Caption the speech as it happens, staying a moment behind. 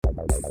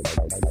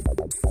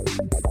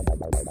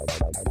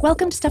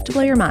Welcome to Stuff to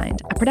Blow Your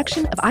Mind, a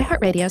production of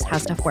iHeartRadio's How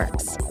Stuff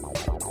Works.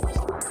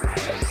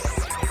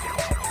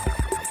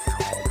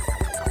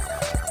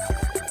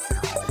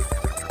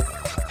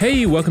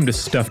 Hey, welcome to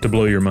Stuff to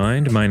Blow Your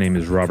Mind. My name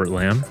is Robert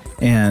Lamb.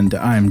 And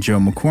I'm Joe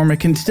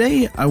McCormick, and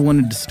today I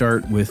wanted to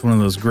start with one of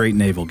those great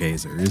navel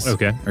gazers.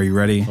 Okay. Are you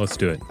ready? Let's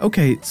do it.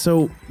 Okay,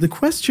 so the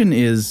question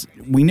is,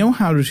 we know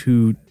how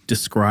to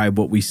describe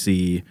what we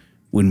see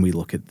when we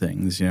look at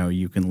things. You know,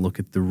 you can look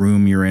at the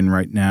room you're in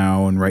right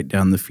now and write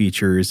down the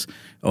features,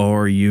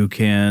 or you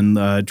can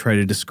try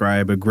to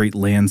describe a great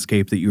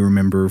landscape that you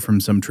remember from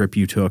some trip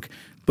you took.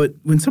 But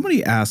when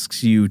somebody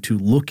asks you to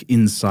look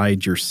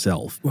inside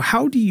yourself,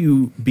 how do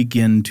you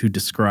begin to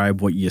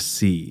describe what you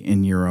see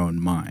in your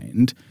own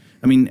mind?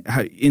 I mean,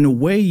 in a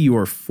way, you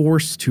are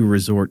forced to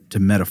resort to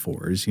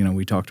metaphors. You know,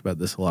 we talked about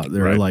this a lot.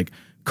 There are like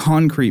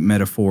concrete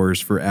metaphors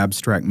for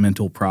abstract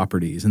mental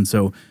properties. And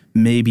so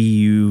maybe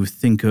you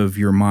think of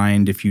your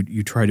mind, if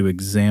you try to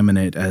examine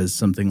it, as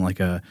something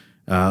like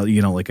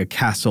like a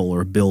castle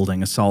or a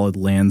building, a solid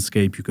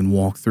landscape you can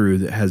walk through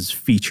that has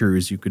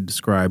features you could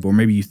describe. Or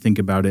maybe you think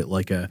about it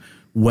like a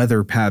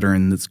weather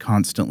pattern that's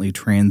constantly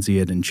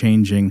transient and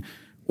changing.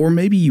 Or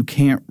maybe you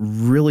can't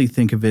really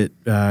think of it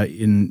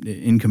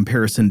in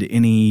comparison to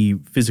any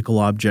physical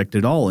object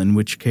at all, in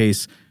which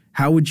case,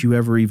 how would you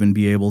ever even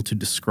be able to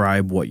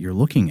describe what you're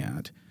looking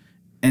at?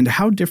 And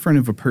how different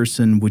of a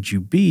person would you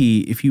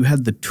be if you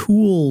had the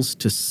tools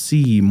to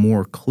see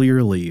more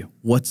clearly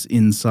what's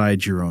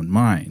inside your own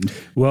mind?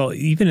 Well,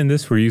 even in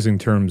this, we're using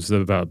terms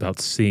about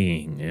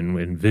seeing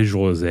and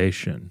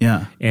visualization.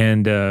 Yeah.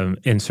 And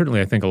certainly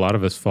I think a lot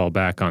of us fall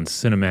back on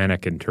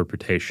cinematic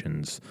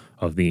interpretations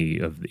of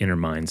the inner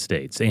mind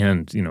states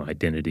and,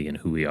 identity and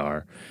who we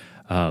are.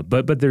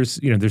 But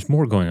there's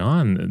more going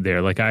on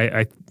there. Like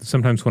I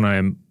sometimes when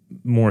I'm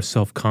more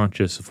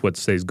self-conscious of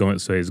what is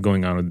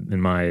going on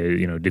in my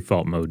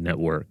default mode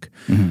network,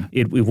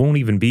 it won't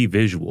even be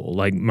visual.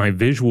 Like my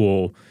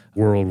visual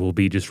world will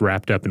be just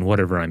wrapped up in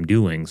whatever I'm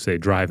doing, say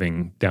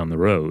driving down the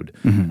road.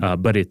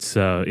 But it's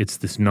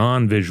this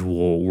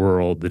non-visual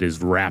world that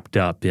is wrapped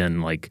up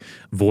in like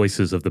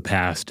voices of the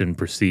past and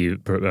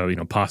perceived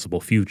possible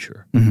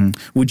future.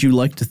 Would you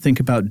like to think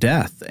about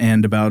death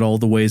and about all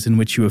the ways in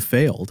which you have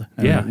failed?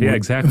 Yeah,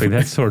 exactly.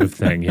 That sort of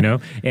thing,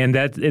 And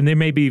there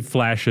may be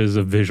flashes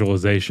of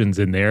visualizations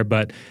in there,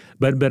 but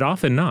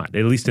often not,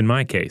 at least in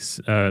my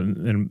case.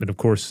 And of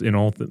course, in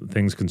all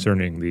things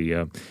concerning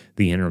the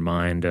inner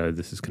mind,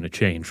 this is going to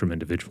change from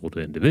individual to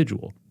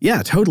individual.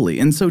 Yeah, totally.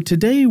 And so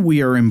today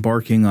we are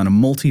embarking on a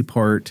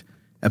multi-part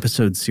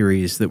episode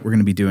series that we're going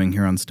to be doing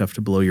here on Stuff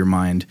to Blow Your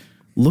Mind,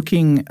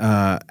 looking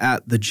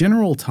at the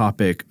general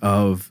topic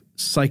of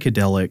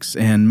psychedelics,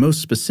 and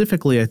most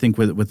specifically, I think,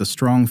 with a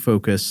strong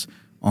focus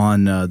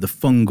on the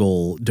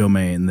fungal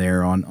domain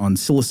there, on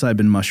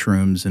psilocybin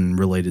mushrooms and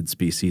related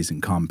species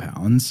and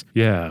compounds.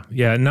 Yeah.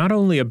 Not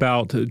only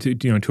about,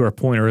 to our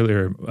point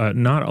earlier,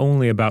 not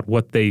only about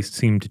what they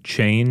seem to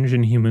change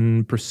in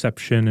human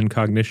perception and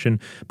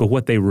cognition, but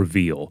what they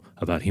reveal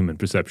about human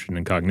perception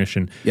and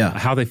cognition. Yeah.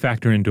 How they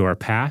factor into our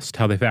past,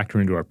 how they factor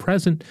into our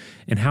present,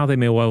 and how they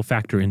may well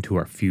factor into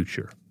our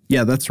future.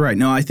 Yeah, that's right.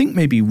 Now, I think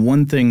maybe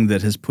one thing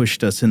that has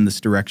pushed us in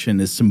this direction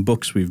is some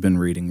books we've been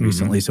reading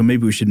recently. So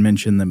maybe we should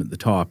mention them at the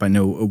top. I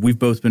know we've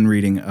both been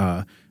reading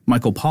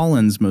Michael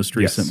Pollan's most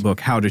recent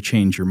book, How to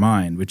Change Your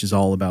Mind, which is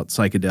all about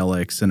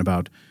psychedelics and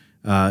about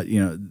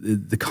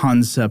the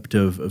concept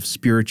of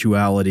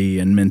spirituality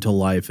and mental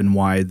life, and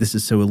why this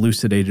is so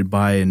elucidated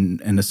by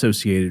and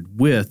associated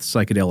with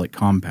psychedelic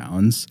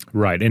compounds.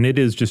 Right, and it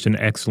is just an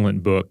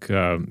excellent book.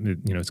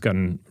 It's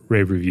gotten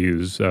rave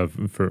reviews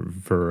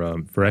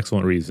for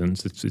excellent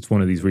reasons. It's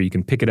one of these where you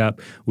can pick it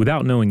up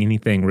without knowing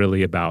anything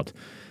really about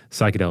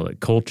psychedelic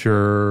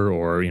culture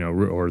or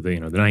the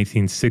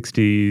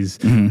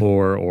 1960s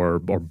or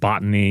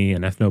botany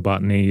and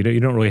ethnobotany. You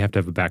don't really have to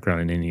have a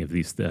background in any of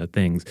these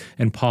things.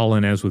 And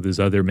Pollan, as with his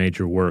other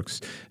major works,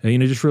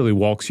 just really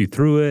walks you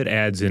through it,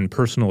 adds in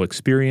personal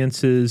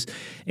experiences,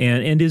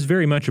 and is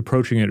very much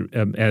approaching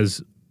it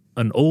as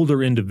an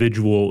older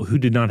individual who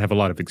did not have a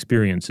lot of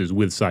experiences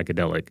with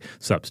psychedelic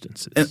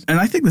substances.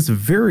 And I think that's a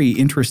very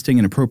interesting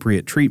and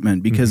appropriate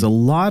treatment, because a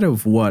lot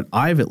of what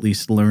I've at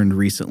least learned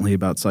recently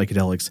about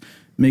psychedelics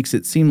makes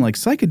it seem like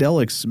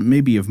psychedelics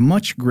may be of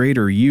much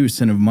greater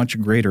use and of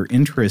much greater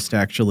interest,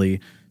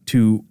 actually,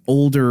 to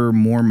older,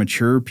 more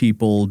mature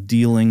people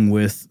dealing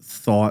with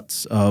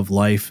thoughts of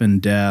life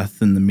and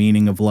death and the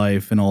meaning of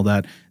life and all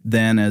that,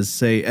 than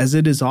as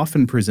it is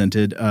often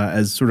presented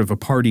as sort of a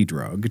party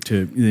drug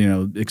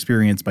to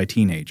experienced by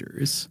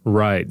teenagers.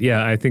 Right.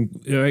 Yeah. I think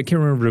I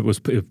can't remember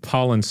if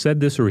Pollan said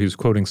this or he was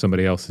quoting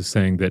somebody else as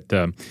saying that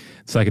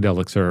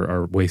psychedelics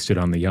are wasted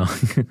on the young.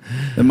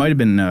 It might have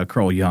been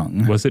Carl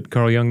Jung. Was it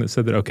Carl Jung that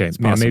said that? Okay.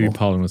 Yeah, maybe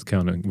Pollan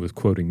was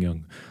quoting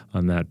Jung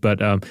on that.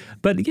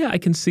 But yeah, I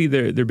can see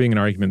there being an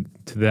argument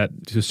to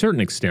that to a certain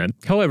extent.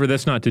 However,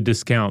 that's not to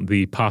discount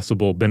the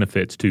possible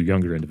benefits to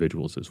younger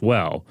individuals as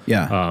well.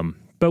 Yeah.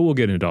 But we'll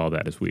get into all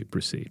that as we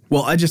proceed.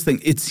 Well, I just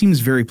think it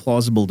seems very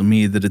plausible to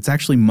me that it's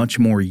actually much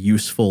more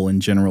useful in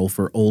general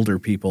for older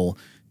people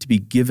to be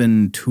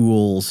given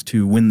tools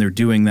to, when they're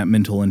doing that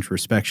mental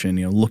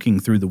introspection, looking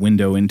through the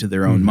window into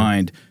their own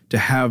mind, to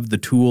have the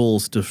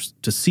tools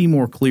to see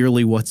more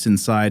clearly what's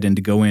inside and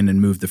to go in and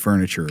move the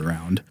furniture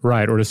around.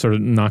 Right, or to sort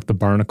of knock the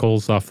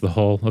barnacles off the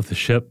hull of the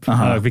ship,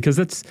 because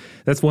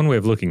that's one way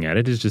of looking at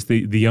it. Is just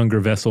the younger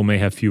vessel may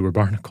have fewer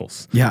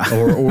barnacles. Yeah,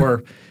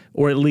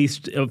 or at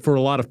least for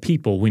a lot of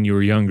people, when you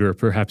were younger,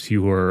 perhaps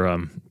you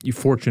were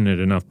fortunate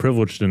enough,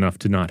 privileged enough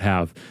to not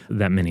have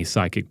that many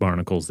psychic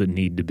barnacles that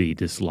need to be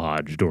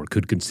dislodged or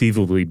could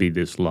conceivably be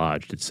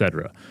dislodged,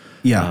 etc.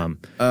 Yeah.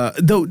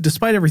 Though,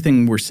 despite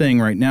everything we're saying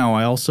right now,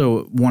 I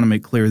also want to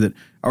make clear that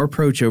our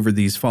approach over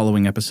these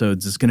following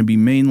episodes is going to be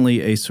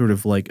mainly a sort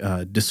of like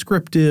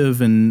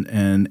descriptive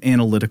and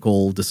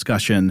analytical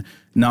discussion,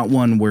 not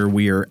one where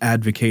we are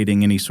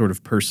advocating any sort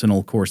of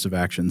personal course of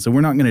action. So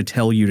we're not going to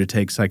tell you to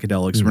take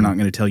psychedelics. Mm-hmm. We're not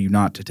going to tell you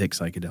not to take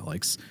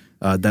psychedelics.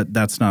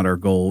 That's not our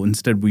goal.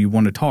 Instead, we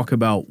want to talk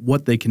about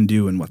what they can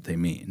do and what they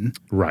mean.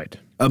 Right.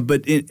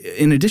 But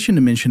in addition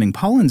to mentioning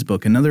Pollan's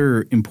book,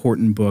 another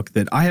important book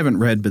that I haven't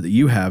read but that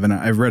you have and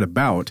I've read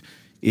about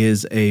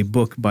is a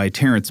book by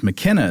Terence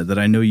McKenna that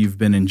I know you've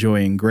been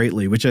enjoying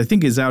greatly, which I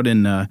think is out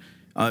in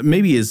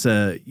maybe is,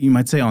 you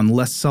might say, on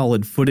less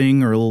solid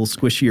footing or a little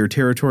squishier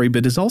territory,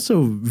 but is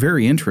also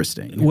very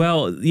interesting.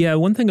 Well, yeah,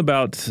 one thing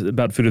about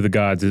Food of the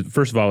Gods is,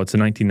 first of all, it's a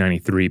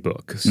 1993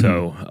 book,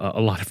 so a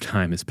lot of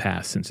time has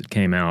passed since it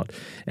came out.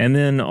 And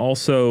then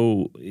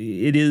also,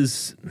 it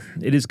is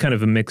kind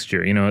of a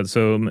mixture,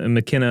 So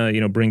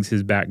McKenna, brings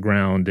his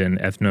background in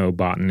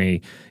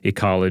ethnobotany,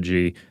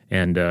 ecology,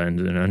 and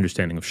an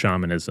understanding of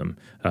shamanism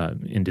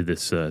into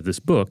this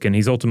book, and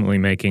he's ultimately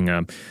making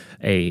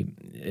a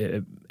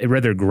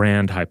rather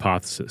grand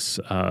hypothesis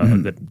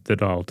that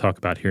I'll talk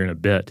about here in a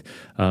bit.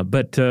 I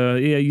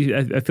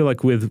feel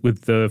like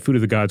with the Food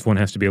of the Gods, one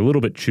has to be a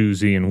little bit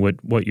choosy in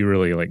what you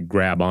really like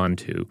grab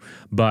onto.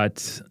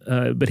 But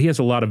he has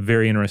a lot of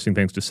very interesting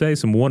things to say,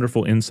 some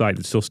wonderful insight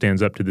that still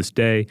stands up to this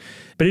day.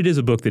 But it is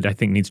a book that I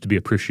think needs to be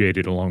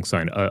appreciated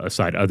alongside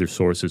other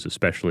sources,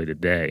 especially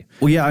today.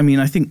 Well, yeah, I mean,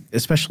 I think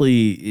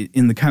especially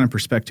in the kind of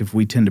perspective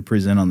we tend to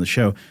present on the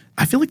show,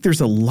 I feel like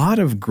there's a lot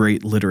of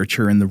great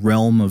literature in the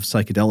realm of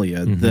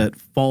psychedelia that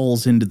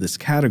falls into this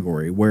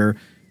category where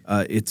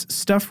it's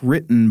stuff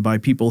written by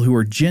people who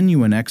are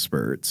genuine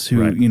experts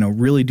who,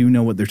 really do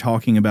know what they're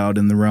talking about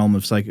in the realm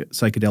of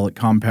psychedelic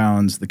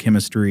compounds, the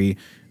chemistry,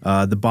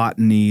 the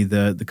botany,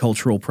 the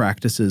cultural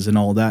practices and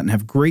all that, and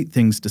have great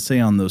things to say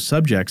on those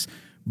subjects,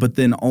 but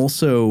then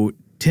also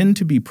tend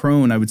to be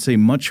prone, I would say,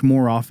 much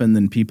more often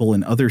than people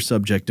in other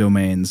subject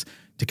domains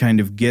to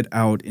kind of get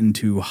out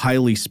into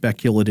highly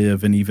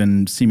speculative and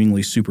even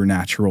seemingly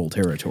supernatural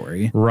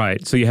territory.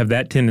 Right. So you have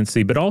that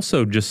tendency, but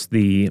also just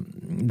the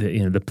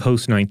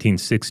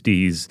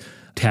post-1960s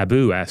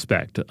taboo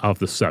aspect of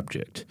the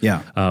subject.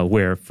 Yeah.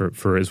 Where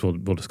for as we'll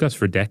discuss,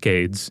 for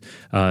decades,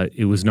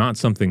 it was not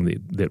something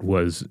that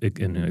was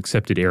an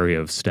accepted area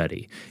of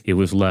study. It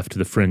was left to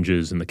the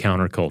fringes and the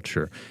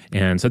counterculture,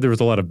 and so there was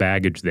a lot of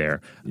baggage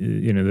there.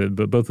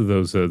 But both of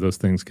those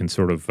things can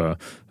sort of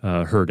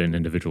hurt an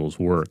individual's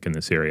work in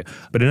this area.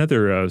 But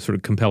another sort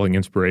of compelling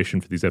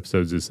inspiration for these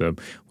episodes is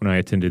when I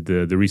attended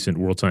the recent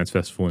World Science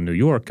Festival in New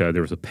York,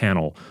 there was a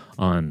panel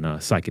on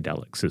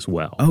psychedelics as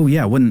well. Oh,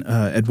 yeah, when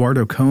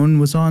Eduardo Cohn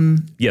was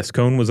on? Yes,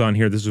 Cohn was on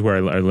here. This is where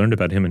I learned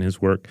about him and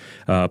his work,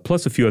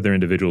 plus a few other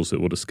individuals that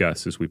we'll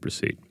discuss as we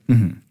proceed.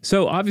 Mm-hmm.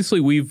 So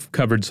obviously we've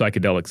covered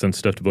psychedelics on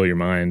Stuff to Blow Your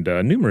Mind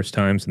numerous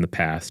times in the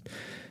past,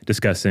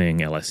 discussing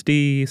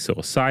LSD,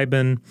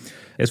 psilocybin,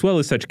 as well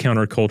as such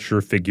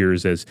counterculture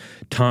figures as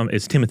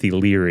Timothy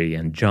Leary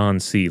and John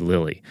C.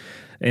 Lilly.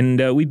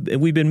 And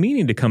we've been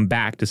meaning to come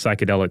back to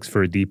psychedelics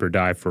for a deeper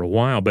dive for a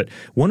while, but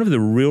one of the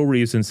real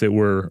reasons that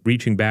we're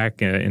reaching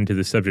back into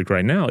the subject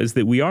right now is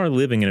that we are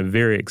living in a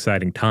very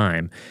exciting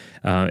time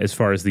as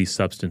far as these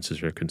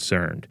substances are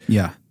concerned.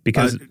 Yeah.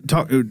 Because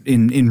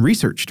in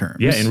research terms.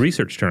 Yeah, in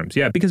research terms.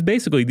 Yeah, because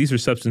basically these are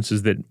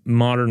substances that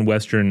modern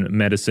Western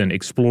medicine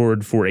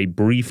explored for a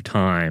brief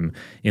time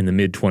in the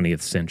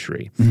mid-20th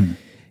century. Mm-hmm.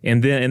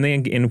 And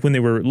when they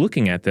were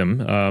looking at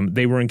them,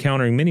 they were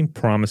encountering many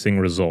promising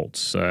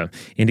results,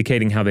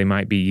 indicating how they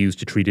might be used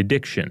to treat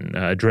addiction,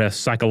 address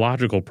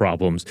psychological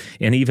problems,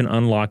 and even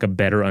unlock a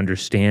better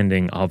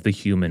understanding of the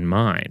human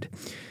mind.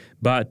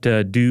 But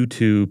due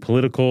to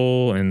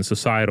political and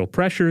societal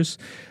pressures,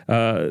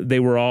 they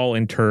were all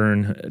in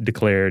turn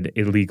declared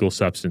illegal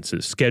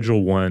substances,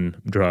 Schedule I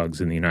drugs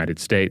in the United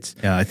States.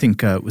 Yeah, I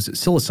think, was it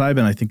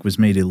psilocybin, I think was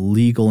made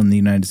illegal in the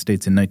United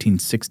States in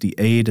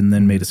 1968 and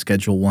then made a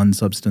Schedule I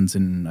substance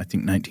in, I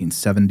think,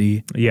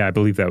 1970. Yeah, I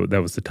believe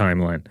that was the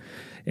timeline.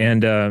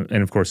 And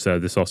of course,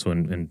 this also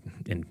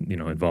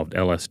involved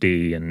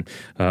LSD and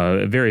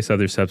various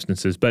other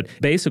substances. But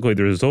basically,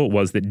 the result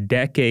was that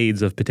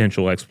decades of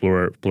potential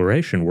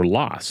exploration were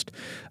lost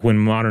when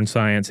modern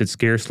science had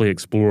scarcely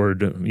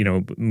explored,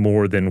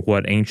 more than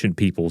what ancient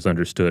peoples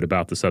understood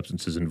about the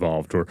substances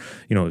involved, or,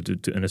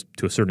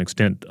 to a certain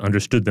extent,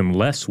 understood them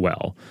less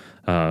well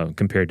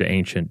compared to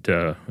ancient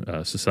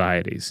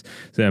societies.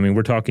 So,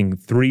 we're talking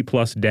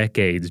 3+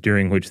 decades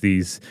during which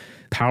these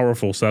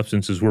powerful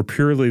substances were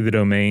purely the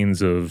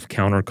domains of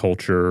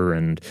counterculture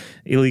and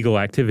illegal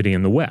activity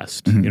in the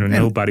West.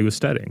 Nobody was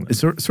studying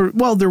them.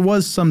 Well, there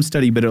was some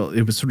study, but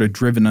it was sort of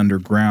driven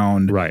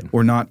underground, right,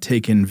 or not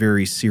taken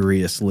very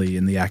seriously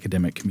in the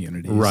academic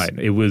communities. Right.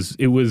 It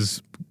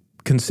was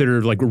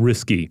considered like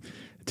risky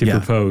to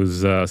propose,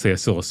 say, a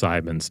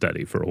psilocybin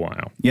study for a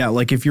while. Yeah,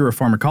 like if you're a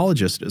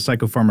pharmacologist, a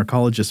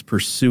psychopharmacologist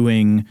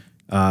pursuing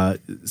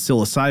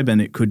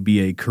psilocybin, it could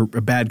be a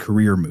bad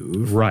career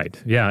move.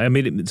 Right. Yeah.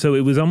 So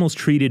it was almost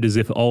treated as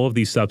if all of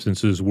these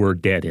substances were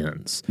dead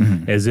ends,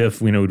 as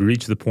if we'd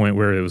reach the point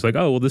where it was like,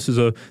 oh, well, this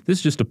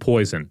is just a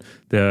poison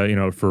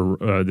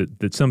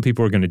that some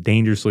people are going to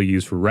dangerously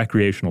use for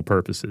recreational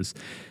purposes.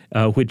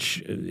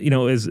 Which,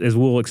 as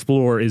we'll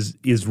explore, is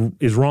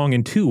wrong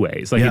in two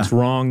ways. It's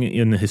wrong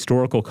in the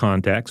historical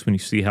context when you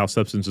see how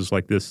substances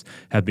like this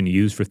have been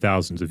used for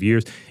thousands of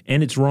years,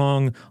 and it's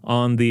wrong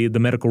on the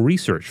medical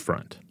research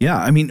front.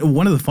 Yeah,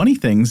 one of the funny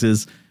things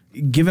is,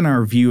 given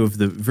our view of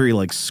the very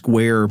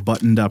square,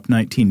 buttoned-up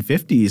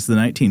 1950s, the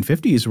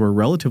 1950s were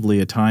relatively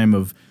a time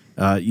of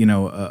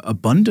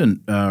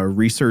abundant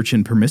research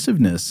and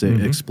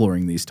permissiveness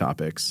exploring these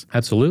topics.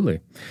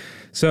 Absolutely.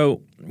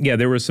 So, yeah,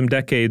 there were some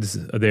decades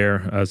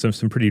there,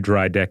 some pretty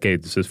dry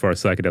decades as far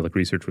as psychedelic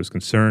research was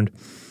concerned.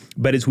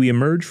 But as we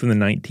emerged from the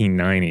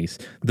 1990s,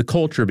 the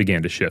culture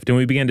began to shift, and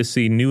we began to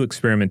see new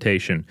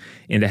experimentation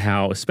into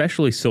how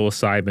especially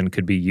psilocybin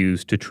could be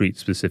used to treat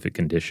specific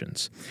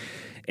conditions.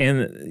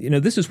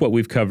 And, this is what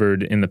we've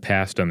covered in the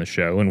past on the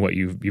show and what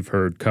you've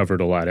heard covered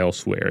a lot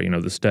elsewhere.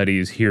 The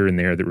studies here and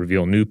there that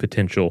reveal new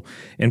potential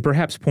and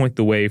perhaps point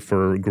the way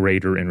for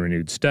greater and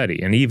renewed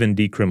study and even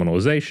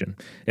decriminalization,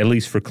 at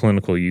least for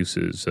clinical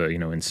uses,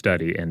 in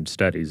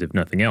studies, if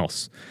nothing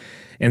else.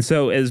 And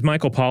so, as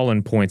Michael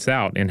Pollan points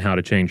out in How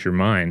to Change Your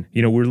Mind,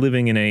 we're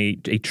living in a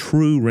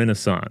true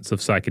renaissance of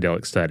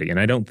psychedelic study. And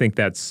I don't think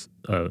that's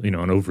an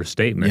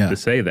overstatement to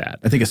say that.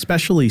 I think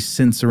especially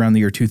since around the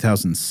year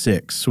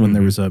 2006, when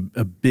there was a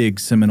big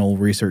seminal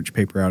research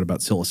paper out about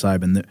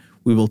psilocybin that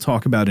we will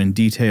talk about in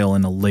detail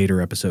in a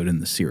later episode in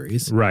the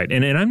series. Right,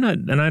 and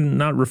I'm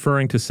not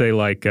referring to say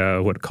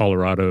what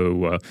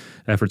Colorado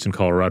efforts in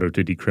Colorado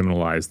to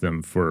decriminalize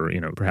them for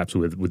perhaps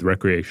with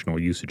recreational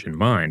usage in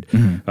mind.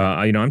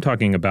 I'm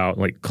talking about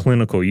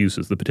clinical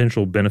uses. The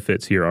potential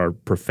benefits here are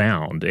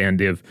profound,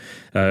 and if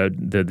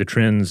the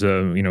trends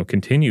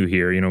continue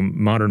here,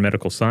 modern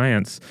medical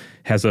science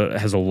has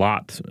a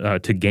lot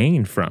to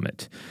gain from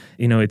it.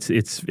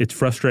 It's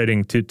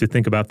frustrating to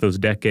think about those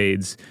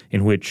decades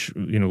in which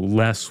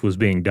less was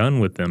being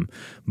done with them,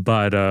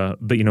 but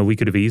we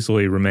could have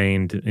easily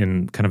remained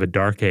in kind of a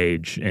dark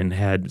age and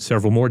had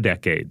several more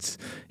decades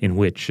in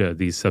which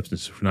these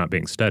substances were not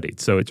being studied.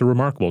 So it's a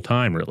remarkable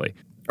time, really.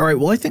 All right,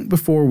 well, I think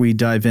before we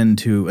dive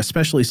into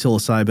especially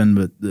psilocybin,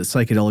 but the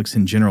psychedelics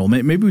in general,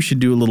 maybe we should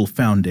do a little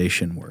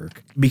foundation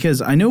work.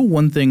 Because I know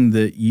one thing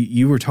that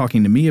you were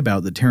talking to me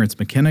about that Terence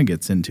McKenna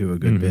gets into a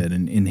good bit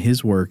in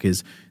his work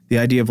is the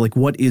idea of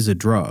what is a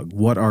drug?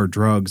 What are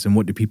drugs, and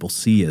what do people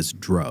see as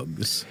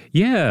drugs?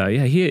 Yeah,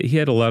 he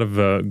had a lot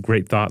of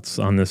great thoughts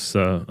on this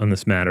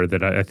matter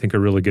that I think are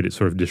really good at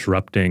sort of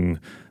disrupting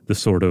the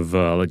sort of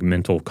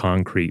mental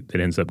concrete that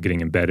ends up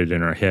getting embedded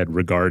in our head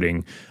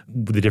regarding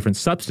the different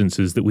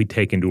substances that we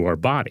take into our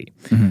body.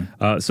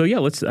 I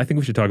think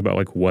we should talk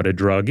about what a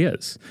drug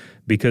is.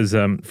 Because,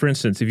 for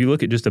instance, if you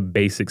look at just a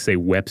basic, say,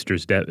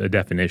 Webster's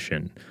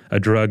definition, a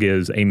drug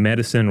is a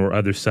medicine or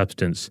other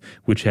substance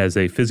which has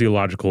a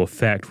physiological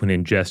effect when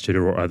ingested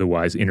or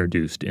otherwise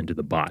introduced into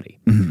the body.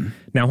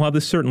 Now, while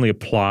this certainly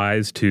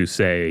applies to,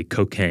 say,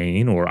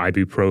 cocaine or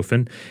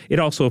ibuprofen, it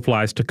also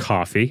applies to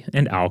coffee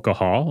and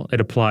alcohol. It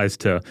applies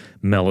to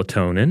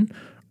melatonin,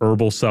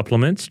 herbal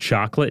supplements,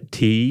 chocolate,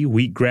 tea,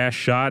 wheatgrass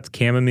shots,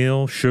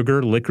 chamomile,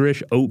 sugar,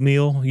 licorice,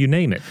 oatmeal, you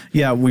name it.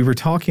 Yeah, we were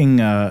talking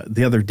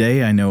the other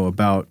day, I know,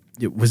 about,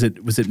 was it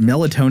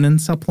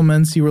melatonin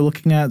supplements you were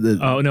looking at?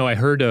 Oh, no, I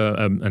heard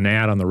an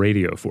ad on the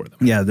radio for them.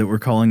 Yeah, that we're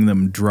calling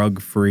them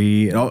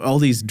drug-free. All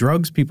these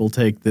drugs people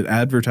take that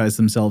advertise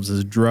themselves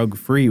as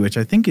drug-free, which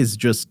I think is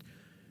just,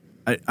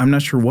 I'm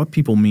not sure what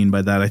people mean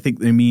by that. I think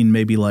they mean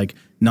maybe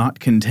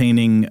not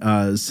containing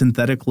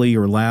synthetically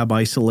or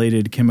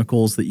lab-isolated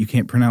chemicals that you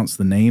can't pronounce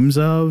the names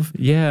of.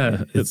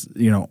 Yeah. It's,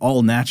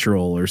 all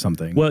natural or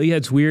something. Well, yeah,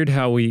 it's weird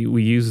how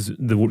we use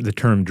the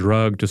term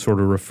drug to sort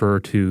of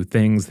refer to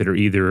things that are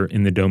either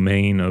in the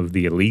domain of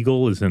the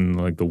illegal, as in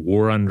the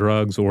war on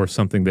drugs, or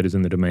something that is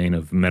in the domain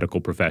of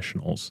medical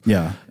professionals.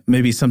 Yeah.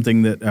 Maybe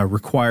something that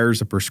requires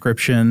a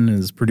prescription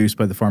is produced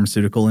by the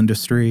pharmaceutical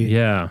industry.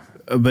 Yeah.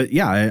 But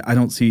yeah, I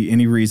don't see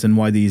any reason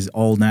why these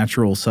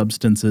all-natural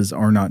substances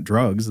are not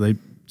drugs. They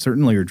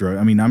certainly are drugs.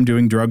 I mean, I'm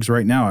doing drugs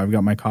right now. I've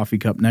got my coffee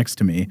cup next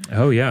to me.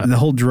 Oh, yeah. The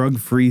whole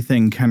drug-free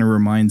thing kind of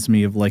reminds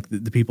me of like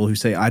the people who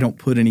say, I don't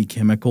put any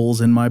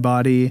chemicals in my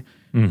body.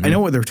 I know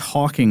what they're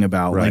talking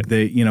about. Right. Like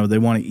they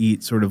want to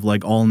eat sort of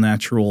like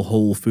all-natural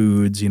whole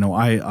foods.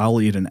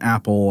 I'll eat an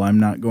apple. I'm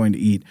not going to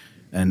eat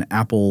an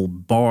apple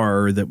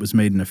bar that was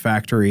made in a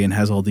factory and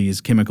has all these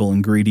chemical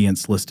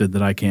ingredients listed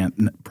that I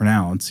can't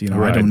pronounce.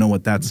 Right. I don't know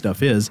what that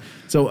stuff is.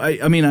 So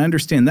I mean, I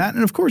understand that,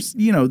 and of course,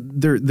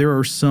 there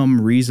are some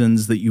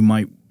reasons that you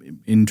might,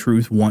 in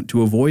truth, want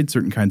to avoid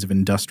certain kinds of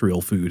industrial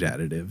food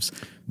additives.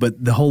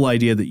 But the whole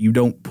idea that you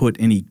don't put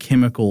any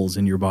chemicals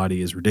in your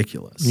body is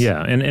ridiculous.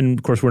 Yeah, and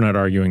of course, we're not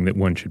arguing that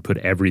one should put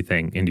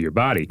everything into your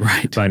body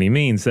by any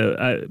means.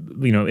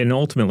 And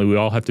ultimately, we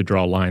all have to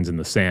draw lines in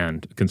the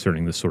sand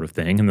concerning this sort of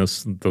thing, and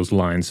those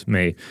lines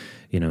may,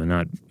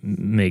 not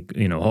make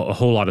a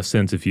whole lot of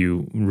sense if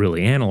you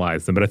really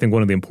analyze them. But I think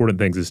one of the important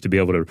things is to be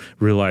able to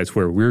realize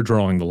where we're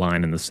drawing the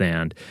line in the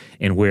sand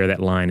and where that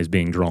line is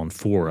being drawn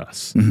for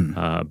us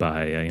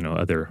by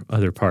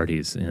other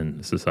parties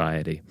in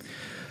society.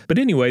 But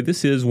anyway,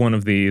 this is one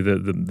of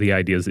the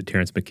ideas that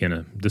Terence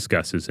McKenna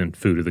discusses in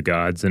Food of the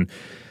Gods. And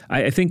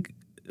I think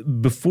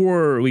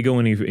before we go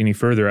any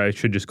further, I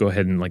should just go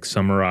ahead and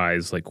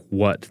summarize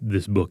what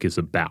this book is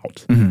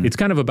about. It's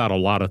kind of about a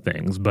lot of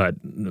things, but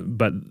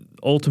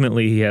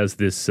ultimately he has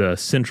this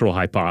central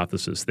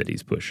hypothesis that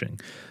he's pushing.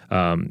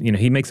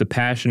 He makes a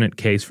passionate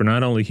case for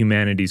not only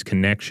humanity's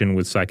connection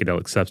with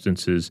psychedelic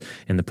substances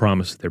and the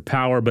promise of their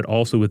power, but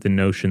also with the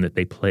notion that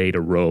they played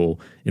a role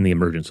in the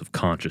emergence of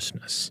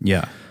consciousness.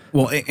 Yeah.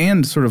 Well,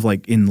 and sort of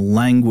like in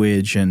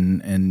language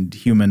and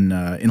human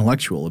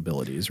intellectual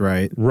abilities,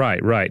 right?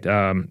 Right.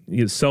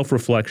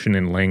 Self-reflection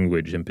in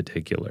language in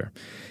particular.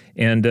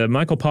 And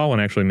Michael Pollan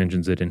actually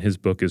mentions it in his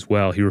book as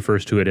well. He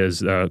refers to it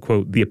as,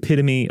 quote, the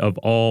epitome of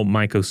all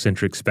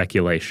mycocentric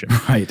speculation.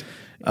 Right.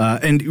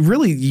 And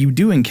really, you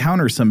do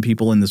encounter some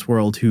people in this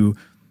world who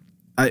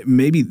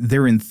maybe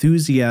their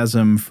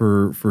enthusiasm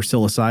for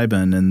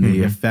psilocybin and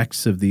the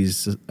effects of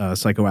these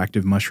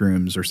psychoactive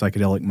mushrooms or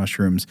psychedelic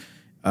mushrooms,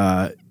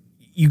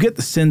 you get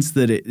the sense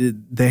that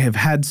they have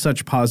had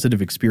such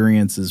positive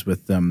experiences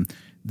with them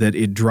that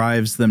it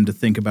drives them to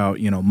think about,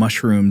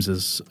 mushrooms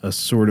as a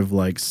sort of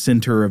like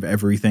center of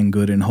everything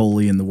good and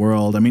holy in the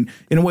world. I mean,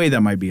 in a way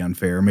that might be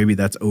unfair. Maybe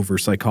that's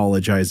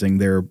over-psychologizing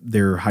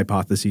their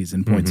hypotheses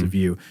and points of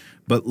view.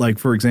 But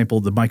for example,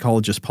 the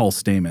mycologist Paul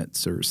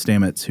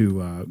Stamets,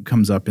 who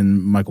comes up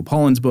in Michael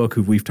Pollan's book,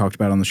 who we've talked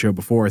about on the show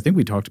before. I think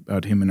we talked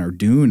about him in our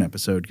Dune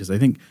episode because I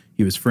think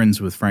he was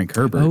friends with Frank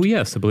Herbert. Oh,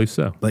 yes, I believe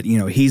so. But,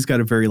 he's got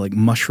a very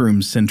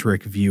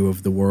mushroom-centric view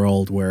of the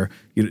world where,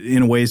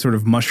 in a way, sort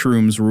of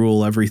mushrooms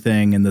rule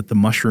everything and that the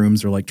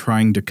mushrooms are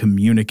trying to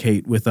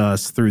communicate with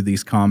us through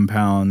these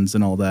compounds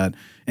and all that.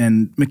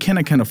 And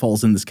McKenna kind of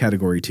falls in this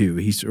category too.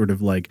 He sort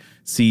of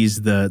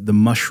sees the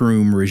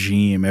mushroom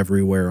regime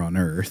everywhere on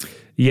Earth.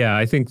 Yeah,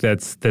 I think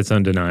that's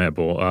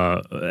undeniable.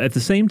 At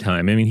the same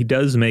time, I mean, he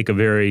does make a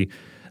very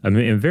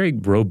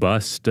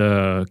robust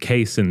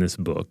case in this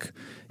book.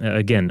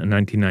 Again, a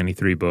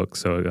 1993 book,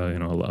 so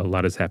a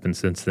lot has happened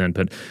since then.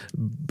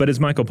 But as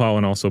Michael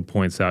Pollan also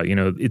points out,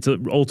 it's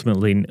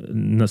ultimately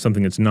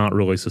something that's not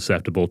really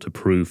susceptible to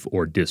proof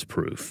or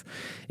disproof.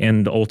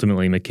 And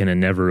ultimately, McKenna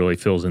never really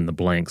fills in the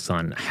blanks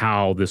on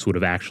how this would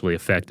have actually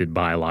affected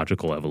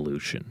biological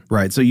evolution.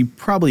 Right. So you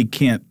probably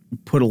can't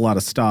put a lot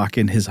of stock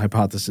in his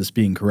hypothesis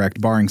being correct,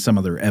 barring some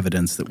other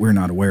evidence that we're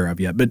not aware of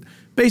yet. But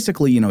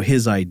basically,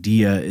 his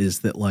idea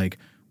is that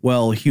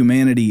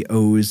humanity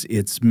owes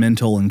its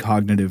mental and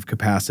cognitive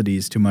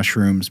capacities to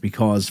mushrooms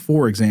because,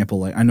 for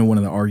example, I know one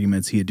of the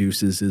arguments he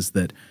adduces is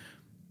that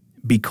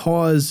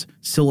because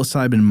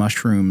psilocybin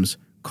mushrooms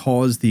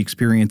cause the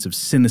experience of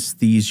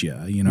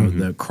synesthesia,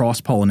 the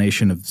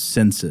cross-pollination of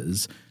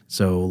senses,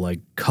 so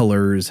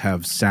colors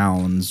have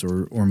sounds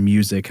or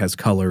music has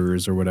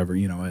colors or whatever,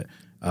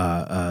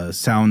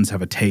 sounds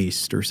have a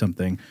taste or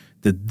something,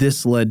 that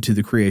this led to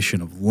the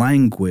creation of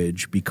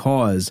language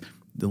because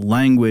the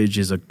language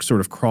is a sort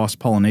of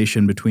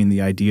cross-pollination between the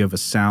idea of a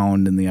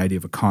sound and the idea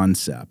of a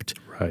concept.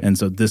 Right. And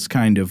so this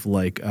kind of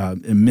a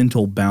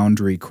mental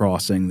boundary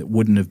crossing that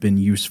wouldn't have been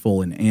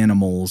useful in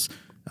animals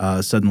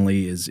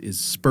suddenly is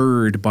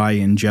spurred by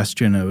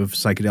ingestion of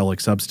psychedelic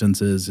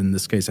substances, in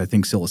this case I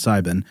think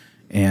psilocybin,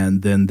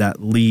 and then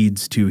that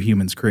leads to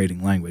humans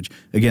creating language.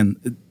 Again,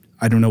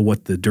 I don't know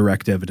what the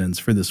direct evidence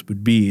for this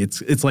would be.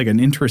 It's like an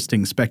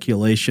interesting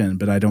speculation,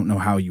 but I don't know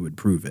how you would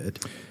prove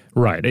it.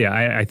 Right.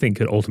 Yeah, I think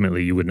that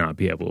ultimately you would not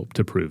be able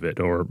to prove it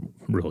or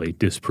really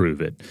disprove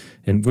it,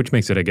 and which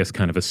makes it, I guess,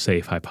 kind of a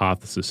safe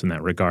hypothesis in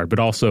that regard, but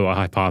also a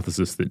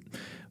hypothesis that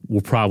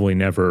will probably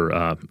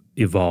never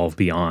evolve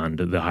beyond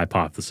the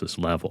hypothesis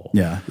level.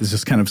 Yeah, it's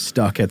just kind of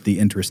stuck at the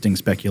interesting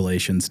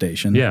speculation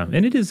station. Yeah,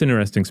 and it is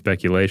interesting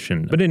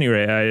speculation. But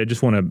anyway, I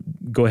just want to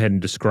go ahead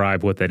and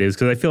describe what that is,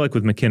 because I feel like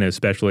with McKenna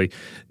especially,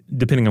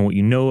 depending on what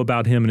you know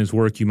about him and his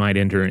work, you might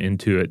enter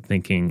into it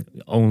thinking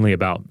only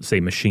about, say,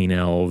 machine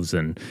elves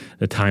and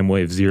the time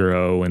wave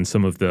zero and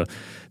some of the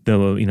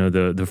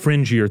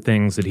fringier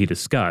things that he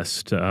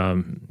discussed.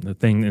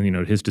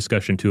 His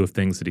discussion too of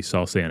things that he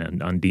saw, say,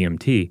 on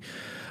DMT.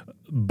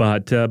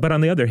 But on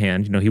the other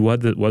hand, he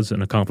was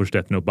an accomplished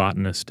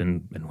ethnobotanist,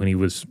 and when he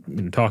was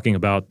talking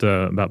about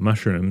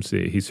mushrooms,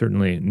 he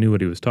certainly knew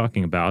what he was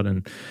talking about,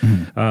 and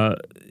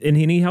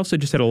he also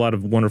just had a lot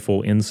of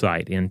wonderful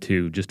insight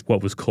into just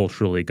what was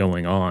culturally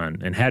going on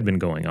and had been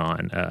going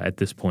on at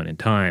this point in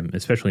time,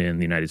 especially in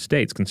the United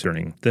States,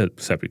 concerning the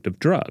subject of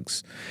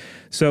drugs.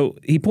 So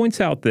he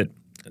points out that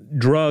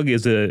drug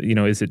is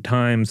at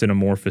times an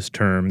amorphous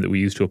term that we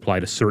use to apply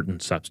to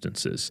certain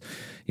substances,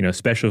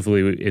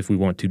 especially if we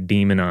want to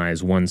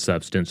demonize one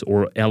substance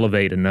or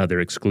elevate another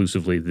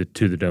exclusively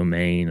to the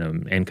domain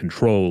and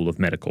control of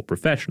medical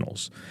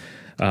professionals.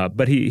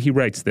 But he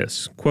writes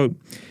this, quote,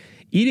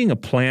 "Eating a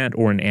plant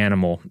or an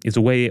animal is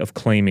a way of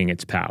claiming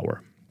its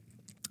power,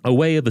 a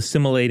way of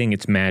assimilating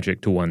its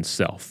magic to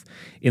oneself.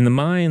 In the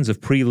minds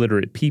of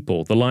pre-literate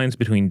people, the lines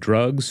between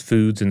drugs,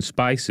 foods, and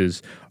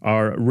spices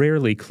are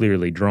rarely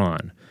clearly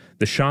drawn.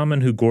 The shaman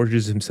who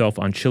gorges himself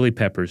on chili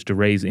peppers to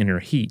raise inner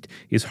heat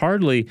is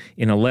hardly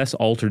in a less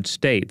altered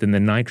state than the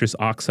nitrous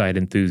oxide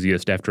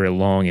enthusiast after a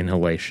long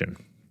inhalation.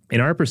 In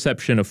our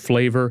perception of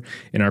flavor,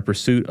 in our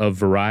pursuit of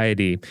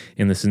variety,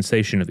 in the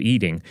sensation of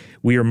eating,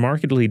 we are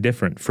markedly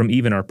different from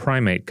even our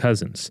primate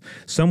cousins.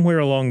 Somewhere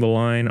along the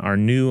line, our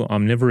new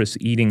omnivorous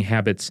eating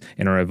habits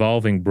and our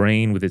evolving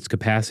brain with its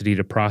capacity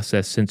to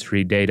process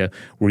sensory data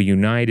were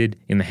united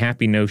in the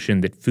happy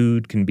notion that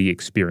food can be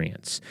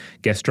experience.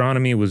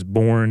 Gastronomy was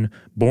born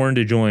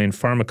to join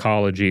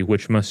pharmacology,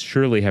 which must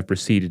surely have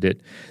preceded it,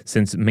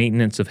 since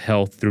maintenance of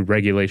health through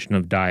regulation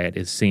of diet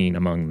is seen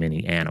among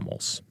many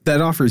animals."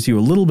 That offers you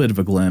a little bit of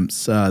a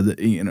glimpse.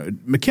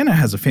 McKenna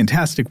has a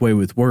fantastic way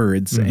with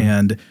words,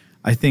 and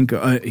I think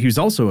he was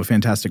also a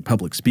fantastic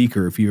public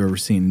speaker. If you've ever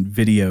seen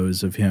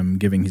videos of him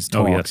giving his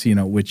talks,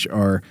 which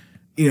are,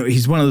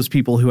 he's one of those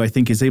people who I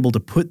think is able to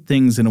put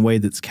things in a way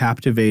that's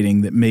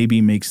captivating, that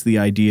maybe makes the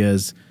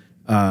ideas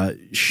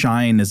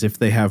shine as if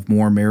they have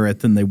more merit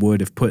than they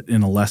would if put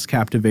in a less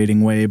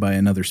captivating way by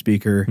another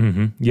speaker.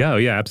 Mm-hmm. Yeah,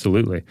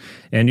 absolutely.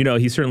 And,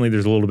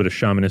 there's a little bit of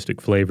shamanistic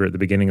flavor at the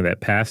beginning of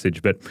that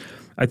passage, but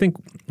I think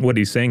what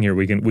he's saying here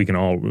we can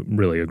all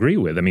really agree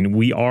with. I mean,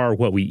 we are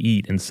what we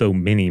eat in so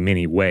many,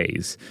 many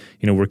ways.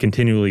 We're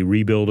continually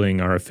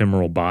rebuilding our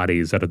ephemeral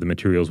bodies out of the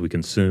materials we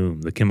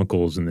consume, the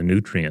chemicals and the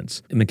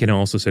nutrients. And McKenna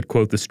also said,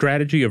 quote, "The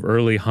strategy of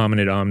early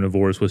hominid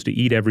omnivores was to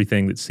eat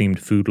everything that seemed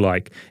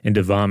food-like and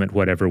to vomit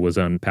whatever was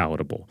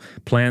unpalatable.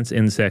 Plants,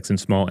 insects, and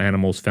small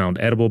animals found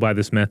edible by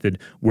this method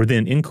were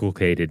then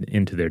inculcated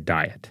into their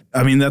diet."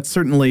 I mean, that's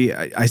certainly,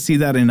 I see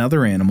that in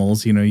other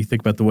animals. You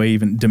think about the way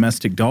even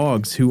domestic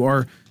dogs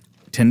who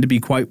tend to be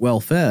quite well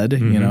fed,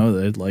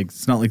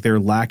 it's not like they're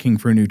lacking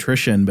for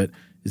nutrition, but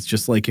it's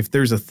just like if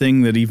there's a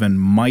thing that even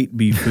might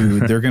be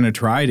food, they're going to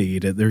try to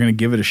eat it. They're going to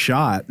give it a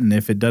shot. And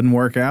if it doesn't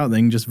work out, they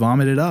can just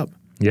vomit it up.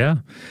 Yeah.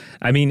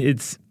 I mean,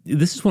 this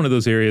is one of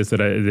those areas that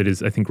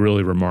is, I think,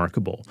 really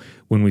remarkable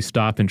when we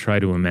stop and try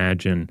to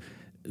imagine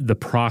the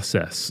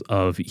process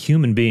of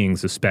human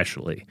beings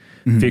especially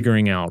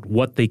figuring out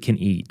what they can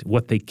eat,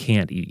 what they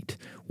can't eat,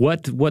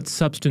 what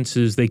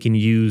substances they can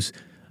use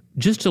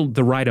just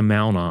the right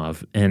amount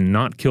of and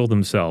not kill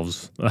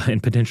themselves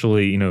and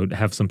potentially,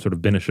 have some sort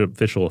of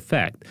beneficial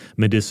effect,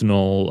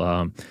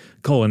 medicinal,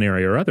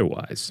 culinary or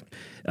otherwise.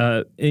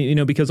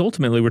 Because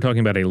ultimately we're talking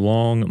about a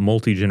long,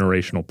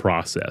 multi-generational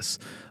process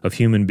of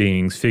human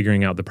beings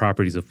figuring out the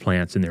properties of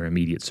plants in their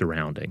immediate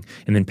surrounding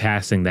and then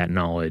passing that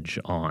knowledge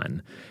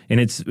on. And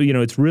it's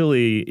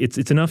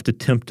enough to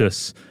tempt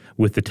us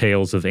with the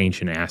tales of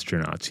ancient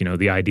astronauts,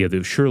 the idea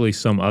that surely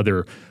some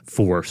other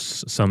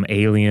force, some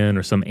alien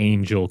or some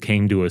angel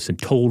came to us and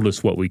told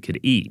us what we could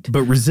eat.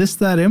 But resist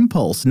that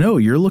impulse. No,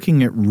 you're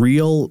looking at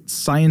real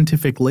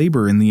scientific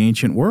labor in the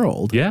ancient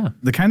world. Yeah.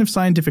 The kind of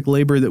scientific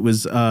labor that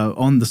was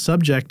on the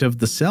subject of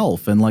the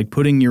self and like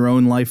putting your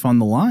own life on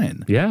the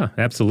line. Yeah,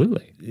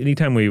 absolutely.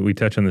 Anytime we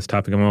touch on this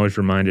topic, I'm always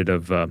reminded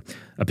of a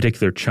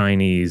particular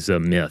Chinese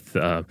myth,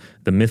 the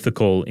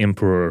mythical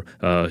emperor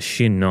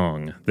Xin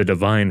Nong, the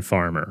divine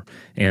farmer,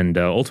 and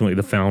ultimately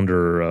the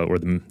founder or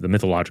the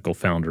mythological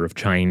founder of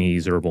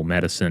Chinese herbal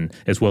medicine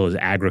as well as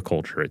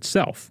agriculture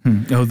itself.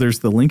 Oh, there's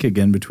the link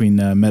again between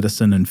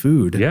medicine and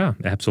food. Yeah,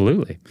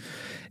 absolutely.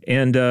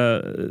 And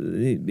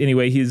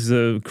anyway, he's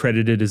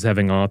credited as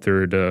having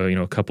authored,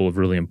 a couple of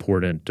really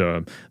important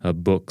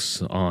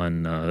books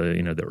on,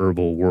 the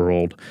herbal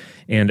world.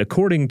 And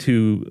according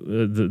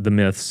to the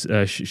myths,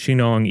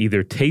 Xinong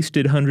either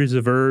tasted hundreds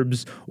of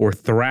herbs or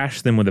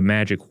thrashed them with a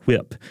magic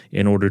whip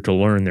in order to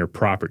learn their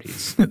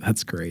properties.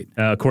 That's great.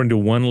 According to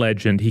one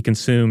legend, he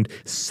consumed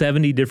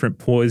 70 different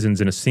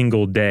poisons in a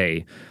single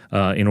day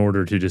in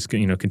order to just,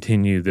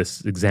 continue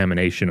this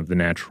examination of the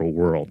natural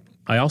world.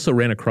 I also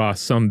ran across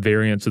some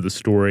variants of the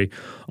story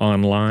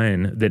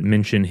online that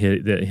mention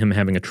him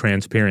having a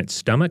transparent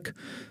stomach,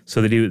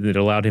 so that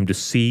allowed him to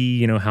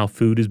see, how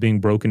food is being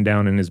broken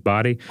down in his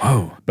body.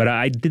 Whoa! But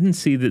I didn't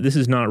see that this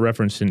is not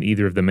referenced in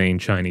either of the main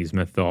Chinese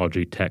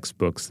mythology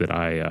textbooks that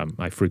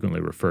I frequently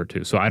refer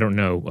to. So I don't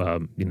know,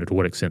 to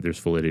what extent there's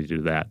validity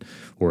to that,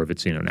 or if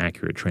it's an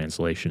accurate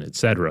translation,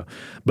 etc.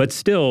 But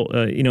still,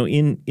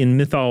 in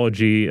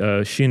mythology,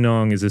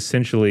 Xinong is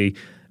essentially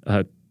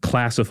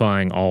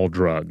classifying all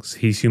drugs.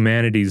 He's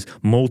humanity's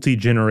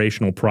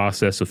multi-generational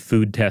process of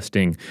food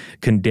testing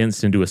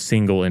condensed into a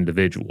single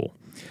individual.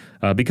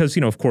 Because,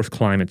 of course,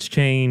 climates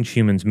change,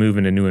 humans move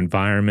into new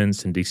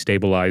environments and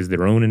destabilize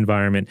their own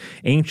environment.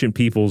 Ancient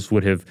peoples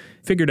would have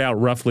figured out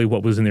roughly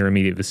what was in their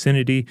immediate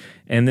vicinity,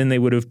 and then they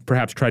would have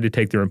perhaps tried to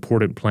take their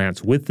important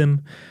plants with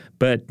them.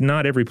 But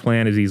not every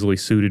plant is easily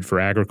suited for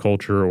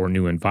agriculture or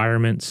new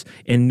environments,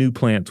 and new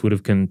plants would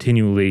have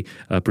continually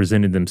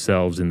presented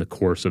themselves in the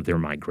course of their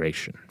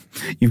migration.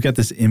 You've got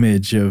this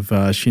image of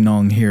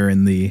Xinong here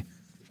in the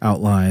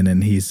outline,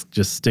 and he's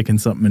just sticking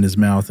something in his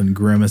mouth and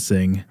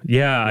grimacing.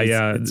 Yeah,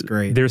 it's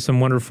great. There's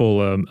some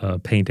wonderful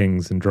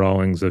paintings and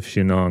drawings of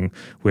Xinong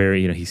where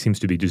he seems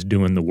to be just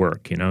doing the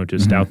work,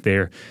 just out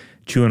there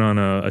chewing on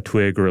a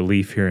twig or a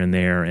leaf here and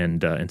there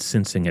and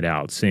sensing it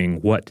out,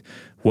 seeing what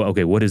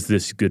is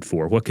this good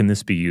for? What can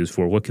this be used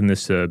for? What can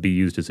this be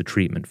used as a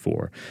treatment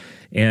for?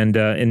 And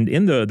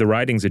in the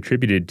writings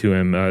attributed to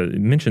him, it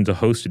mentions a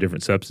host of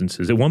different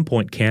substances. At one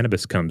point,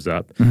 cannabis comes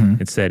up.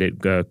 It said it,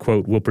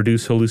 quote, will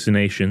produce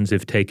hallucinations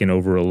if taken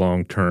over a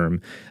long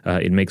term.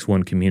 It makes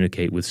one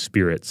communicate with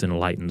spirits and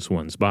lightens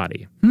one's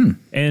body.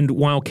 And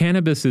while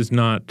cannabis is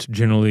not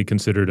generally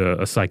considered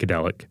a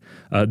psychedelic,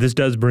 this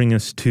does bring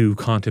us to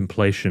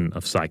contemplation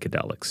of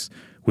psychedelics,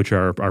 which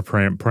are our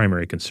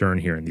primary concern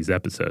here in these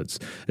episodes,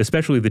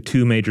 especially the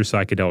two major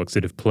psychedelics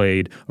that have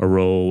played a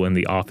role in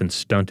the often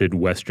stunted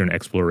Western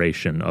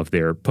exploration of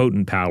their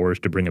potent powers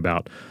to bring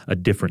about a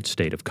different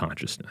state of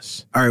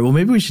consciousness. All right, well,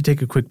 maybe we should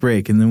take a quick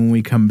break, and then when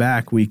we come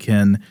back, we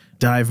can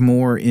dive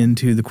more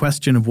into the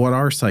question of what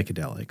are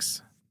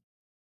psychedelics.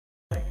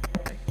 All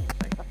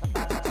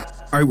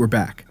right, we're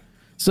back.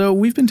 So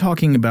we've been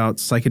talking about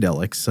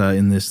psychedelics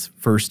in this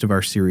first of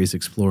our series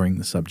exploring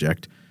the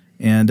subject.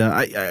 And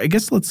I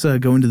guess let's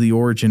go into the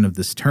origin of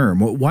this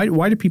term.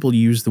 Why do people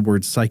use the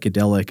word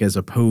psychedelic as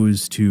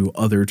opposed to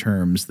other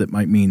terms that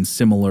might mean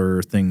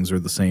similar things or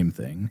the same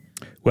thing?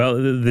 Well,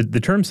 the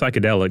term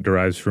psychedelic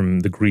derives from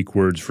the Greek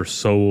words for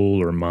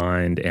soul or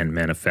mind and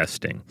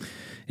manifesting.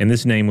 And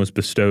this name was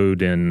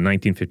bestowed in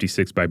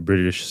 1956 by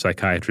British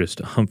psychiatrist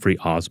Humphrey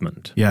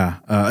Osmond. Yeah.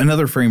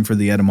 Another frame for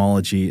the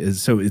etymology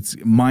is, so it's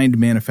mind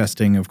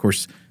manifesting. Of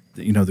course,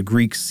 the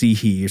Greek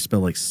psyche,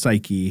 spelled like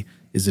psyche,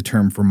 is a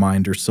term for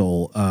mind or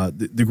soul.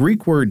 The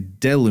Greek word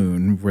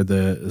delun, where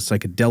the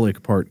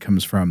psychedelic part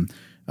comes from,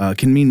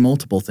 can mean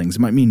multiple things. It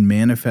might mean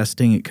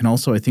manifesting. It can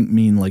also, I think,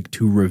 mean like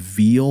to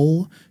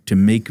reveal, to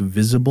make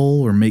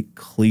visible or make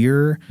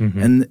clear.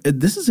 And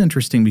this is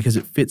interesting because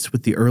it fits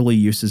with the early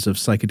uses of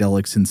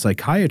psychedelics in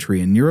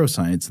psychiatry and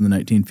neuroscience in the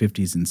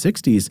 1950s and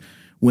 60s,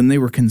 when they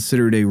were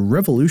considered a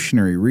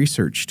revolutionary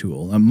research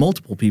tool.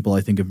 Multiple people, I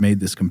think, have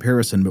made this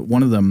comparison, but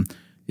one of them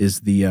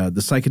is the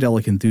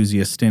psychedelic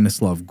enthusiast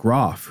Stanislav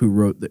Grof, who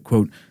wrote that,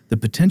 quote, the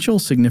potential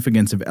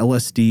significance of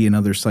LSD and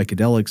other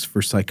psychedelics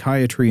for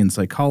psychiatry and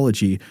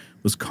psychology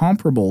was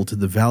comparable to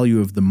the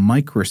value of the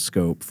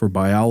microscope for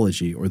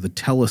biology or the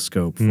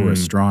telescope for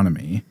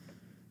astronomy.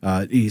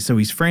 So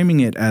he's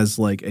framing it as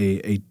like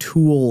a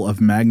tool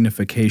of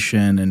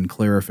magnification and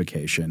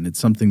clarification. It's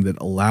something that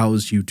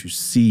allows you to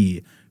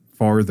see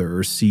farther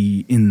or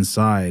see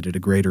inside at a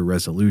greater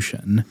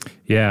resolution.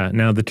 Yeah.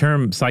 Now, the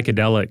term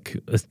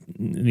psychedelic,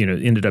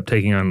 ended up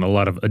taking on a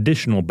lot of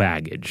additional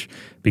baggage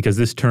because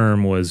this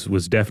term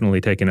was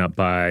definitely taken up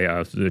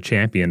by the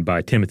champion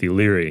by Timothy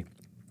Leary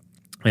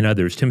and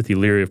others. Timothy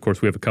Leary, of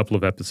course, we have a couple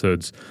of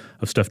episodes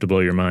of Stuff to Blow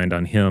Your Mind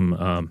on him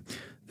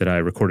that I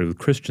recorded with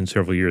Christian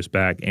several years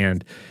back.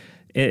 And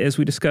as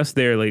we discussed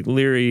there, like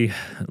Leary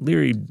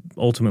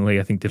ultimately,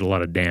 I think, did a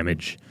lot of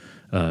damage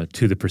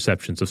to the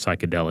perceptions of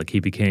psychedelic.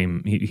 He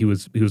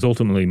was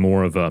ultimately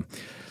more of a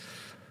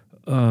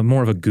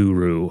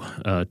guru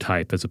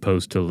type as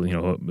opposed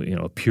to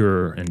a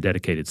pure and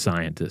dedicated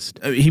scientist.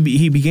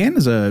 He began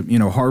as a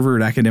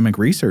Harvard academic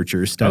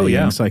researcher studying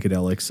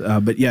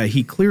psychedelics, but yeah,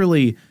 he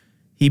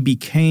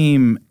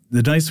became,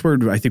 the nice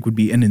word I think would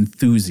be an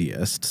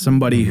enthusiast,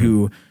 somebody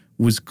who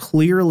was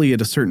clearly at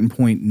a certain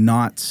point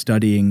not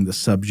studying the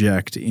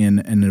subject in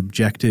an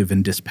objective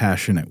and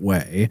dispassionate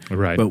way,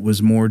 right, but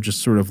was more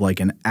just sort of like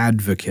an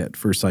advocate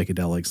for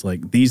psychedelics.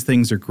 Like, these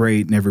things are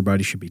great and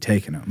everybody should be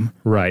taking them.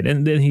 Right,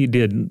 and then he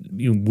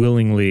did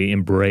willingly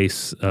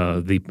embrace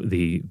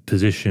the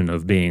position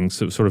of being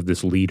sort of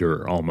this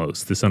leader,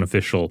 almost this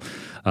unofficial,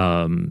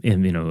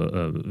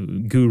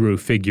 guru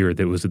figure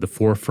that was at the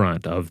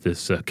forefront of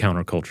this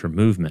counterculture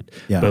movement,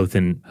 both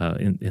in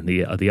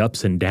the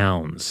ups and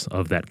downs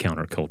of that counterculture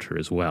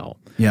as well.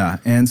 Yeah,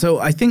 and so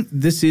I think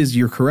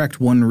you're correct,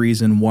 one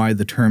reason why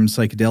the term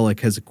psychedelic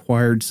has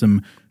acquired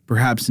some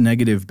perhaps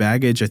negative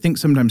baggage. I think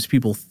sometimes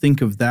people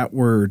think of that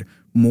word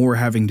more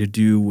having to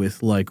do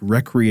with like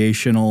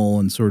recreational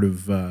and sort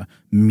of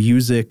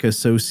music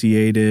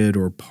associated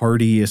or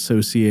party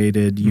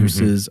associated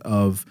uses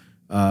of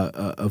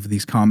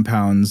these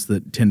compounds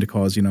that tend to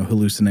cause,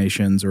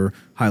 hallucinations or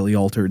highly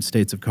altered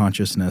states of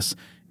consciousness.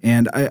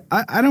 And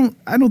I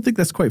don't think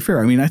that's quite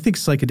fair. I mean, I think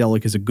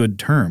psychedelic is a good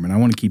term, and I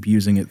want to keep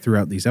using it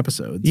throughout these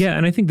episodes. Yeah,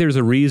 and I think there's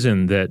a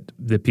reason that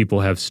people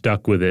have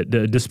stuck with it,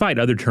 despite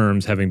other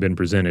terms having been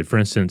presented. For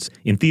instance,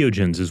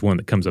 entheogens is one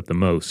that comes up the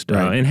most,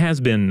 right, and has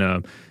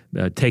been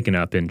taken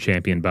up and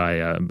championed by,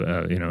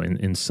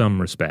 in some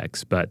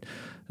respects. But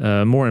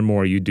more and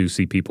more, you do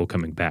see people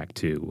coming back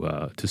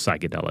to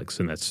psychedelics,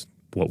 and that's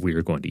what we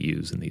are going to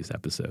use in these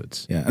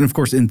episodes. Yeah, and of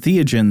course,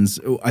 entheogens,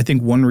 I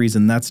think one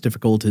reason that's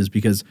difficult is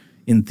because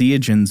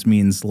entheogens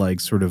means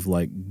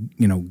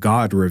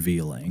God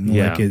revealing.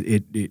 Yeah. Like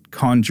it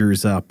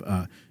conjures up,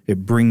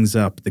 it brings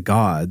up the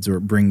gods, or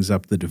it brings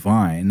up the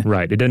divine.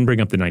 Right. It doesn't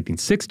bring up the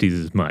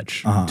 1960s as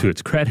much, to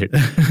its credit.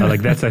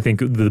 That's, I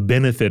think, the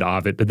benefit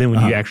of it. But then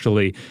when you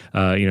actually,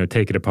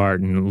 take it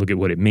apart and look at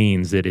what it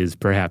means, it is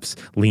perhaps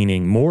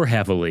leaning more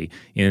heavily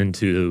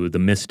into the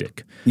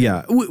mystic.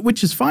 Yeah,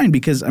 which is fine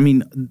because, I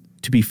mean,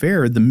 to be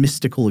fair, the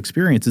mystical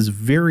experience is a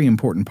very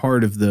important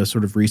part of the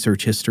sort of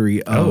research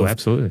history of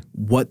absolutely.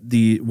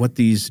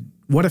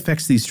 What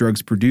effects these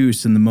drugs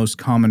produce, and the most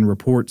common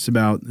reports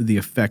about the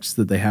effects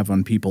that they have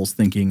on people's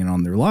thinking and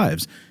on their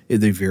lives.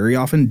 They very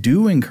often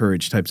do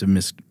encourage types of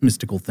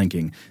mystical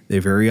thinking. They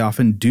very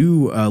often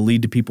do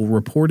lead to people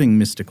reporting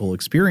mystical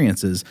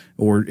experiences,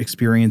 or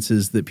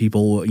experiences that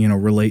people,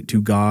 relate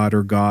to God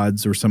or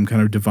gods or some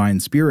kind of divine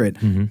spirit.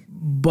 Mm-hmm.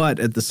 But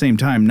at the same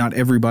time, not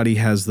everybody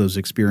has those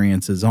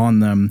experiences on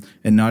them,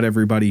 and not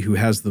everybody who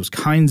has those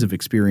kinds of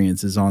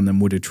experiences on them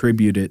would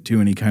attribute it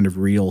to any kind of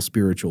real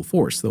spiritual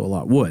force, though a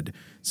lot would.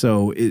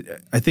 So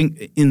I think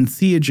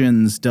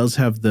entheogens does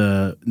have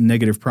the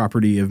negative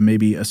property of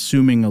maybe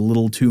assuming a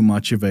little too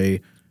much of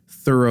a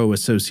thorough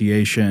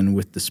association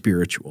with the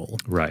spiritual.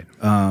 Right.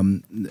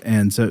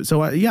 And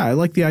so I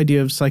like the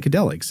idea of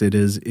psychedelics.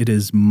 It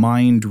is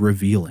mind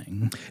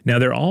revealing. Now,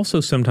 they're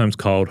also sometimes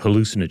called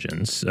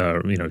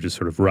hallucinogens, just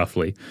sort of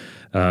roughly,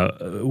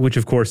 which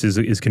of course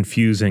is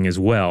confusing as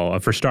well.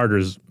 For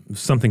starters,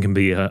 something can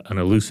be an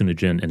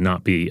hallucinogen and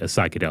not be a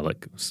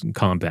psychedelic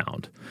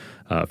compound.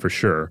 For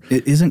sure.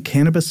 Isn't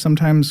cannabis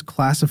sometimes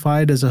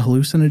classified as a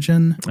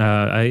hallucinogen?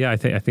 I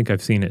think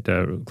I've seen it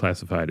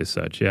classified as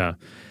such, yeah.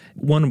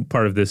 One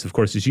part of this, of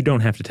course, is you don't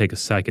have to take a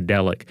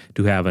psychedelic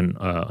to have an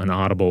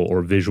audible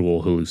or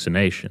visual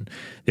hallucination.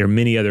 There are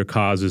many other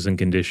causes and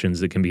conditions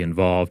that can be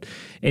involved,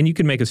 and you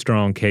can make a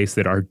strong case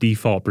that our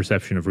default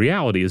perception of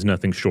reality is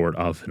nothing short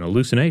of an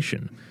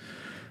hallucination.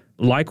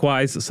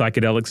 Likewise,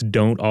 psychedelics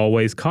don't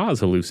always cause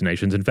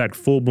hallucinations. In fact,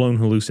 full-blown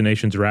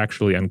hallucinations are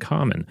actually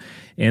uncommon,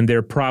 and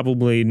they're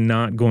probably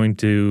not going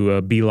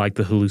to be like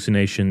the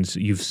hallucinations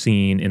you've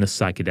seen in a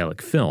psychedelic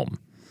film.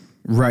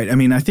 Right. I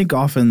mean, I think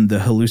often the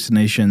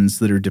hallucinations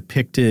that are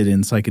depicted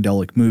in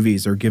psychedelic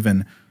movies are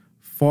given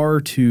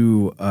far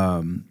too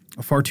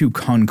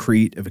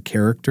concrete of a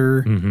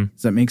character. Mm-hmm.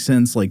 Does that make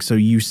sense? Like, so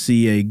you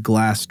see a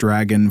glass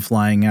dragon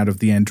flying out of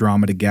the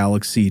Andromeda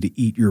galaxy to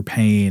eat your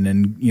pain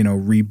and,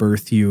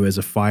 rebirth you as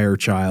a fire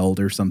child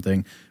or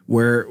something.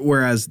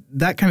 Whereas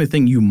that kind of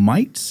thing you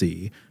might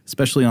see,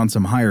 especially on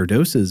some higher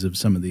doses of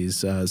some of these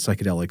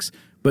psychedelics.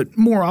 But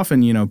more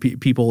often,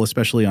 people,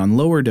 especially on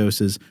lower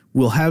doses,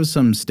 will have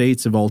some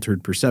states of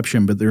altered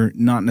perception, but they're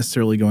not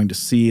necessarily going to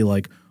see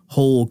like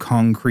whole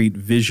concrete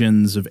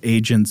visions of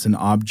agents and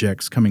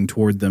objects coming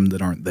toward them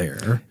that aren't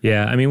there.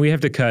 Yeah, I mean, we have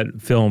to cut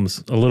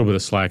films a little bit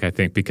of slack, I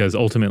think, because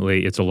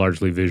ultimately it's a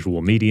largely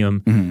visual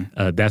medium.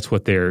 Mm-hmm. That's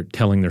what they're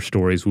telling their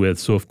stories with.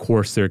 So, of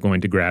course, they're going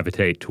to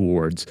gravitate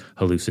towards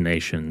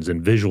hallucinations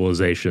and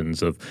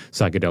visualizations of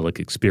psychedelic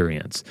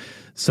experience,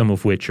 some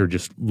of which are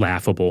just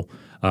laughable.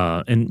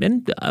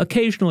 And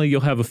occasionally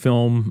you'll have a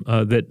film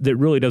that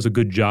really does a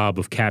good job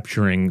of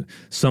capturing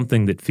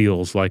something that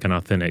feels like an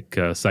authentic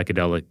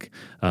psychedelic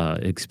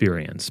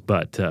experience.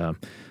 But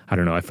I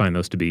don't know, I find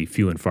those to be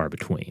few and far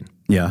between.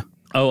 Yeah.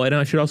 Oh, and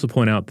I should also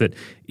point out that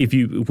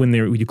when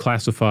you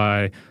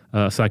classify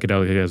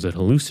psychedelic as a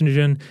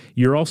hallucinogen,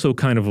 you're also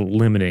kind of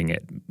limiting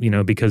it,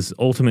 because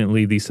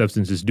ultimately these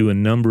substances do a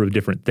number of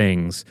different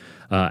things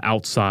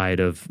outside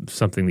of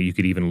something that you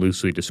could even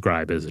loosely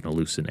describe as an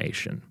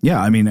hallucination.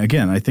 Yeah, I mean,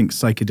 again, I think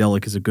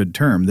psychedelic is a good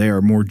term. They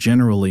are more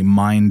generally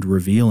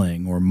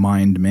mind-revealing or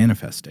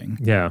mind-manifesting.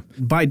 Yeah.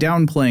 By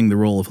downplaying the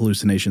role of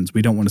hallucinations,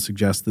 we don't want to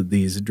suggest that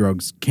these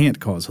drugs can't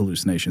cause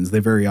hallucinations. They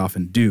very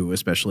often do,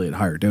 especially at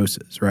higher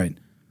doses, right?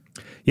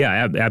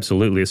 Yeah,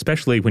 absolutely,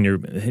 especially when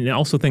and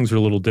also things are a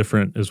little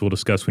different, as we'll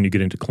discuss, when you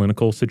get into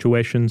clinical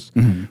situations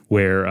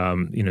where,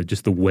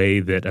 just the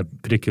way that a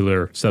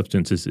particular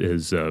substance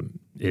is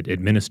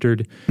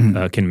administered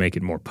can make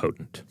it more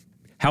potent.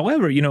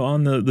 However,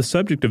 on the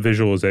subject of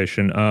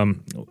visualization,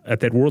 at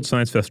that World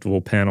Science Festival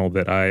panel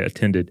that I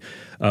attended,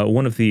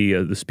 one of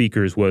the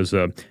speakers was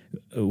a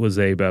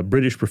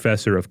British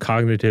professor of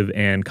cognitive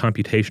and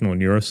computational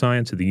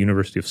neuroscience at the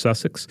University of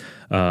Sussex,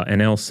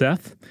 Anel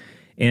Seth.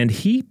 And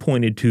he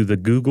pointed to the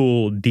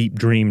Google Deep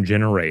Dream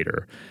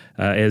Generator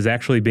as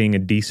actually being a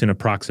decent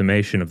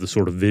approximation of the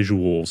sort of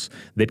visuals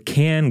that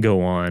can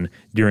go on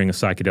during a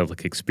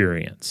psychedelic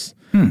experience.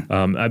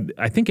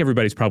 I think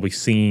everybody's probably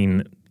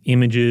seen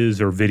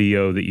images or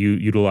video that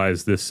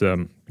utilize this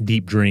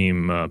deep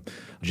dream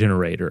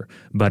generator,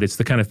 but it's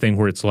the kind of thing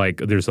where it's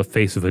like there's a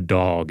face of a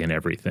dog and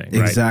everything,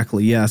 right?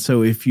 Exactly, yeah.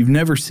 So if you've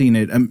never seen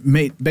it,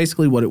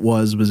 basically what it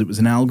was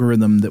an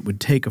algorithm that would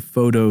take a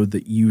photo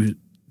that you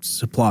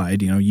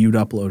supplied, you'd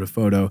upload a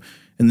photo,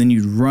 and then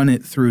you'd run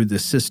it through the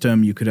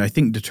system. You could, I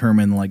think,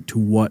 determine like to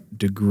what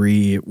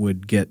degree it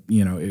would get,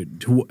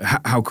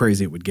 how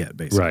crazy it would get,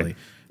 basically. Right.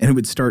 And it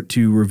would start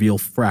to reveal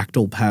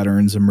fractal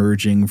patterns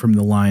emerging from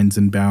the lines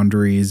and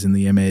boundaries in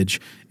the image.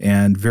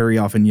 And very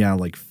often,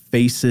 like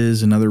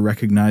faces and other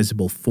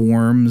recognizable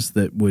forms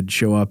that would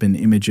show up in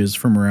images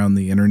from around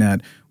the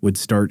internet would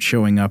start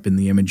showing up in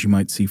the image. You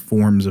might see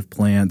forms of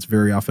plants,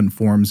 very often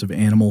forms of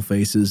animal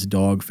faces,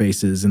 dog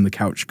faces in the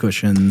couch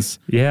cushions.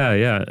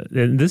 Yeah.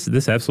 And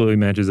this absolutely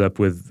matches up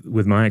with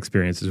my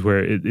experiences where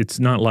it's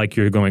not like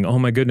you're going, oh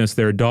my goodness,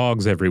 there are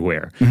dogs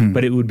everywhere.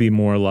 But it would be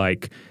more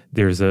like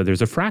there's a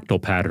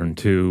fractal pattern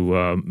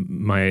to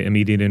my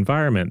immediate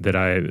environment that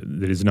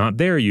is not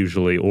there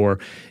usually, or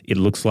it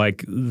looks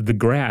like the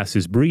grass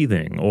is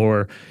breathing,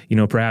 or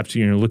perhaps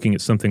you're looking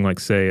at something like,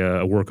 say,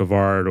 a work of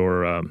art,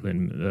 or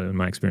in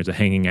my experience, a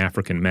hanging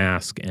African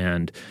mask,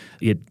 and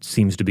it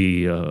seems to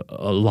be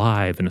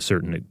alive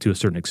to a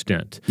certain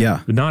extent. Yeah,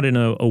 but not in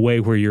a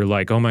way where you're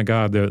like, oh my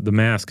God, the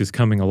mask is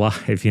coming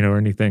alive, or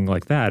anything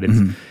like that.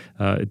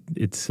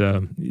 It's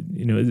I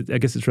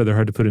guess it's rather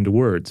hard to put into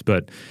words,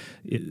 but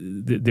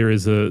there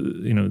is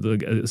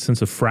a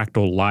sense of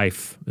fractal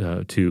life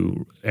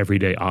to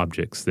everyday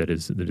objects that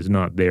is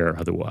not there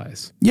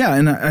otherwise. Yeah,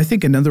 and I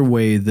think another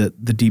way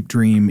that the deep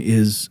dream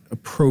is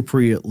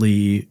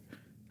appropriately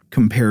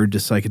compared to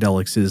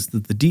psychedelics is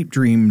that the deep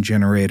dream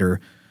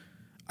generator,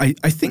 I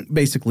think,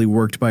 basically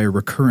worked by a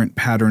recurrent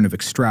pattern of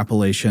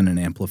extrapolation and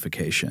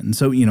amplification.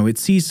 So, it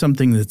sees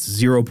something that's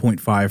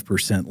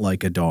 0.5%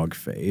 like a dog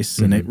face,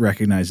 and it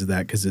recognizes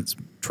that because it's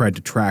tried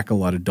to track a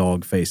lot of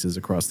dog faces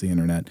across the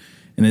internet.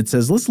 And it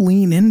says, let's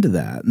lean into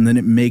that. And then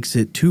it makes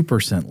it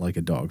 2% like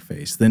a dog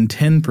face, then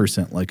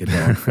 10% like a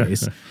dog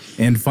face,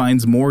 and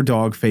finds more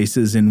dog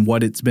faces in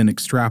what it's been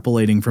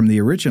extrapolating from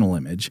the original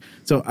image.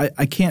 So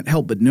I can't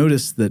help but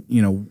notice that,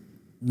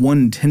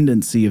 one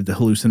tendency of the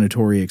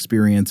hallucinatory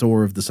experience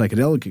or of the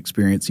psychedelic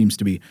experience seems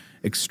to be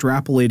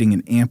extrapolating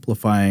and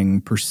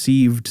amplifying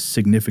perceived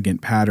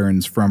significant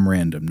patterns from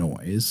random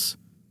noise.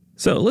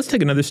 So let's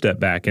take another step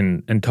back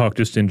and talk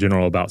just in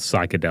general about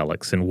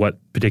psychedelics and what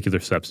particular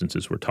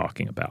substances we're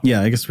talking about.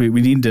 Yeah, I guess we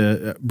need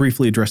to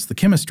briefly address the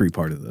chemistry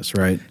part of this,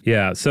 right?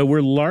 Yeah, so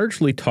we're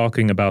largely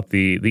talking about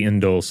the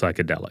indole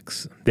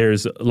psychedelics.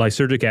 There's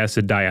lysergic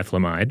acid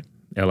diethylamide,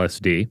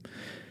 LSD.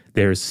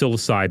 There's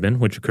psilocybin,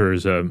 which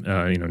occurs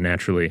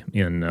naturally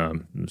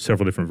in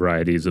several different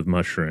varieties of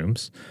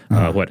mushrooms,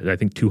 I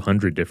think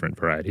 200 different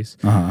varieties.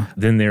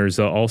 Then there's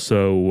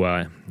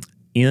also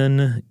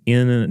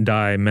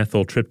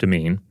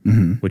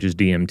N-dimethyltryptamine, which is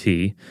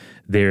DMT.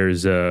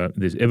 There's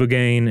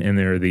ibogaine, and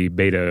there are the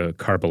beta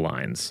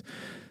carbolines.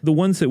 The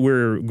ones that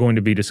we're going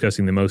to be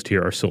discussing the most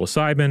here are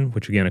psilocybin,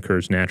 which again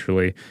occurs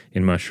naturally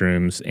in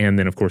mushrooms, and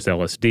then of course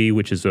LSD,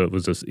 which is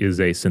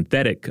a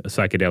synthetic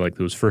psychedelic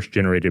that was first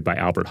generated by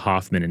Albert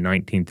Hofmann in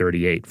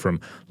 1938 from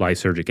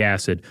lysergic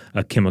acid,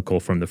 a chemical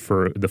from the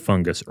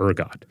fungus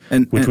ergot,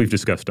 which we've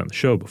discussed on the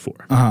show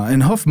before.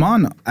 And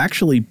Hofmann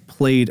actually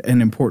played an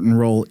important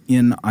role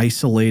in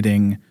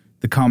isolating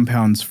the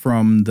compounds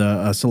from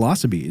the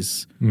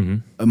psilocybes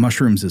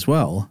mushrooms as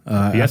well.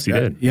 Yes, he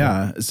did.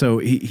 Yeah, so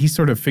he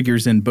sort of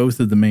figures in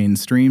both of the main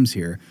streams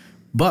here.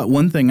 But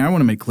one thing I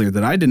want to make clear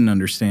that I didn't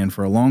understand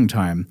for a long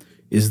time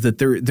is that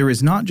there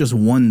is not just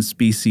one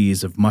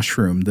species of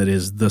mushroom that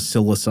is the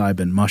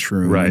psilocybin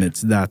mushroom, and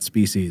it's that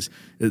species.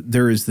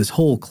 There is this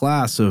whole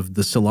class of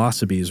the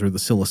psilocybes or the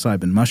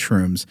psilocybin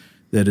mushrooms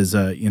that is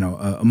a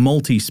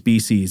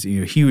multi-species,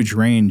 huge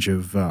range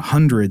of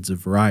hundreds of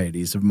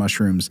varieties of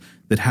mushrooms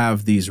that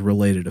have these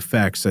related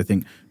effects, I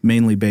think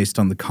mainly based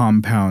on the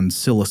compound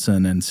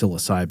psilocin and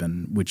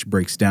psilocybin, which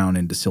breaks down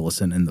into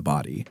psilocin in the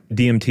body.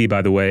 DMT,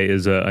 by the way,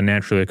 is a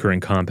naturally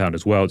occurring compound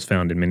as well. It's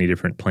found in many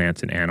different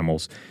plants and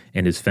animals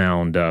and is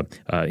found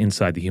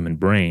inside the human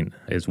brain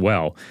as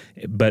well.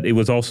 But it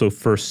was also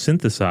first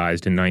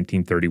synthesized in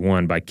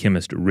 1931 by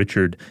chemist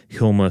Richard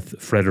Hillmuth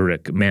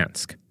Frederick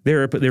Mansk.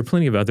 There are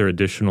plenty of other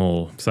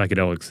additional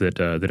psychedelics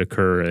that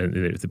occur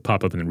that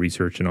pop up in the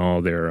research and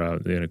all. They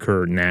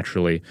occur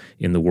naturally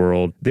in the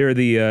world. There are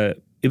the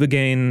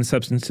ibogaine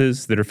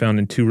substances that are found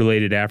in two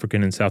related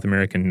African and South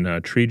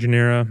American tree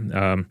genera.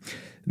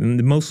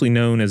 Mostly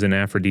known as an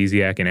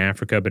aphrodisiac in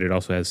Africa, but it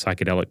also has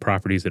psychedelic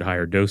properties at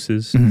higher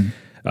doses. Mm-hmm.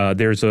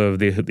 There's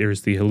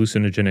the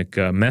hallucinogenic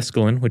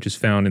mescaline, which is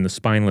found in the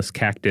spineless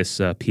cactus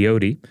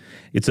peyote.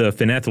 It's a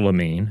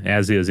phenethylamine,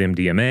 as is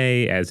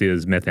MDMA, as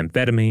is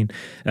methamphetamine,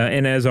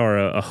 and as are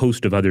a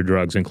host of other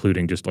drugs,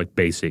 including just like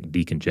basic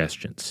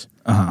decongestants.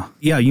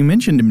 Yeah, you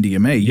mentioned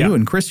MDMA. You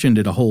and Christian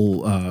did a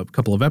whole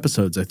couple of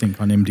episodes, I think,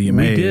 on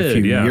MDMA a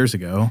few years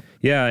ago.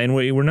 Yeah, and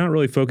we're not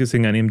really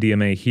focusing on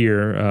MDMA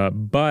here,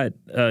 but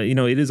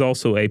it is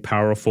also a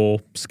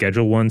powerful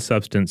Schedule I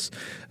substance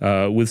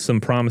with some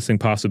promising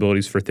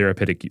possibilities for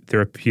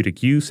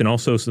therapeutic use, and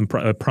also some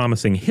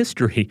promising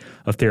history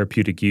of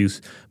therapeutic use.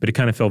 But it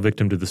kind of fell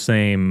victim to the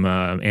same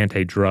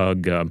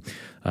anti-drug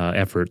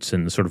efforts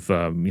and the sort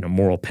of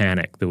moral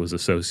panic that was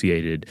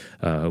associated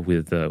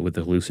with the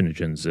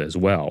hallucinogens as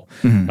well.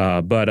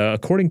 Mm-hmm. But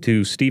according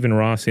to Stephen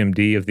Ross,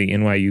 MD of the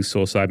NYU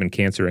Psilocybin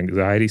Cancer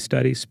Anxiety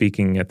Study,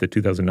 speaking at the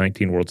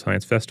 2019 World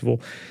Science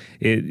Festival,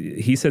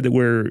 he said that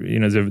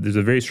there's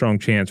a very strong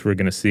chance we're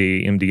going to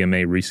see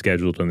MDMA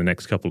rescheduled in the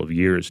next couple of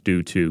years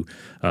due to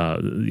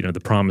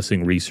the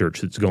promising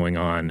research that's going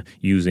on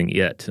using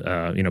it,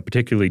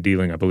 particularly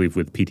dealing, I believe,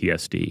 with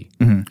PTSD.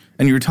 Mm-hmm.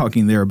 And you were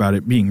talking there about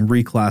it being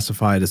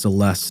reclassified as a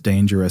less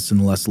dangerous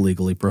and less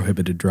legally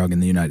prohibited drug in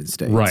the United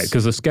States. Right,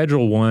 because a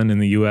Schedule I in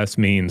the U.S.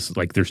 means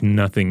like there's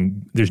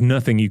nothing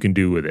you can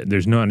do with it.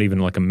 There's not even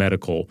like a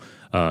medical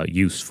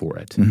use for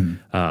it.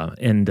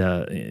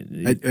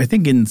 Mm-hmm. I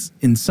think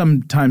in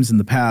some times in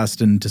the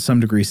past and to some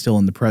degree still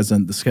in the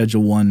present, the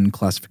Schedule I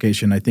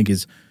classification I think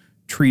is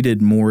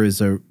treated more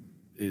as a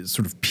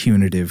sort of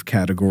punitive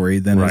category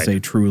than as a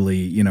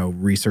truly,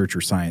 research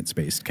or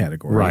science-based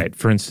category. Right.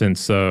 For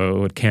instance,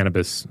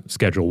 cannabis,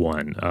 Schedule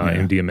I,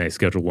 MDMA,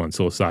 Schedule I,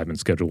 psilocybin,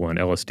 Schedule I,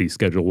 LSD,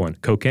 Schedule I,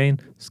 cocaine,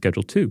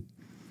 Schedule II.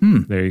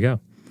 There you go.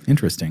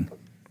 Interesting.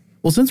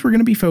 Well, since we're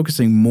going to be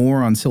focusing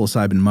more on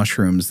psilocybin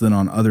mushrooms than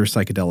on other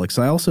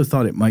psychedelics, I also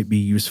thought it might be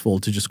useful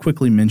to just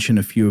quickly mention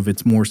a few of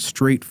its more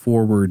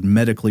straightforward,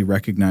 medically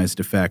recognized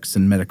effects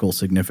and medical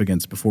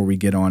significance before we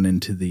get on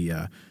into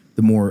the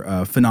more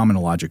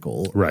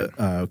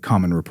phenomenological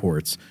common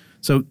reports.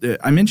 So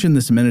I mentioned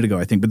this a minute ago,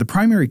 I think, but the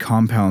primary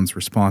compounds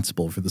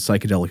responsible for the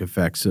psychedelic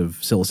effects of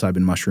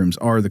psilocybin mushrooms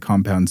are the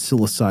compounds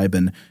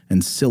psilocybin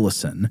and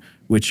psilocin,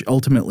 which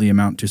ultimately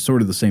amount to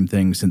sort of the same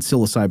thing since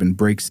psilocybin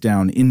breaks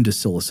down into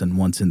psilocin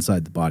once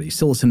inside the body.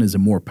 Psilocin is a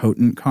more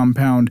potent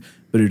compound,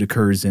 but it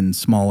occurs in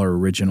smaller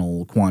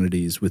original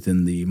quantities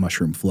within the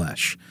mushroom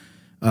flesh.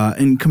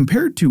 And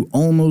compared to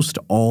almost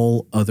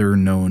all other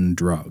known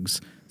drugs,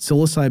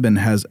 psilocybin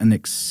has an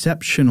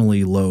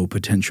exceptionally low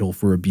potential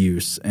for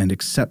abuse and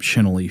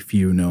exceptionally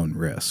few known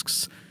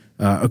risks.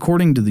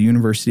 According to the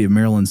University of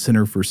Maryland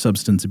Center for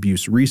Substance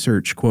Abuse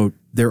Research, quote,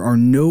 there are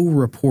no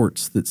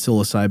reports that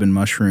psilocybin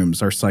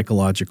mushrooms are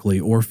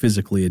psychologically or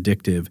physically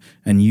addictive,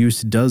 and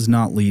use does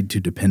not lead to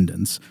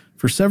dependence.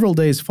 For several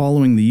days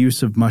following the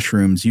use of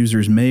mushrooms,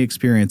 users may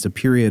experience a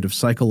period of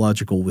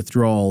psychological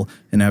withdrawal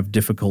and have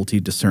difficulty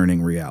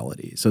discerning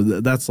reality. So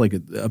that's like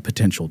a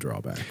potential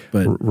drawback.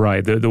 But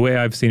right. The way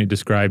I've seen it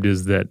described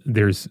is that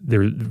there's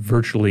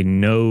virtually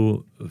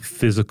no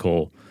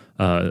physical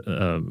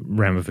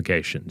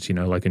ramifications,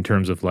 like in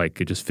terms of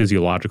like just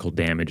physiological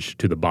damage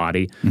to the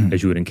body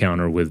as you would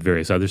encounter with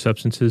various other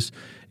substances.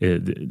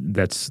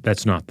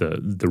 That's not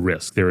the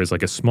risk. There is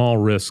like a small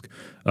risk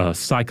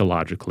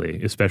psychologically,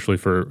 especially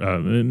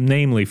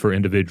namely for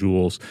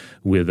individuals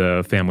with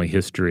a family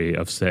history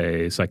of,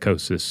 say,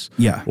 psychosis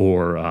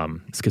or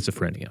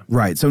schizophrenia.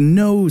 Right. So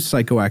no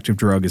psychoactive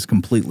drug is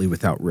completely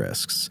without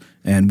risks.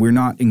 And we're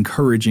not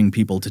encouraging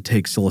people to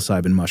take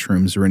psilocybin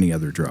mushrooms or any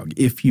other drug.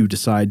 If you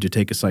decide to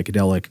take a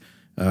psychedelic,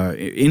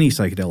 any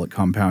psychedelic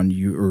compound,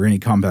 or any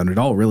compound at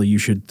all, really, you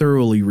should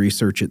thoroughly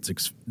research its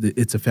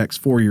effects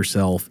for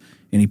yourself,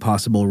 any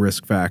possible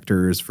risk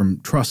factors from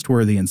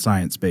trustworthy and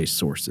science-based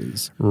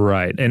sources.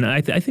 Right. And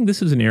I think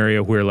this is an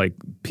area where, like,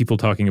 people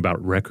talking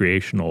about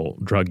recreational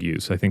drug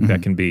use, I think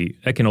that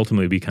can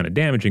ultimately be kind of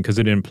damaging because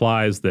it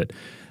implies that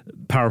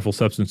powerful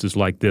substances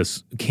like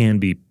this can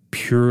be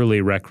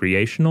purely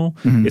recreational.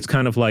 It's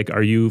kind of like,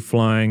 are you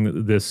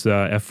flying this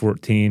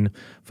F-14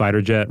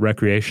 fighter jet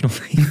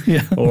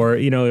recreationally? Or,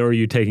 or are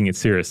you taking it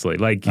seriously?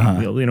 Like,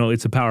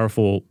 it's a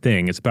powerful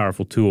thing. It's a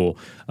powerful tool.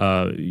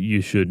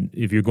 You should,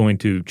 if you're going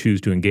to choose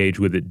to engage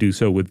with it, do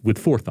so with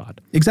forethought.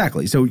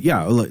 Exactly. So,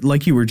 yeah,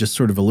 like you were just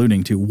sort of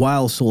alluding to,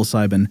 while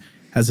psilocybin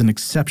has an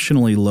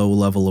exceptionally low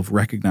level of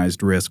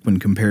recognized risk when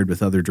compared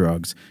with other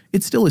drugs,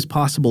 it still is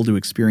possible to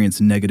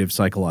experience negative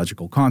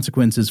psychological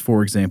consequences.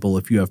 For example,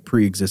 if you have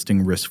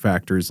pre-existing risk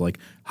factors like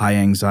high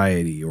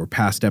anxiety or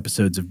past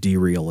episodes of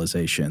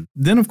derealization.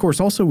 Then, of course,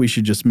 also we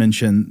should just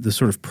mention the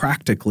sort of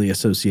practically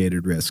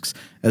associated risks.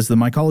 As the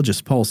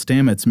mycologist Paul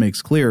Stamets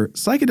makes clear,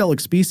 psychedelic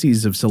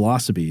species of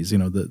psilocybes,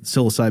 the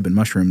psilocybin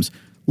mushrooms,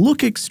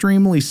 look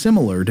extremely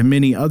similar to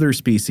many other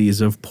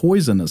species of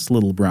poisonous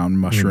little brown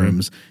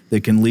mushrooms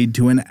that can lead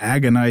to an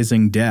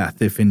agonizing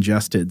death if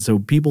ingested. So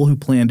people who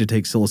plan to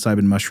take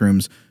psilocybin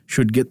mushrooms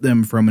should get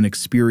them from an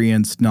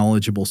experienced,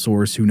 knowledgeable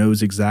source who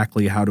knows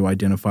exactly how to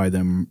identify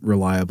them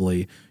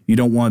reliably. You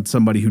don't want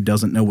somebody who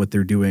doesn't know what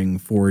they're doing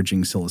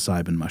foraging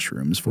psilocybin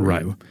mushrooms for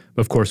you.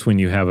 Of course, when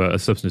you have a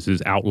substance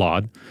is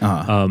outlawed,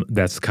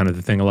 that's kind of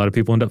the thing a lot of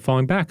people end up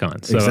falling back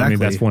on. So, Exactly. I mean,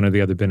 that's one of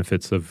the other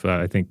benefits of,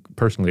 I think,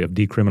 personally, of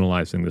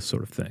decriminalizing this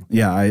sort of thing.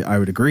 Yeah, I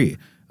would agree.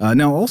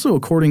 Now, also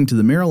according to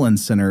the Maryland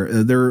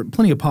Center, there are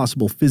plenty of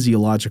possible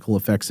physiological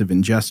effects of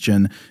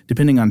ingestion,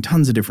 depending on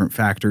tons of different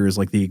factors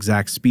like the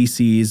exact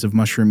species of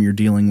mushroom you're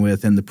dealing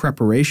with and the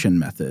preparation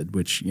method,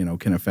 which,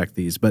 can affect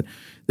these. But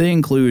they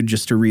include,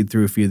 just to read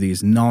through a few of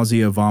these,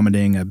 nausea,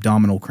 vomiting,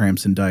 abdominal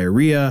cramps and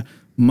diarrhea,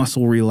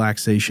 muscle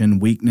relaxation,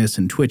 weakness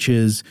and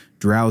twitches,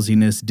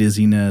 drowsiness,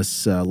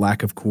 dizziness,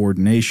 lack of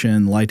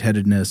coordination,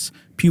 lightheadedness,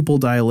 pupil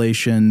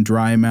dilation,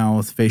 dry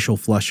mouth, facial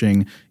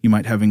flushing. You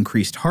might have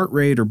increased heart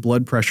rate or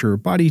blood pressure,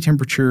 body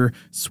temperature,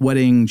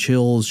 sweating,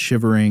 chills,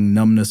 shivering,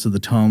 numbness of the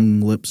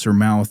tongue, lips, or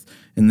mouth,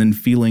 and then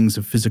feelings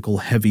of physical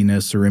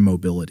heaviness or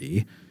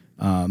immobility.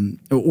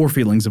 Or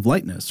feelings of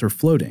lightness or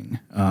floating.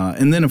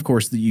 And then, of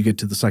course, you get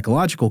to the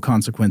psychological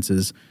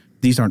consequences.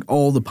 These aren't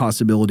all the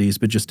possibilities,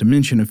 but just to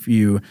mention a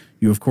few,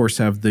 you, of course,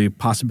 have the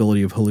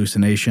possibility of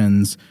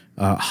hallucinations,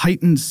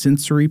 heightened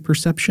sensory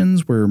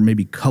perceptions where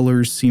maybe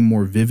colors seem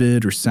more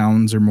vivid or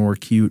sounds are more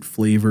acute,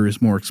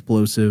 flavors more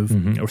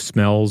explosive. Or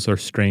smells are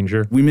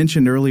stranger. We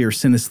mentioned earlier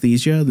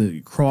synesthesia, the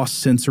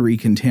cross-sensory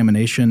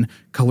contamination.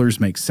 Colors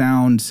make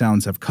sound,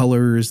 sounds have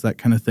colors, that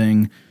kind of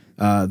thing.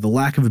 The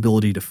lack of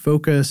ability to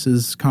focus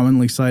is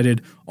commonly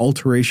cited.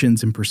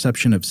 Alterations in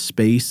perception of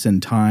space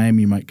and time.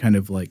 You might kind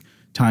of like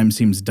time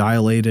seems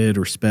dilated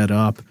or sped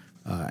up.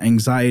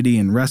 Anxiety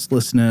and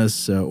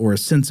restlessness or a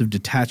sense of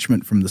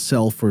detachment from the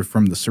self or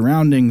from the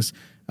surroundings,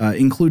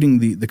 including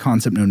the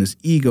concept known as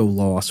ego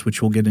loss,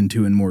 which we'll get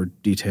into in more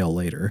detail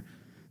later.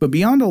 But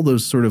beyond all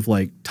those sort of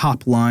like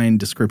top-line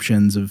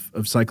descriptions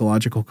of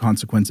psychological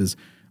consequences,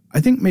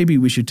 I think maybe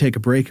we should take a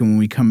break, and when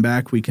we come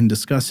back, we can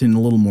discuss in a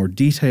little more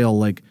detail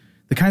like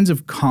the kinds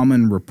of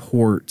common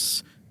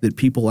reports that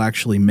people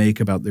actually make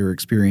about their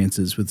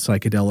experiences with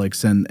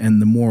psychedelics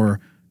and the more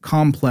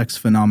complex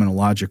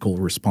phenomenological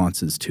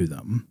responses to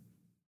them.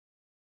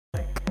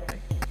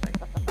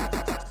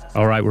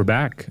 All right, we're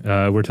back.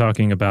 We're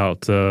talking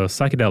about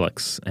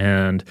psychedelics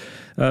and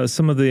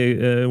some of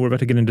the. We're about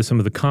to get into some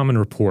of the common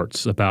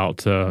reports about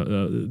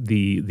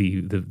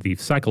the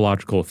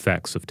psychological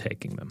effects of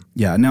taking them.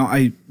 Yeah. Now,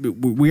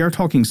 we are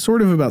talking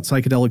sort of about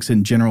psychedelics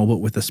in general, but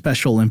with a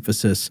special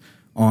emphasis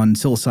on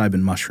psilocybin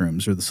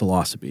mushrooms or the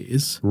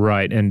psilocybes.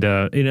 Right,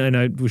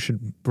 and we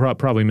should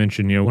probably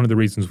mention, one of the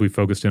reasons we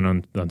focused in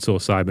on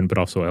psilocybin, but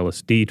also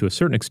LSD to a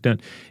certain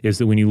extent, is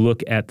that when you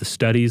look at the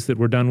studies that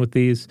were done with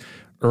these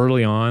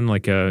early on,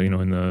 like in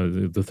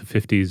the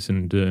 50s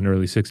and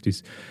early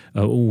 60s,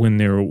 when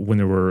there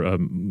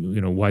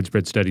were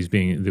widespread studies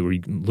that were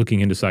looking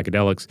into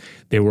psychedelics,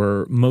 they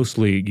were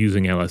mostly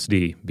using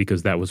LSD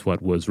because that was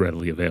what was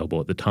readily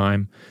available at the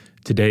time.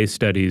 Today's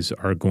studies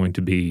are going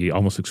to be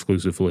almost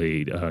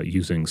exclusively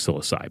using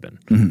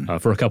psilocybin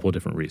for a couple of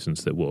different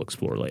reasons that we'll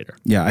explore later.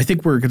 Yeah, I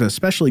think we're going to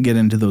especially get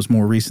into those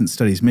more recent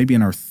studies, maybe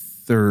in our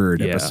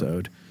third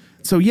episode.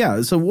 So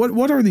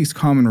what are these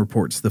common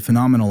reports, the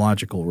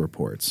phenomenological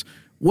reports?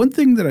 One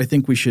thing that I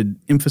think we should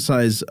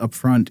emphasize up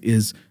front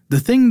is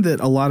the thing that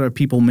a lot of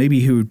people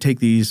maybe who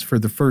take these for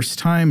the first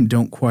time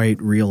don't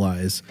quite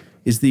realize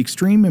is the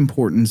extreme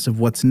importance of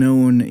what's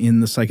known in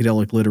the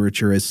psychedelic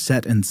literature as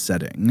set and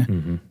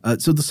setting.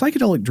 So the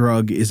psychedelic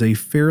drug is a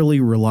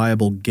fairly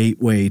reliable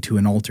gateway to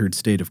an altered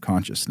state of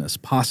consciousness,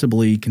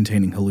 possibly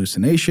containing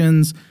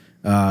hallucinations,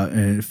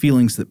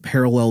 feelings that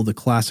parallel the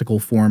classical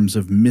forms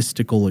of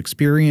mystical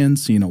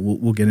experience.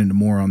 We'll get into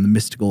more on the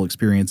mystical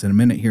experience in a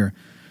minute here.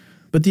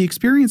 But the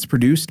experience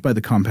produced by the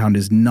compound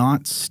is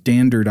not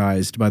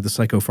standardized by the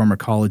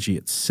psychopharmacology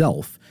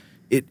itself.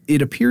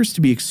 It appears to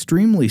be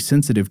extremely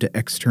sensitive to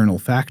external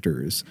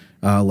factors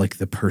like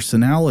the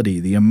personality,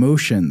 the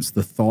emotions,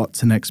 the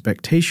thoughts and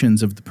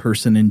expectations of the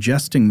person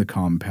ingesting the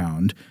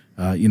compound.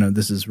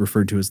 This is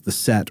referred to as the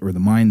set or the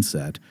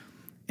mindset.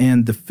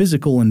 and the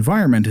physical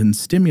environment and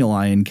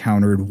stimuli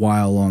encountered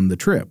while on the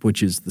trip,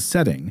 which is the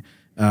setting.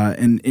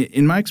 And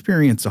in my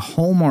experience, a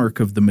hallmark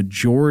of the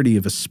majority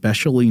of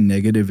especially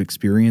negative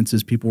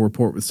experiences people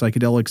report with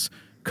psychedelics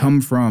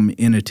come from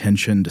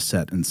inattention to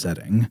set and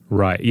setting.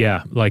 Right,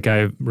 yeah. Like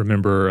I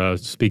remember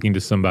speaking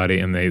to somebody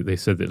and they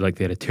said that like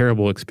they had a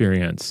terrible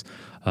experience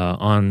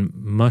on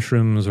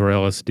mushrooms or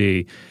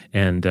LSD,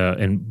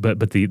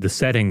 but the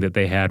setting that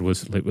they had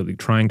was like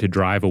trying to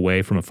drive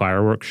away from a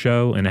fireworks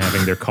show and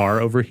having their car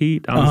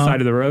overheat on the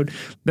side of the road.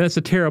 That's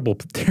a terrible,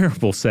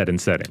 terrible set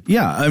and setting.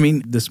 Yeah, I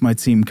mean, this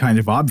might seem kind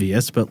of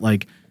obvious, but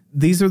like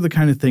these are the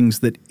kind of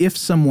things that if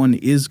someone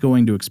is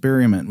going to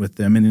experiment with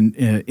them, and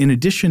in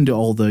addition to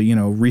all the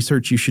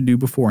research you should do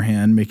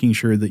beforehand, making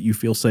sure that you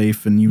feel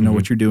safe and you know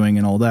what you're doing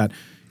and all that,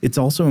 it's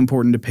also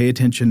important to pay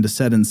attention to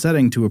set and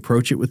setting, to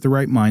approach it with the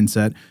right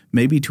mindset,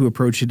 maybe to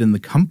approach it in the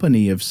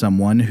company of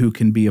someone who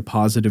can be a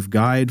positive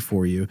guide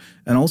for you,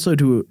 and also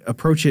to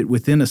approach it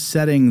within a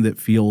setting that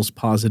feels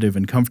positive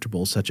and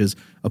comfortable, such as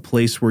a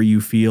place where you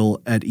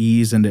feel at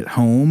ease and at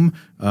home,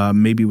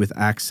 maybe with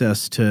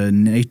access to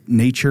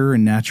nature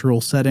and natural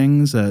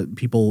settings.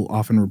 People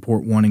often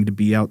report wanting to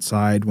be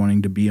outside,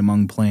 wanting to be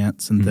among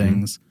plants and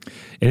things.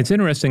 And it's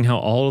interesting how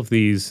all of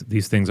these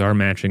things are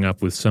matching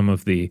up with some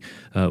of the,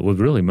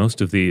 really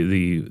most of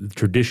the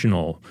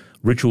traditional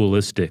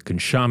ritualistic and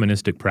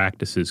shamanistic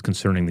practices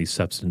concerning these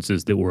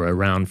substances that were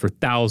around for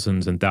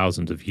thousands and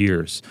thousands of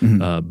years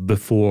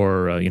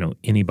before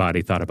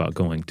anybody thought about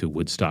going to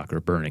Woodstock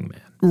or Burning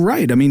Man.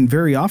 Right. I mean,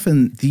 very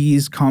often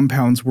these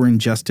compounds were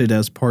ingested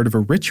as part of a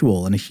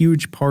ritual, and a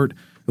huge part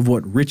of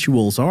what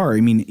rituals are,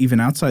 I mean, even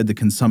outside the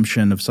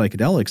consumption of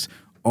psychedelics,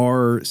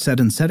 are set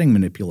and setting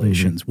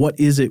manipulations. What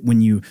is it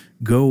when you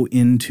go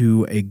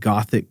into a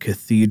Gothic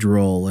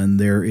cathedral and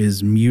there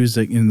is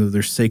music,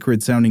 there's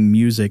sacred sounding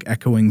music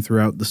echoing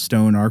throughout the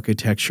stone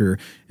architecture,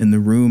 and the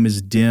room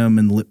is dim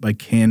and lit by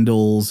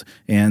candles,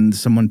 and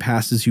someone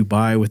passes you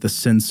by with a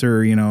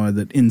censer,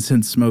 that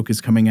incense smoke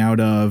is coming out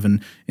of,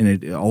 and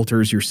it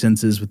alters your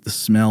senses with the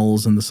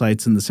smells and the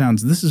sights and the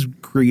sounds. This is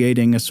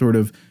creating a sort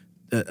of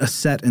a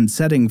set and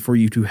setting for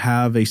you to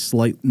have a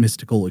slight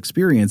mystical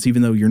experience,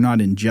 even though you're not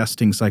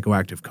ingesting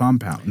psychoactive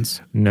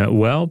compounds. No,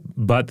 well,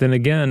 but then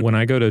again, when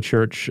I go to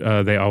church,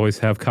 they always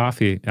have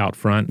coffee out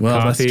front. Well,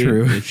 coffee, that's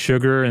true.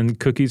 Sugar and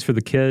cookies for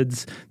the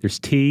kids. There's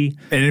tea.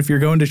 And if you're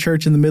going to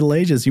church in the Middle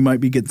Ages, you might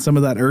be getting some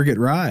of that ergot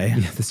rye.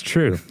 Yeah, that's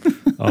true.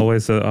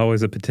 always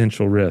a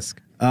potential risk.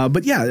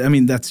 But yeah, I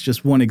mean, that's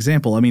just one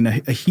example. I mean,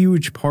 a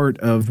huge part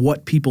of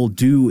what people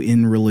do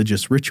in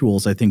religious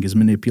rituals, I think, is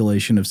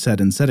manipulation of set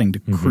and setting to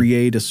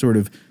create a sort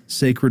of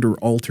sacred or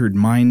altered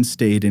mind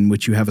state in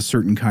which you have a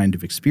certain kind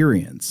of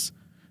experience.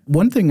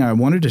 One thing I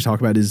wanted to talk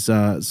about is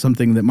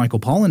something that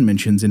Michael Pollan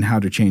mentions in How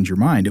to Change Your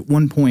Mind. At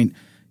one point,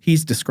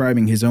 he's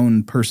describing his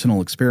own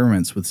personal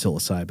experiments with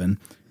psilocybin.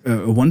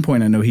 At one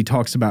point, I know he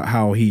talks about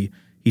how he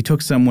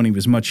took some when he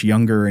was much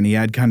younger, and he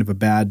had kind of a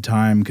bad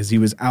time because he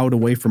was out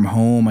away from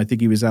home. I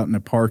think he was out in a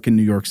park in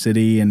New York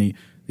City, and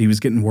he was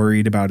getting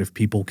worried about if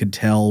people could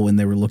tell when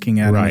they were looking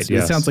at him. Right,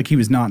 yes. It sounds like he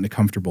was not in a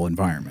comfortable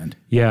environment.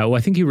 Yeah, well, I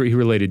think he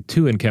related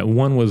two.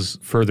 One was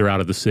further out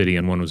of the city,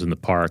 and one was in the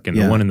park. And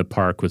the one in the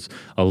park was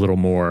a little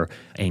more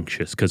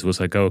anxious because it was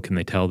like, oh, can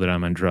they tell that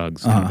I'm on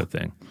drugs kind of a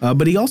thing.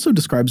 But he also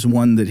describes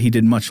one that he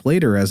did much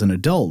later as an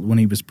adult when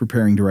he was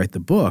preparing to write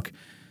the book.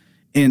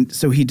 And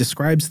so he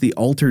describes the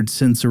altered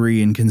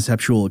sensory and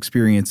conceptual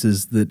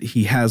experiences that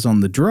he has on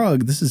the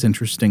drug. This is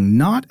interesting,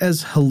 not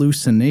as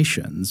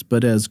hallucinations,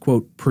 but as,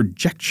 quote,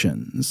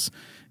 projections.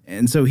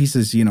 And so he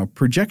says,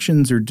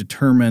 projections are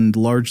determined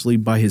largely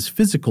by his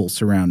physical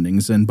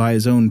surroundings and by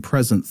his own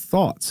present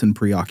thoughts and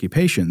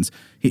preoccupations.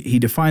 He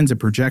defines a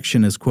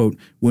projection as, quote,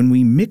 when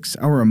we mix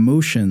our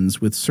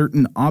emotions with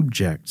certain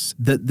objects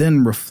that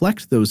then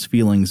reflect those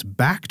feelings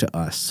back to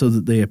us so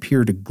that they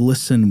appear to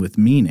glisten with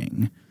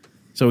meaning.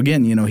 So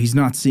again, he's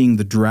not seeing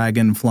the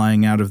dragon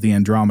flying out of the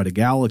Andromeda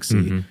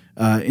galaxy.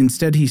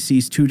 Instead, he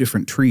sees two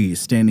different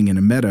trees standing in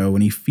a meadow,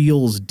 and he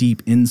feels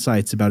deep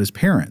insights about his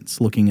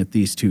parents looking at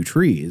these two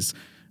trees.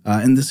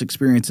 And this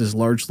experience is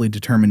largely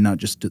determined not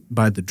just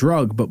by the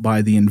drug, but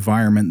by the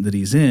environment that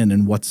he's in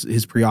and what's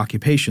his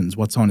preoccupations,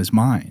 what's on his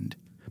mind.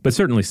 But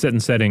certainly set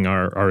and setting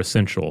are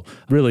essential,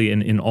 really,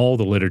 in all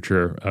the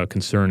literature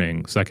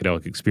concerning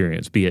psychedelic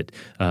experience, be it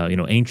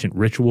ancient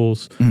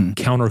rituals,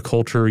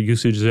 counterculture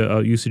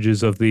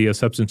usages of the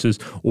substances,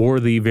 or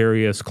the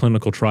various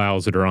clinical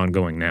trials that are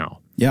ongoing now.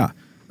 Yeah.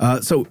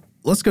 So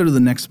let's go to the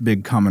next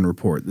big common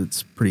report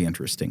that's pretty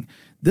interesting.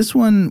 This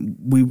one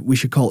we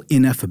should call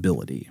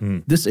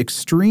ineffability. This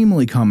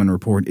extremely common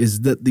report is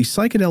that the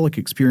psychedelic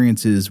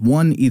experience is,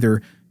 one,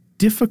 either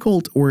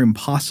difficult or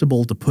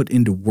impossible to put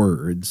into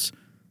words,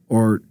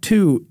 or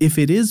two, if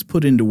it is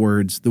put into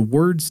words, the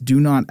words do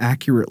not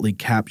accurately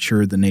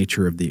capture the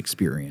nature of the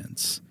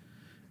experience.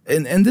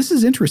 And this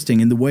is interesting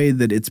in the way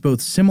that it's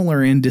both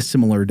similar and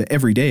dissimilar to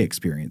everyday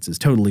experiences,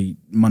 totally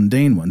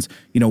mundane ones.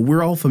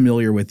 We're all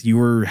familiar with, you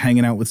were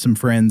hanging out with some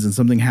friends and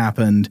something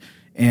happened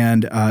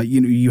and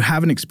you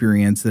have an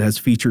experience that has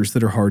features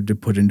that are hard to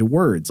put into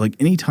words. Like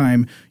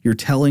anytime you're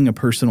telling a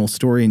personal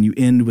story and you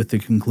end with the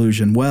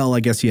conclusion, well, I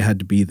guess you had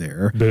to be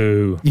there.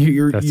 Boo.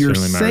 You're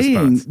certainly my saying,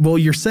 response. well,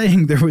 you're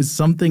saying there was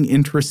something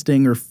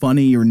interesting or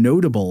funny or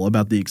notable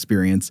about the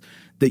experience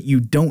that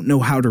you don't know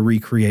how to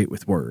recreate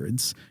with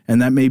words.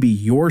 And that may be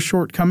your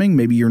shortcoming.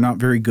 Maybe you're not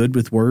very good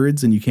with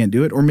words and you can't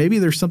do it. Or maybe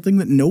there's something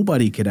that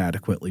nobody could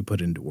adequately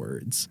put into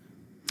words.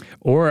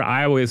 Or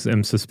I always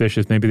am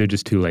suspicious maybe they're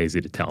just too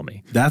lazy to tell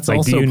me. That's like,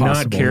 also do you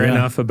possible, not care yeah.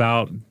 enough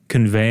about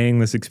conveying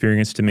this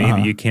experience to me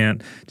that you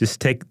can't just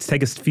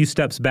take a few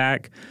steps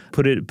back,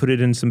 put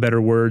it in some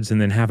better words, and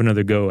then have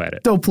another go at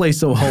it? Don't play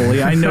so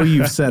holy. I know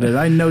you've said it.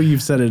 I know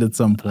you've said it at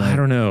some point. I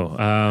don't know.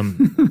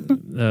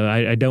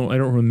 I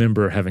don't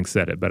remember having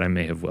said it, but I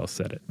may have well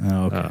said it.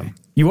 Oh, okay.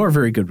 You are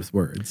very good with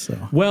words.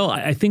 So. Well,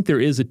 I think there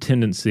is a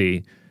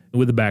tendency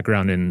with a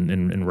background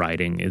in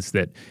writing is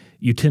that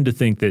you tend to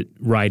think that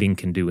writing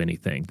can do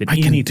anything. That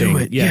anything can do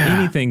it. Yeah.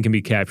 anything can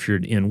be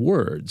captured in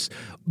words.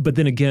 But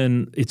then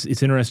again,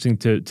 it's interesting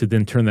to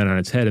then turn that on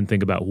its head and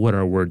think about what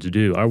our words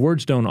do. Our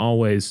words don't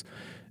always.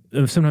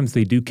 Sometimes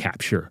they do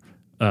capture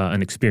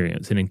an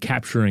experience, and in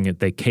capturing it,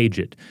 they cage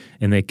it,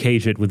 and they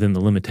cage it within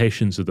the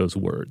limitations of those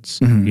words.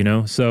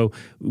 Mm-hmm. So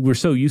we're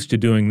so used to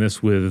doing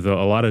this with a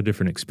lot of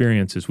different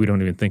experiences, we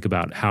don't even think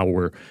about how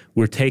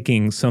we're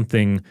taking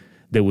something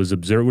that was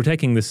observed. We're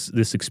taking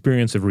this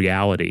experience of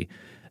reality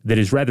that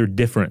is rather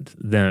different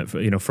than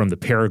from the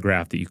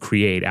paragraph that you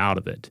create out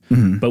of it.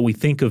 Mm-hmm. But we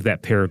think of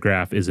that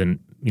paragraph as an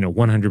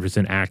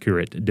 100%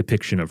 accurate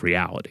depiction of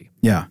reality.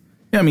 Yeah.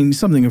 Yeah, I mean,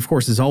 something, of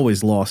course, is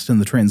always lost in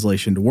the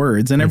translation to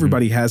words, and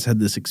everybody has had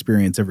this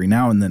experience every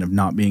now and then of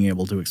not being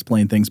able to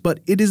explain things.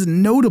 But it is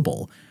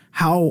notable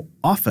how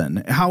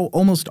often, how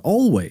almost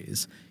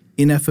always,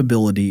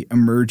 ineffability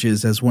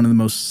emerges as one of the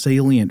most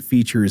salient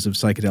features of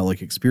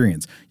psychedelic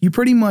experience. You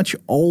pretty much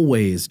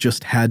always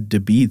just had to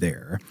be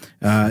there.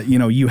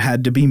 You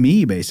had to be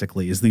me,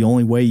 basically, is the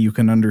only way you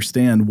can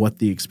understand what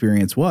the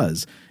experience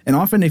was. And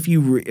often if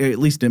you, at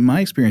least in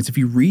my experience, if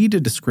you read a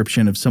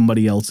description of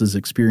somebody else's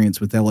experience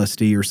with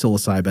LSD or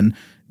psilocybin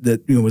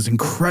that was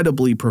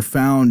incredibly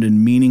profound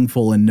and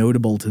meaningful and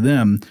notable to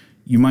them,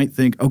 you might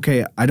think,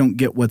 okay, I don't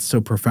get what's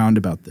so profound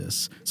about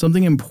this.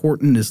 Something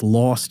important is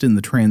lost in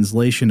the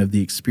translation of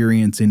the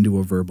experience into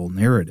a verbal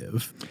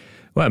narrative.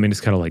 Well, I mean, it's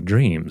kind of like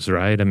dreams,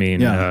 right? I mean,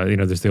 Yeah.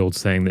 There's the old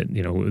saying that,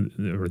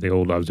 or the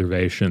old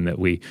observation that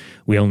we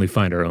only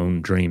find our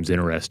own dreams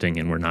interesting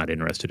and we're not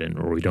interested in,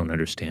 or we don't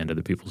understand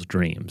other people's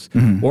dreams.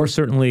 Mm-hmm. Or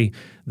certainly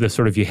the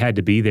sort of you had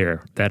to be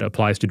there, that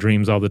applies to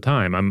dreams all the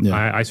time.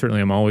 I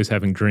certainly am always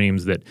having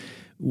dreams that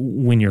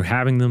when you're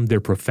having them,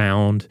 they're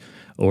profound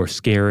or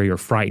scary or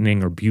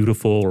frightening or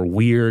beautiful or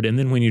weird. And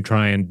then when you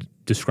try and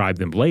describe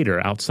them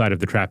later outside of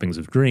the trappings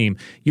of dream,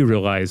 you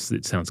realize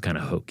it sounds kind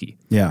of hokey.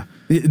 Yeah.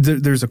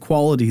 There's a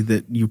quality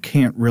that you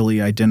can't really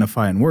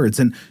identify in words.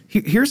 And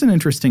here's an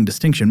interesting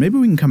distinction. Maybe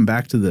we can come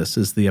back to this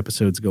as the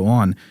episodes go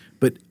on.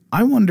 But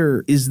I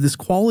wonder, is this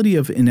quality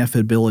of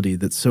ineffability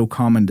that's so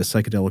common to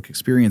psychedelic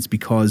experience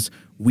because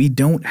we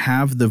don't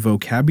have the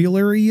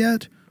vocabulary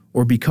yet?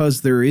 Or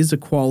because there is a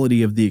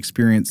quality of the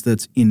experience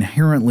that's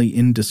inherently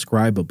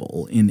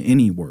indescribable in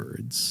any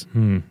words.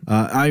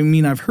 I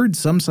mean, I've heard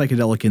some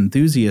psychedelic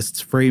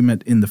enthusiasts frame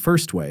it in the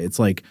first way. It's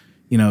like,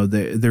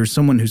 there's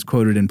someone who's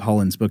quoted in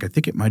Paulin's book. I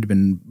think it might have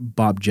been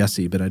Bob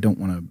Jesse, but I don't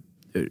want to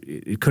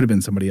it could have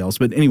been somebody else.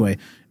 But anyway,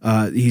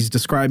 he's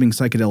describing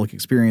psychedelic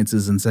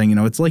experiences and saying,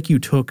 it's like you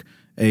took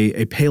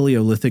a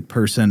Paleolithic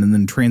person and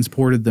then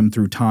transported them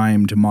through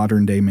time to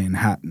modern-day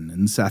Manhattan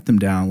and sat them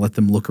down, let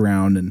them look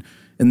around, and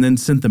then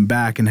sent them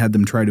back and had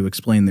them try to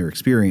explain their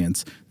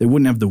experience. They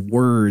wouldn't have the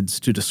words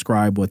to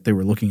describe what they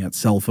were looking at,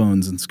 cell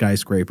phones and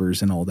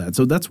skyscrapers and all that.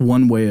 So that's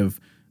one way of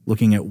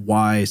looking at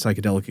why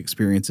psychedelic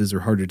experiences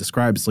are hard to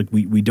describe. It's like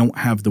we don't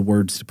have the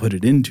words to put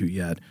it into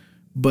yet.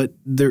 But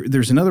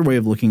there's another way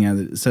of looking at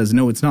it that says,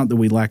 no, it's not that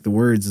we lack the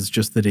words. It's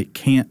just that it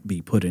can't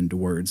be put into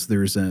words.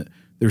 There's a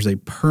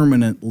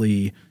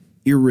permanently,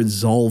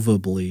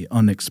 irresolvably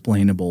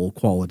unexplainable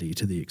quality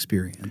to the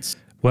experience.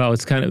 Well,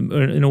 it's kind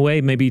of, in a way,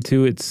 maybe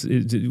too,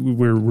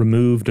 we're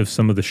removed of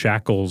some of the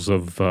shackles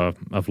of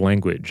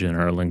language and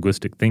our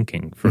linguistic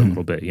thinking for a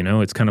little bit.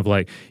 It's kind of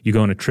like you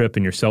go on a trip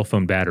and your cell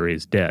phone battery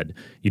is dead.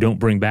 You don't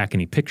bring back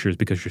any pictures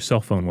because your cell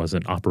phone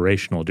wasn't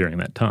operational during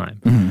that time.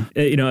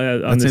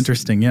 That's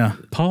interesting. Yeah.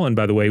 Paulin,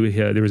 by the way,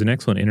 there was an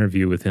excellent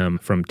interview with him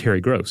from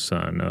Terry Gross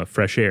on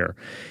Fresh Air,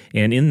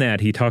 and in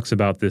that he talks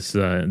about this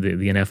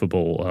the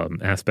ineffable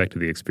aspect of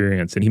the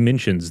experience, and he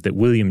mentions that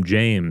William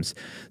James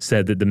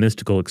said that the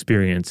mystical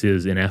experience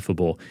is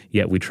ineffable,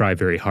 yet we try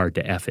very hard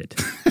to F it,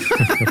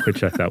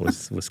 which I thought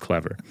was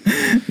clever.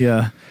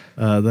 Yeah,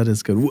 that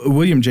is good.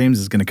 William James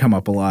is going to come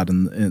up a lot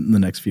in the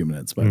next few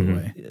minutes, by the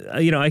way.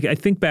 I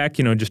think back,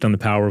 just on the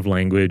power of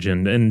language,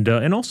 and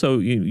also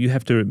you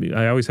have to.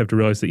 I always have to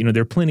realize that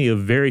there are plenty of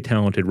very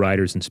talented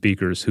writers and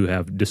speakers who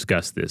have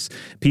discussed this.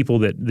 People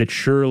that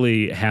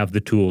surely have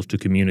the tools to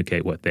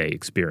communicate what they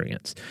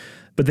experience.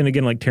 But then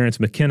again, like Terence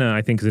McKenna,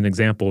 I think is an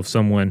example of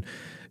someone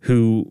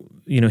who,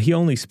 he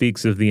only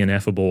speaks of the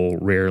ineffable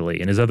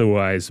rarely and is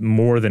otherwise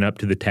more than up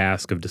to the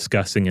task of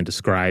discussing and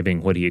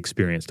describing what he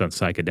experienced on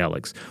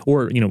psychedelics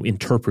or,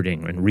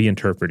 interpreting and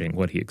reinterpreting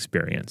what he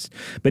experienced.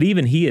 But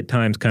even he at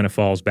times kind of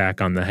falls back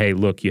on the, hey,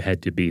 look, you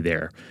had to be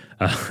there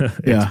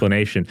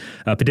explanation,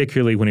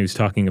 particularly when he was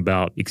talking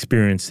about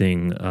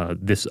experiencing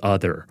this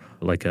other,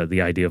 like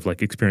the idea of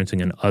like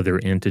experiencing an other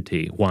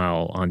entity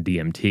while on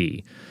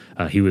DMT.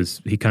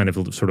 He kind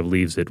of sort of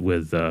leaves it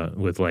with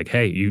like,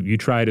 hey, you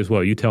try it as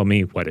well. You tell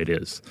me what it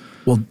is.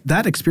 Well,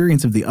 that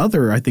experience of the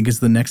other, I think,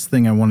 is the next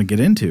thing I want to get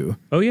into.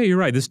 Oh, yeah, you're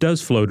right. This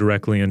does flow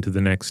directly into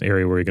the next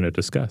area we're going to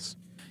discuss.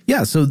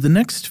 Yeah, so the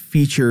next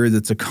feature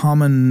that's a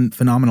common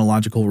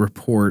phenomenological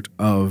report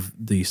of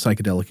the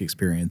psychedelic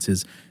experience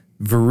is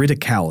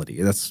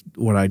veridicality. That's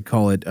what I'd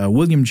call it.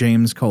 William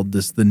James called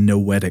this the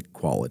noetic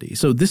quality.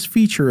 So this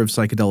feature of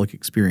psychedelic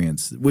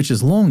experience, which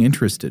has long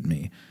interested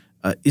me,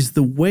 is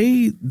the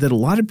way that a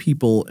lot of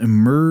people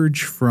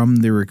emerge from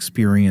their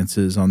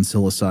experiences on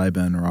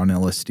psilocybin or on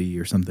LSD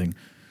or something,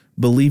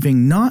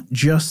 believing not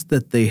just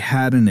that they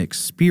had an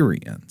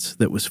experience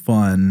that was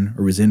fun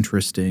or was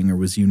interesting or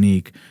was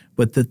unique,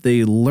 but that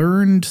they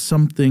learned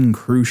something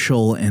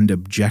crucial and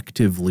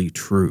objectively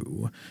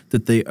true,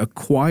 that they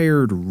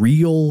acquired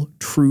real,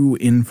 true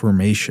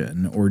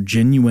information or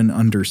genuine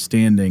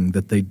understanding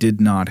that they did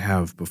not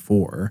have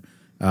before.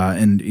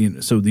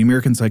 So the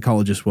American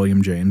psychologist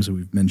William James, who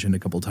we've mentioned a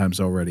couple times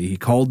already, he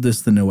called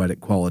this the noetic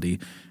quality,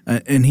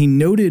 and he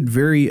noted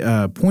very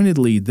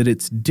pointedly that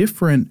it's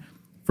different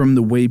from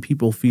the way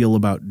people feel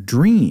about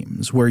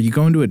dreams, where you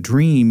go into a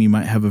dream, you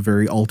might have a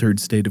very altered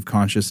state of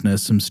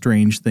consciousness, some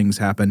strange things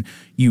happen.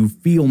 You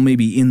feel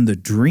maybe in the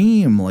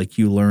dream like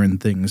you learn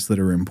things that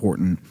are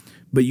important,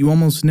 but you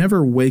almost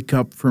never wake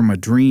up from a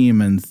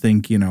dream and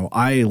think,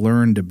 I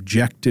learned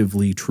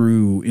objectively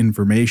true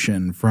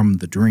information from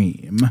the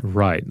dream.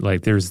 Right.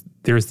 Like there's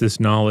this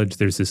knowledge,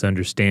 there's this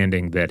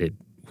understanding that it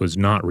was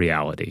not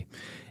reality.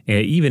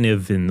 Even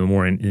if in the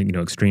more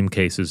extreme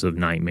cases of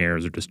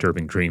nightmares or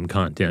disturbing dream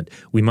content,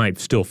 we might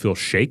still feel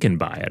shaken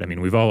by it. I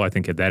mean, we've all, I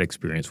think, had that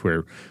experience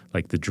where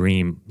like the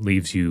dream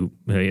leaves you,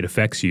 it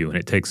affects you, and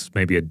it takes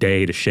maybe a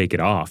day to shake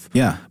it off.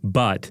 Yeah.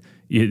 But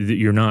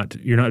you're not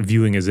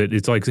viewing as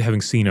it's like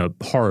having seen a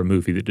horror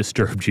movie that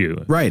disturbed you.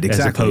 Right,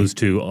 exactly. As opposed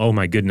to, oh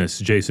my goodness,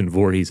 Jason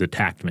Voorhees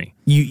attacked me.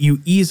 You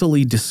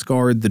easily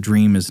discard the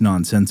dream as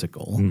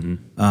nonsensical.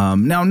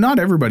 Mm-hmm. Now, not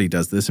everybody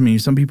does this. I mean,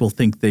 some people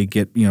think they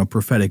get,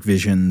 prophetic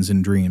visions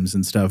and dreams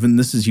and stuff, and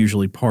this is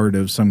usually part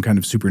of some kind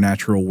of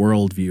supernatural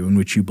worldview in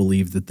which you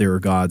believe that there are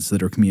gods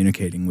that are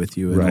communicating with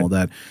you and all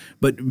that.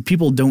 But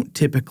people don't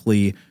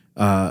typically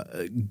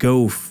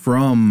go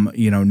from,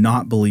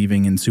 not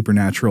believing in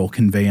supernatural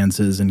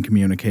conveyances and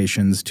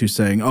communications to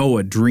saying, oh,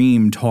 a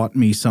dream taught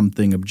me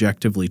something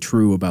objectively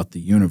true about the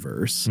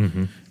universe.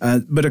 Mm-hmm.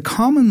 But a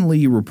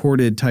commonly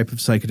reported type of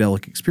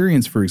psychedelic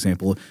experience, for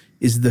example,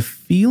 is the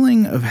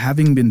feeling of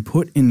having been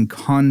put in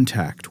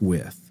contact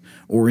with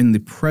or in the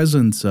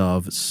presence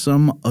of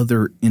some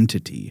other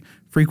entity,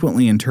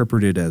 frequently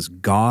interpreted as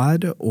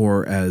God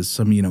or as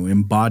some,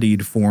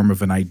 embodied form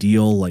of an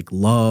ideal like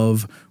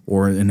love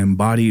or an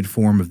embodied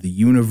form of the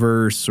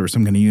universe or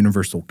some kind of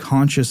universal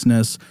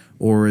consciousness,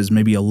 or as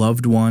maybe a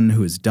loved one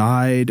who has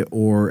died,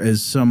 or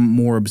as some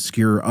more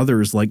obscure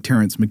others like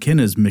Terence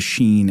McKenna's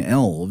machine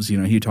elves.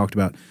 He talked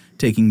about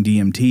taking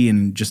DMT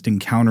and just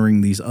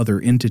encountering these other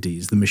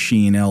entities, the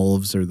machine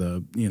elves or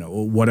the,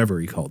 whatever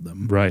he called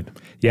them. Right.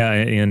 Yeah,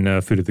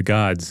 in Food of the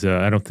Gods,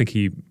 I don't think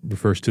he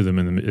refers to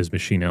them as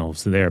machine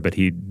elves there, but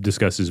he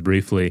discusses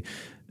briefly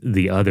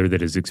the other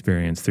that is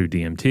experienced through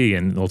DMT,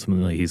 and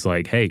ultimately he's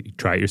like, hey,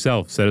 try it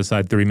yourself. Set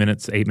aside 3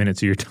 minutes, 8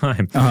 minutes of your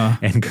time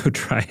and go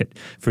try it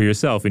for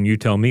yourself, and you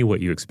tell me what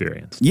you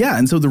experienced. Yeah,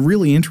 and so the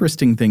really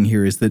interesting thing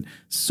here is that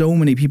so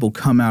many people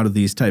come out of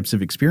these types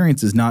of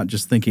experiences not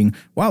just thinking,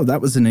 wow, that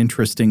was an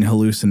interesting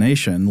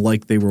hallucination,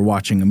 like they were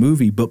watching a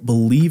movie, but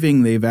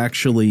believing they've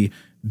actually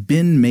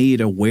been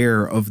made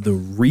aware of the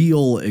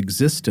real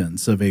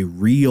existence of a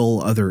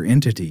real other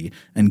entity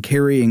and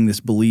carrying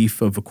this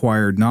belief of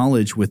acquired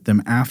knowledge with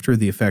them after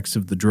the effects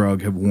of the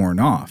drug have worn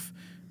off.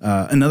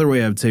 Another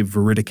way I would say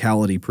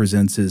veridicality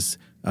presents is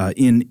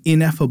in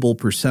ineffable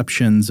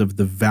perceptions of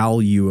the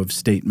value of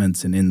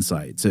statements and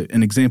insights.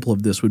 An example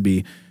of this would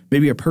be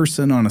maybe a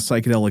person on a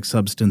psychedelic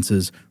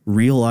substances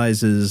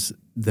realizes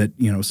that,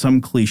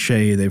 some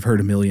cliche they've heard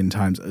a million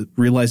times,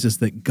 realizes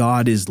that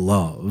God is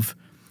love.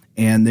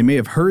 And they may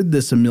have heard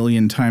this a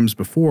million times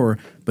before,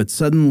 but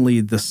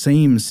suddenly the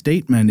same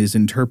statement is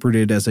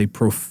interpreted as a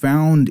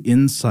profound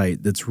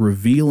insight that's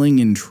revealing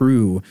and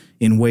true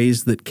in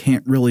ways that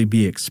can't really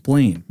be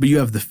explained. But you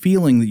have the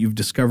feeling that you've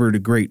discovered a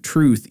great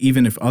truth,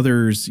 even if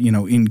others,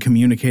 in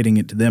communicating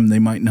it to them, they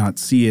might not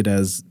see it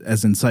as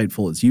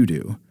insightful as you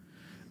do.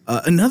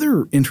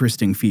 Another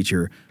interesting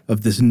feature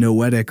of this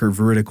noetic or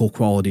veridical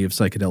quality of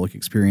psychedelic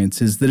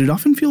experience is that it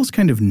often feels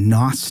kind of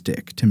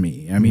Gnostic to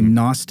me. I mean,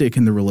 Gnostic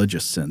in the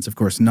religious sense. Of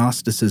course,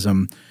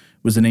 Gnosticism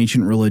was an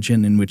ancient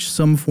religion in which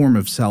some form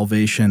of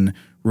salvation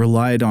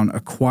relied on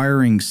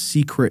acquiring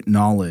secret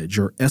knowledge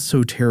or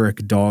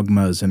esoteric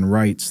dogmas and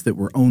rites that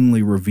were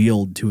only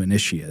revealed to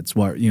initiates.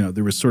 While,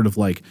 there was sort of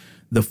like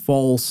the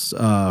false,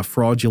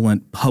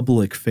 fraudulent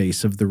public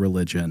face of the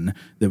religion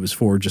that was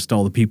for just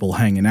all the people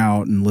hanging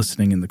out and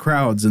listening in the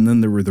crowds. And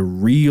then there were the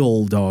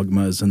real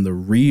dogmas and the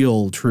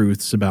real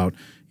truths about,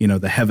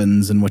 the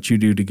heavens and what you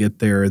do to get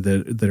there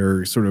that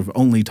are sort of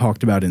only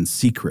talked about in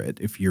secret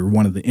if you're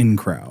one of the in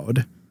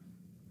crowd.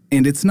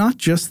 And it's not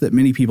just that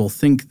many people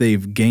think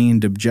they've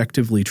gained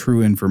objectively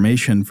true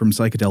information from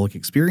psychedelic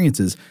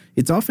experiences.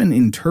 It's often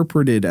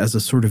interpreted as a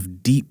sort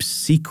of deep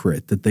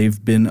secret that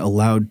they've been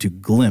allowed to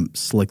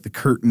glimpse, like the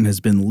curtain has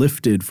been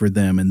lifted for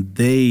them and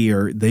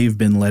they've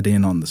been let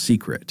in on the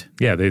secret.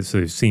 Yeah, they've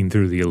seen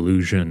through the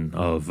illusion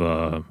of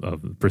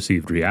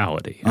perceived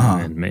reality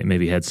and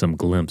maybe had some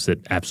glimpse at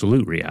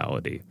absolute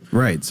reality.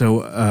 Right.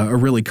 So a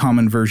really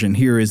common version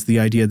here is the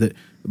idea that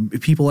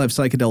people have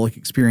psychedelic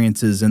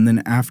experiences and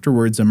then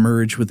afterwards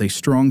emerge with a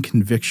strong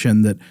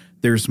conviction that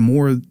there's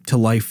more to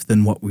life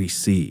than what we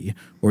see,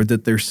 or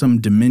that there's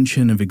some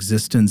dimension of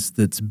existence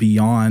that's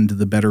beyond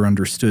the better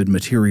understood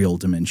material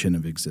dimension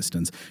of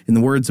existence. In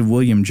the words of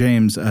William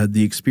James,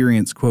 the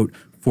experience, quote,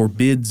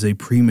 forbids a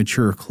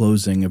premature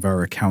closing of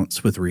our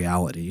accounts with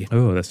reality.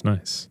 Oh, that's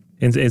nice.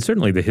 And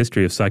certainly the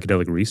history of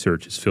psychedelic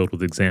research is filled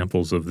with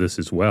examples of this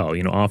as well.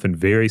 Often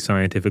very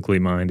scientifically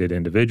minded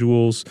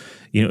individuals,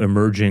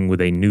 emerging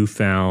with a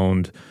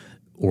newfound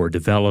or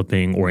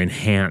developing or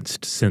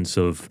enhanced sense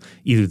of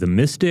either the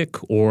mystic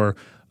or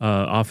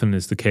often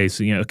is the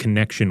case, a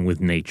connection with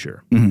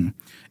nature. Mm-hmm.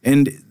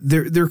 And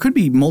there could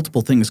be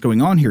multiple things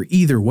going on here.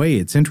 Either way,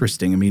 it's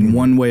interesting. I mean,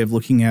 one way of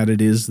looking at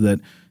it is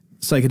that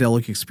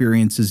psychedelic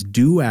experiences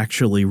do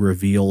actually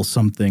reveal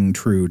something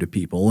true to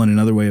people. And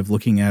another way of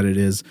looking at it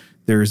is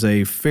there's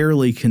a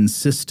fairly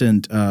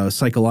consistent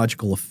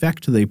psychological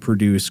effect they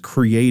produce,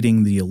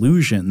 creating the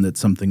illusion that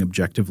something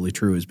objectively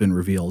true has been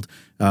revealed.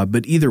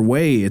 But either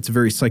way, it's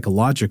very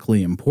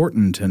psychologically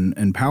important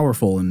and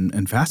powerful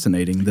and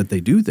fascinating that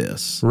they do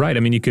this. Right. I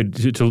mean, you could,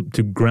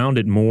 to ground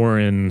it more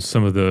in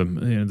some of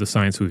the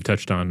science we've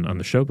touched on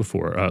the show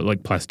before,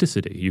 like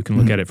plasticity. You can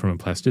look at it from a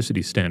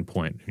plasticity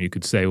standpoint. You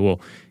could say,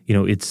 well,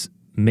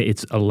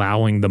 it's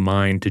allowing the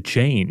mind to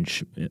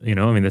change.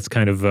 That's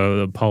kind of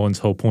Pollan's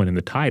whole point in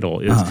the title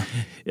is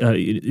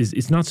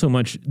it's not so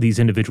much these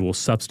individual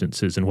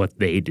substances and what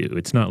they do.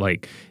 It's not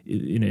like,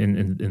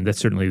 and that's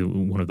certainly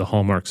one of the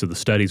hallmarks of the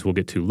studies we'll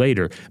get to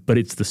later, but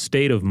it's the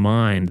state of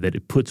mind that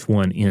it puts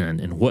one in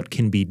and what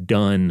can be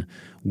done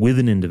with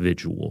an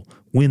individual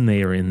when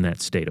they are in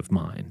that state of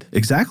mind.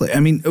 Exactly. I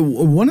mean,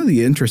 one of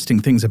the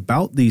interesting things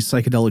about these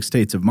psychedelic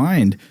states of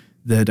mind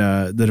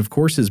that of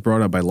course is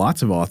brought up by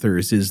lots of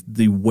authors is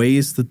the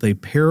ways that they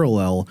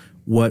parallel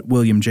what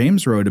William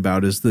James wrote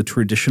about as the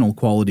traditional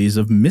qualities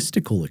of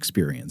mystical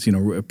experience,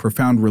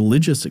 profound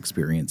religious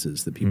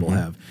experiences that people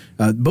have.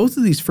 Both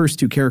of these first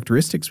two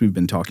characteristics we've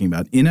been talking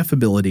about,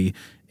 ineffability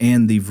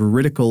and the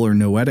veridical or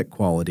noetic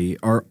quality,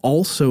 are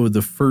also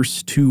the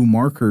first two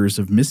markers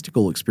of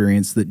mystical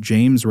experience that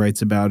James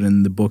writes about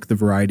in the book The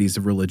Varieties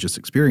of Religious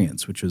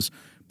Experience, which was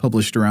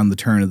published around the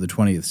turn of the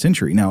 20th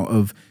century. Now,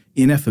 of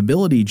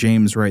ineffability,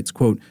 James writes,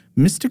 quote,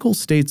 mystical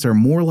states are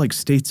more like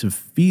states of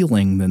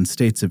feeling than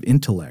states of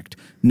intellect.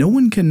 No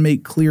one can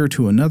make clear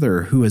to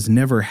another who has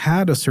never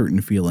had a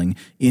certain feeling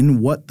in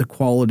what the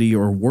quality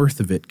or worth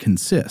of it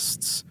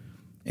consists.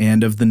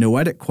 And of the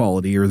noetic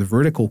quality or the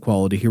vertical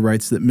quality, he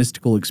writes that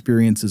mystical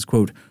experiences,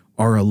 quote,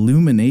 are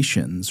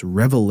illuminations,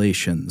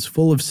 revelations,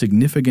 full of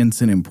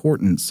significance and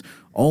importance,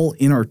 all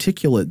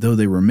inarticulate though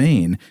they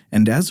remain,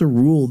 and as a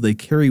rule they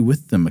carry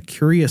with them a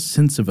curious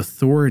sense of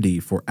authority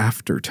for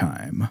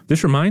aftertime.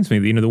 This reminds me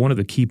that one of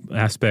the key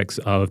aspects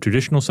of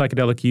traditional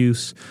psychedelic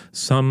use,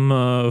 some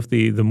of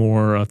the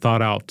more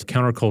thought-out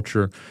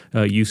counterculture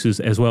uses,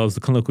 as well as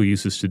the clinical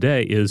uses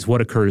today, is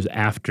what occurs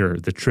after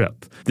the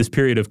trip. This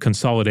period of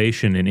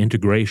consolidation and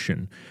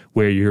integration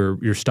where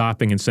you're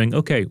stopping and saying,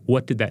 okay,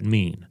 what did that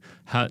mean?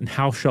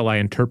 How shall I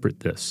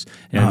interpret this?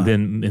 And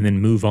then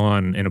move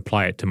on and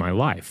apply it to my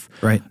life.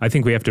 Right. I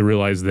think we have to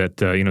realize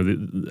that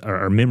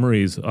our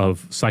memories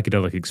of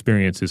psychedelic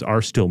experiences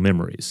are still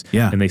memories.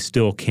 Yeah. And they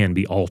still can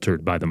be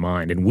altered by the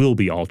mind and will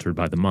be altered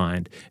by the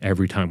mind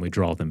every time we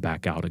draw them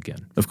back out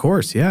again. Of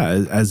course,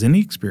 yeah, as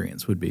any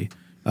experience would be.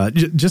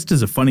 Just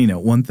as a funny note,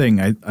 one thing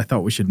I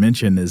thought we should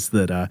mention is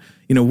that,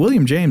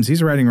 William James,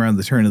 he's writing around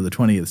the turn of the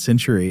 20th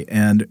century,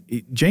 and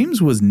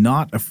James was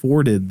not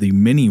afforded the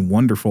many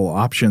wonderful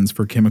options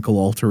for chemical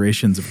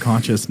alterations of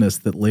consciousness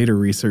that later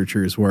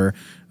researchers were.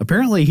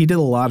 Apparently, he did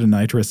a lot of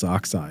nitrous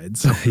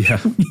oxides. So yeah.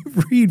 When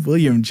you read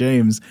William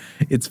James,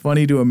 it's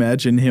funny to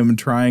imagine him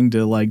trying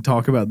to,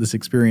 talk about this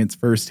experience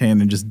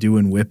firsthand and just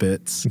doing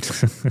whippets.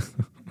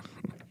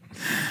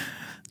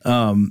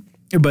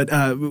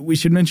 But we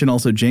should mention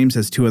also James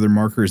has two other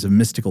markers of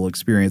mystical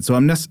experience. So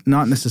I'm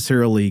not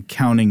necessarily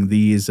counting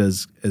these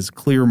as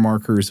clear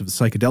markers of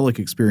psychedelic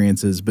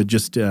experiences, but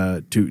just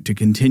to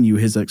continue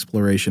his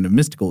exploration of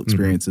mystical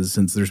experiences,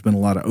 since there's been a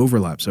lot of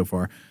overlap so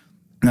far.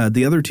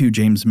 The other two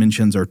James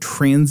mentions are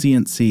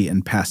transiency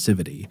and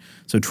passivity.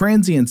 So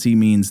transiency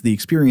means the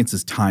experience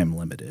is time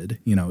limited.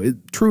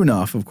 True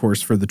enough, of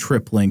course, for the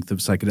trip length of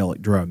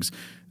psychedelic drugs.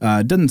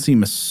 Doesn't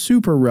seem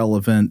super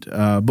relevant,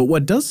 but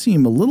what does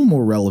seem a little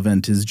more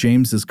relevant is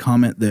James's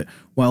comment that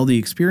while the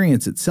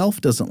experience itself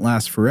doesn't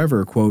last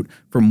forever, quote,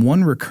 from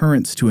one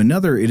recurrence to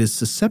another, it is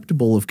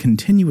susceptible of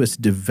continuous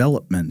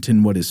development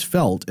in what is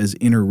felt as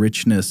inner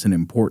richness and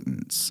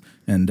importance.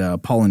 And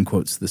Pollan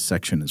quotes this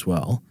section as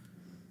well.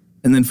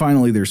 And then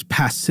finally, there's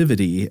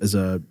passivity as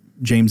a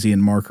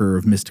Jamesian marker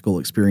of mystical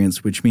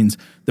experience, which means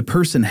the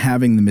person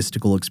having the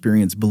mystical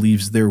experience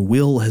believes their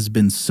will has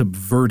been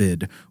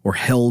subverted or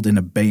held in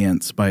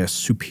abeyance by a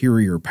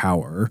superior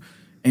power.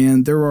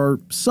 And there are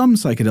some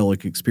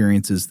psychedelic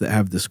experiences that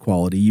have this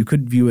quality. You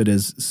could view it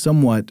as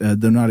somewhat,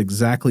 though not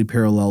exactly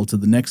parallel to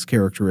the next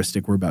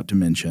characteristic we're about to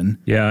mention.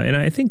 Yeah, and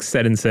I think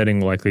set and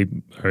setting likely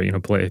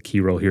play a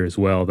key role here as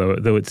well,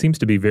 though it seems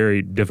to be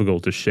very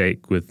difficult to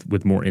shake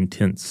with more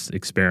intense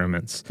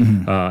experiments.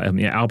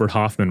 Mm-hmm. Albert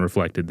Hoffman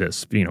reflected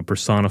this,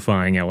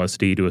 personifying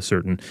LSD to a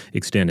certain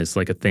extent is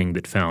like a thing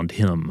that found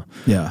him.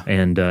 Yeah.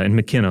 And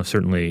McKenna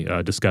certainly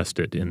discussed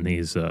it in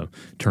these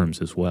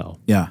terms as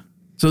well. Yeah.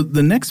 So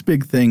the next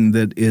big thing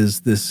that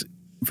is this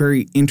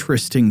very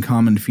interesting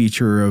common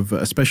feature of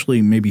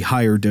especially maybe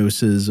higher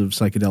doses of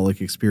psychedelic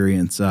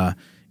experience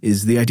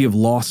is the idea of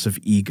loss of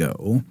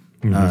ego.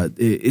 Mm-hmm.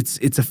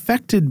 It's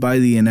affected by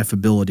the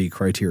ineffability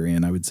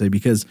criterion, I would say,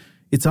 because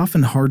it's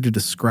often hard to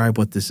describe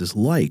what this is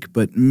like,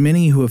 but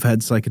many who have had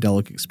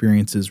psychedelic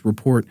experiences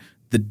report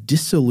the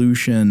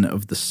dissolution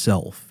of the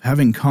self,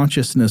 having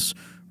consciousness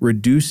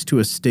reduced to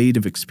a state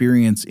of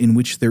experience in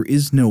which there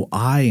is no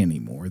I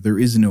anymore, there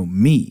is no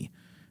me.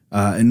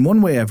 And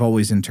one way I've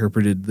always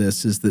interpreted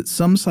this is that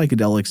some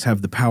psychedelics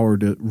have the power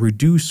to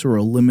reduce or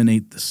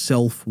eliminate the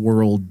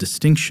self-world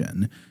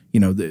distinction.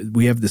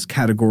 We have this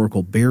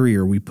categorical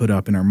barrier we put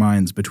up in our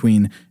minds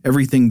between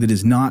everything that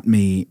is not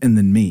me and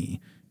then me.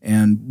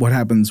 And what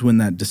happens when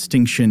that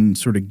distinction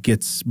sort of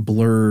gets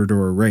blurred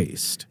or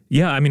erased?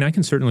 Yeah, I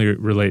can certainly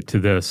relate to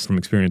this from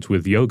experience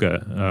with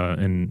yoga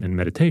and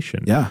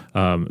meditation. Yeah.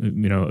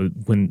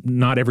 When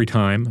not every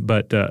time,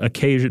 but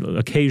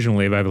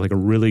occasionally if I have like a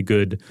really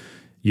good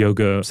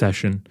yoga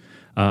session,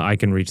 I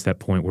can reach that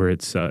point where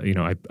it's,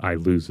 I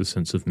lose a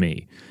sense of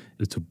me.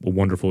 It's a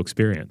wonderful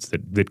experience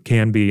that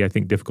can be, I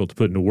think, difficult to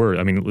put into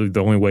words.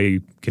 The only way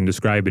you can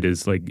describe it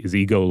is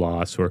ego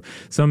loss, or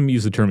some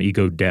use the term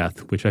ego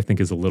death, which I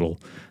think is a little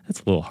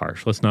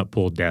harsh. Let's not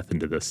pull death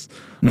into this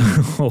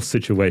whole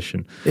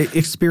situation.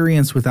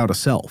 Experience without a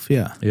self,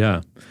 yeah. Yeah.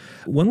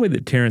 One way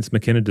that Terence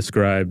McKenna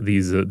described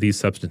these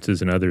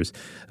substances and others,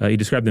 he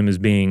described them as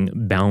being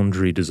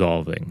boundary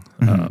dissolving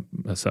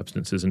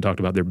substances, and talked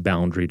about their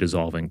boundary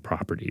dissolving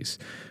properties,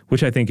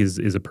 which I think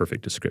is a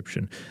perfect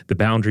description. The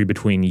boundary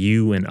between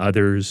you and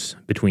others,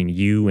 between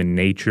you and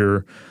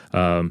nature,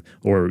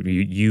 or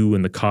you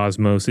and the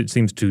cosmos, it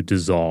seems to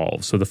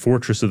dissolve. So the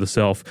fortress of the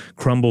self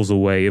crumbles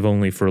away, if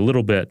only for a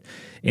little bit.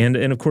 And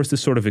of course,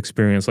 this sort of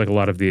experience, like a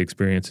lot of the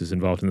experiences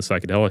involved in the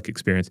psychedelic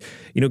experience,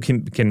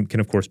 can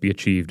of course be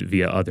achieved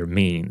via other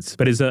means.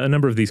 But as a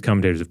number of these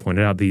commentators have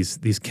pointed out,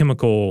 these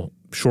chemical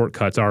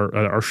shortcuts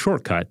are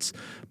shortcuts,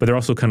 but they're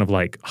also kind of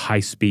like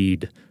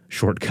high-speed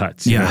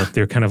shortcuts.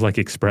 They're kind of like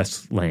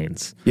express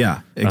lanes.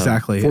 Yeah,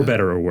 exactly. For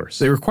better or worse.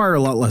 They require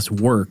a lot less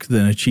work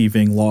than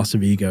achieving loss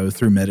of ego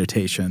through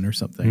meditation or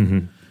something.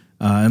 Mm-hmm.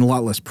 And a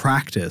lot less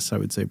practice, I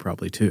would say,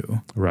 probably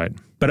too. Right.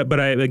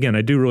 But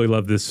I do really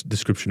love this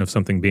description of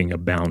something being a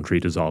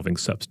boundary-dissolving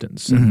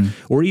substance,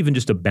 or even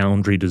just a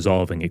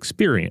boundary-dissolving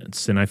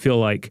experience. And I feel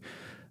like,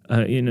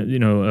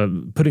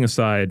 putting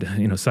aside,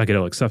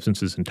 psychedelic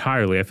substances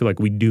entirely, I feel like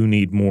we do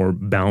need more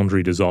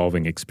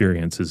boundary-dissolving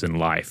experiences in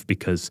life,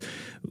 because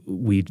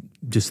we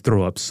just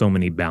throw up so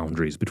many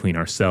boundaries between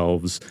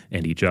ourselves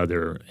and each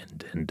other,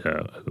 and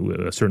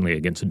certainly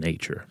against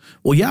nature.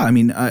 Well, yeah,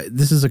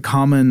 this is a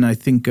common, I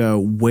think,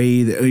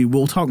 way that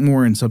we'll talk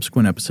more in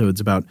subsequent episodes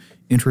about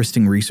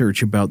interesting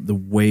research about the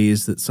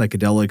ways that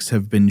psychedelics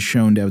have been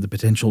shown to have the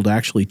potential to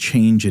actually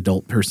change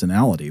adult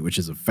personality, which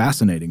is a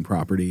fascinating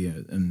property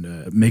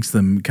and makes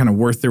them kind of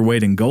worth their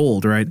weight in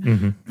gold, right?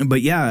 Mm-hmm.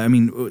 But yeah,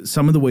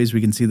 some of the ways we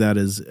can see that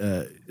is,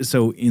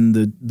 so in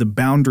the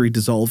boundary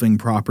dissolving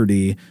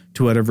property,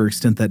 to whatever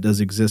extent that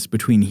does exist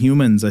between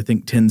humans, I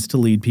think tends to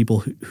lead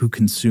people who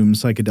consume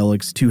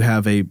psychedelics to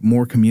have a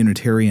more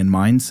communitarian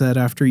mindset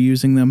after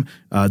using them.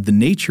 The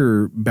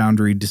nature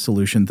boundary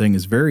dissolution thing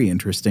is very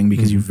interesting,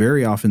 because you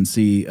very often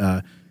see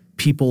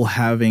people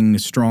having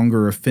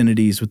stronger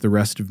affinities with the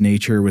rest of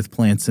nature, with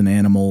plants and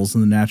animals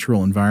and the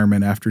natural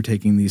environment after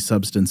taking these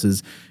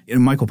substances.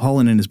 Michael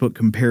Pollan in his book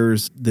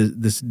compares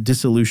this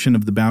dissolution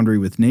of the boundary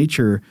with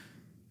nature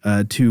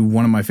to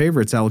one of my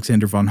favorites,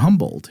 Alexander von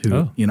Humboldt,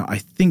 who, I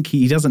think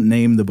he doesn't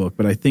name the book,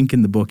 but I think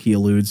in the book he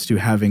alludes to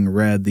having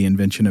read The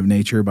Invention of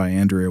Nature by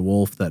Andrea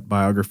Wolf, that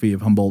biography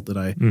of Humboldt that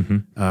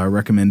I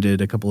recommended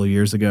a couple of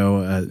years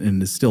ago,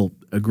 and is still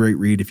a great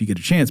read if you get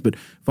a chance. But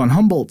von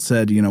Humboldt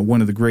said,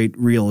 one of the great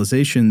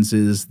realizations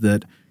is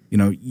that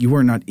you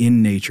are not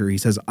in nature. He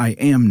says, I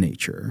am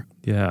nature.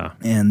 Yeah.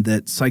 And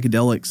that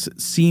psychedelics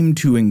seem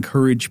to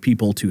encourage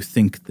people to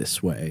think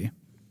this way.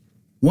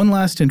 One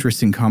last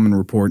interesting common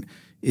report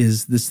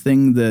is this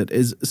thing that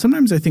is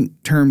sometimes, I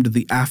think, termed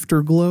the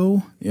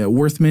afterglow.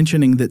 Worth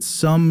mentioning that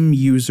some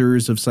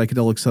users of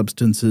psychedelic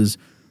substances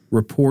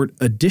report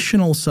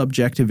additional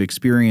subjective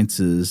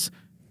experiences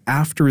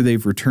after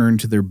they've returned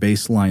to their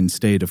baseline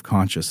state of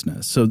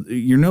consciousness. So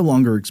you're no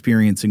longer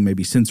experiencing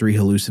maybe sensory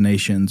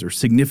hallucinations or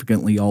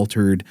significantly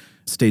altered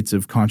states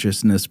of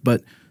consciousness,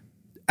 but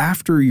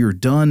after you're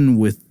done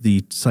with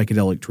the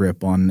psychedelic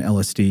trip on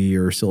LSD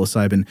or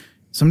psilocybin,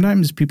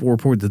 sometimes people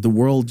report that the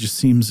world just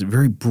seems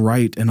very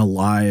bright and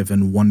alive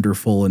and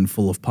wonderful and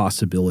full of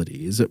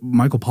possibilities.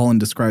 Michael Pollan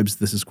describes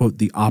this as, quote,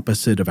 the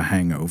opposite of a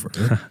hangover.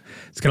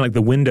 It's kind of like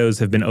the windows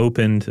have been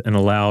opened and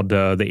allowed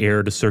the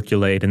air to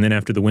circulate, and then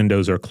after the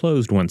windows are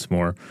closed once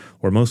more,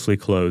 or mostly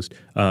closed,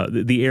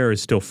 the air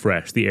is still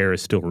fresh, the air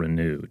is still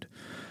renewed.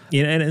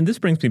 And this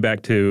brings me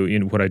back to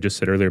what I just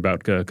said earlier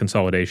about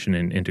consolidation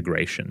and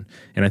integration.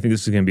 And I think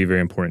this is going to be very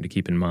important to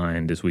keep in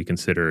mind as we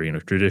consider,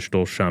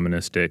 traditional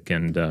shamanistic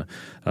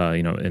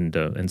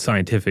and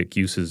scientific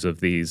uses of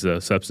these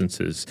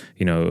substances.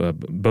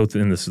 Both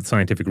in the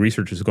scientific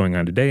research that's going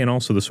on today, and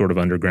also the sort of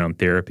underground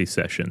therapy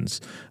sessions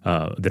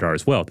that are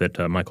as well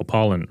that Michael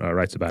Pollan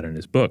writes about in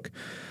his book.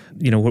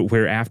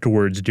 Where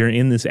afterwards,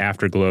 in this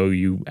afterglow,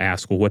 you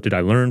ask, well, what did I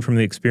learn from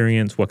the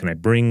experience? What can I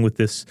bring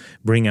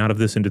out of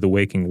this into the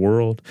waking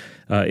world?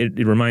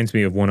 It reminds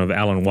me of one of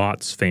Alan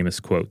Watts' famous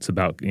quotes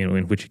about,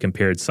 in which he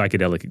compared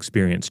psychedelic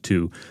experience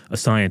to a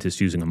scientist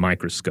using a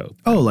microscope.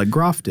 Oh, like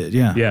Groff did,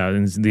 yeah. Yeah,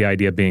 and the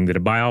idea being that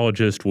a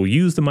biologist will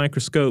use the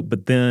microscope, but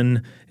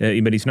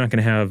he's not going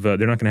to have, they're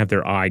not going to have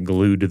their eye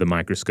glued to the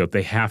microscope.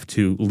 They have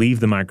to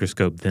leave the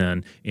microscope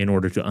then in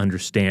order to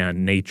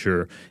understand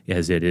nature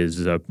as it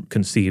is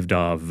conceived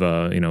of,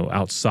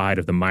 outside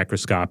of the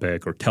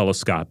microscopic or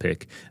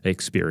telescopic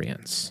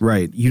experience.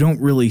 Right. You don't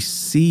really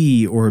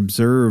see or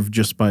observe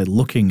just by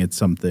looking at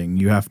something.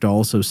 You have to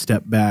also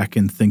step back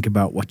and think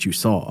about what you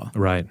saw.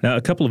 Right. Now,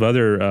 a couple of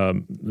other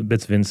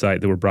bits of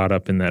insight that were brought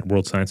up in that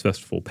World Science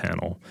Festival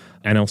panel.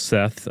 Anil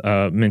Seth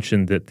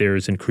mentioned that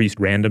there's increased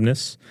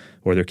randomness,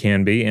 or there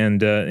can be,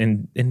 and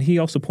he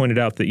also pointed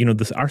out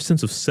that our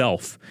sense of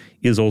self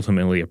is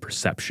ultimately a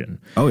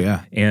perception. Oh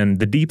yeah, and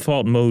the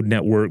default mode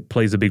network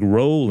plays a big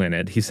role in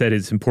it. He said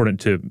it's important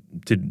to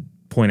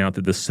point out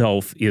that the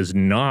self is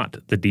not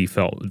the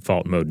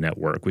default mode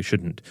network. We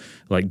shouldn't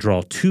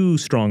draw too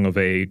strong of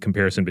a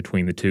comparison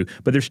between the two,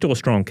 but there's still a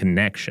strong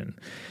connection.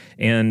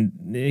 And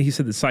he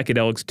said that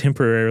psychedelics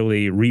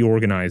temporarily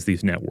reorganize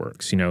these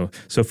networks.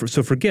 So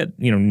forget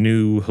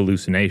new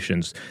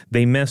hallucinations.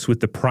 They mess with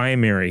the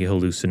primary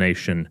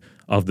hallucination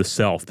of the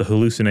self, the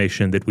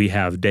hallucination that we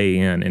have day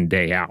in and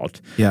day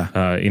out. Yeah.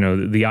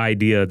 The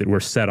idea that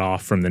we're set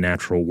off from the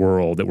natural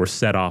world, that we're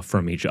set off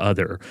from each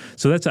other.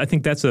 So I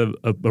think that's a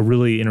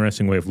really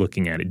interesting way of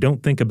looking at it.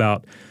 Don't think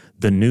about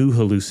the new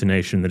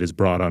hallucination that is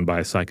brought on by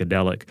a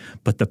psychedelic,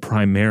 but the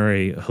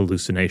primary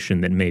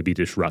hallucination that may be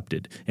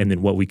disrupted, and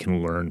then what we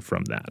can learn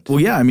from that. Well,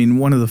 yeah,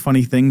 one of the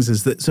funny things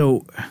is that,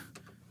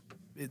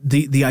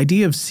 the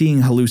idea of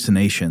seeing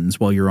hallucinations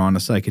while you're on a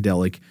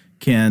psychedelic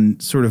can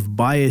sort of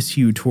bias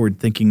you toward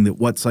thinking that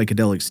what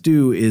psychedelics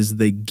do is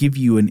they give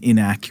you an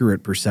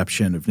inaccurate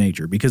perception of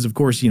nature. Because, of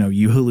course, you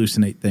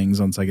hallucinate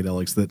things on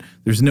psychedelics that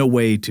there's no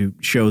way to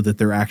show that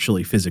they're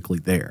actually physically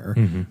there.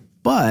 Mm-hmm.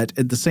 But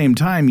at the same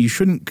time, you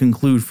shouldn't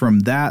conclude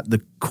from that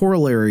the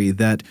corollary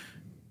that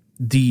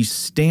the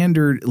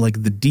standard,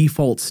 the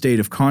default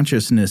state of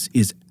consciousness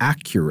is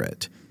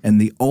accurate,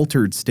 and the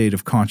altered state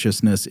of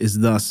consciousness is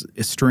thus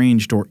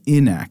estranged or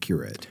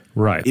inaccurate.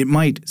 Right. It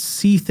might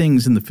see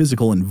things in the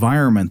physical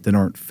environment that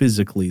aren't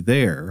physically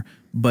there,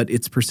 but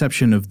its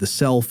perception of the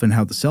self and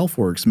how the self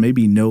works may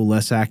be no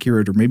less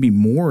accurate or maybe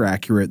more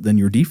accurate than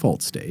your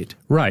default state.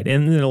 Right.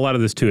 And then a lot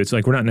of this, too, it's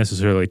we're not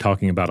necessarily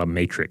talking about a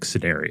matrix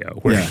scenario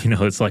where,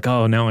 it's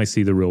oh, now I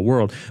see the real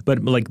world.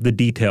 But the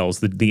details,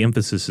 the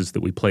emphases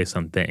that we place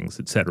on things,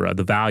 et cetera,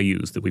 the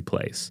values that we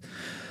place.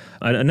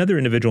 Another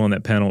individual on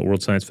that panel at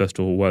World Science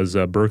Festival was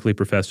Berkeley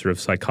professor of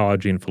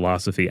psychology and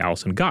philosophy,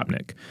 Alison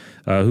Gopnik,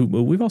 who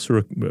we've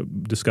also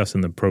discussed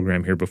in the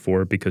program here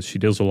before because she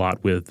deals a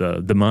lot with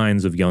the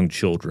minds of young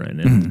children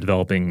and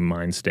developing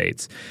mind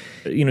states.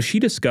 She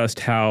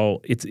discussed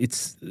how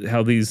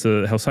how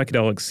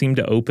psychedelics seem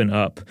to open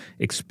up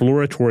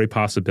exploratory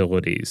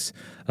possibilities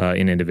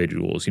in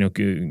individuals,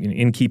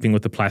 in keeping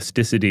with the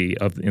plasticity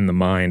in the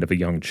mind of a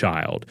young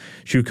child.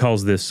 She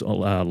calls this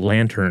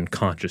lantern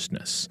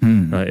consciousness,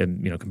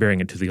 comparing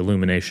it to the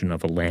illumination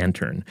of a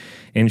lantern.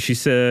 And she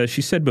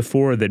said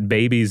before that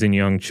babies and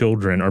young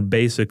children are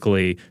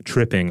basically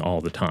tripping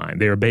all the time.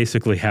 They are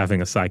basically having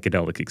a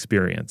psychedelic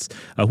experience,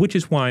 which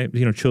is why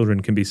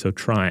children can be so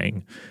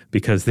trying,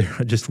 because they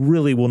just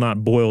really will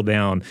not boil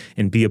down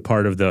and be a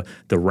part of the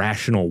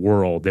rational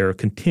world. They're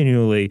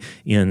continually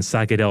in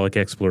psychedelic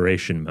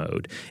exploration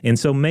mode. And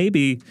so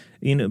maybe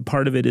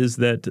part of it is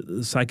that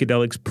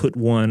psychedelics put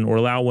one or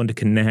allow one to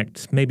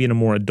connect maybe in a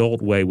more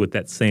adult way with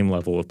that same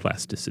level of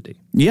plasticity.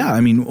 Yeah,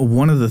 I mean,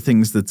 one of the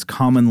things that's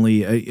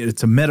commonly,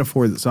 it's a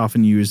metaphor that's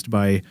often used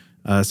by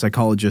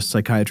psychologists,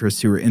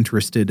 psychiatrists who are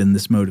interested in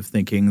this mode of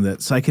thinking, that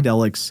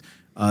psychedelics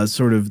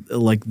sort of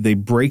like they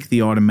break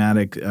the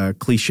automatic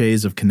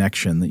cliches of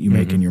connection that you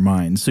make in your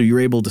mind. So you're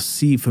able to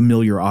see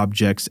familiar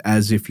objects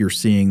as if you're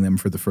seeing them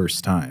for the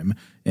first time.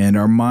 And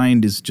our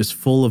mind is just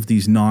full of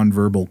these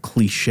nonverbal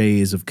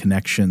cliches of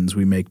connections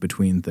we make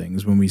between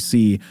things. When we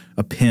see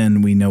a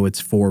pen, we know it's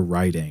for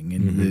writing.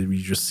 And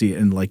you just see it,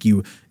 and like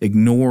you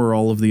ignore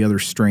all of the other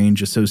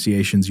strange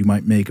associations you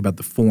might make about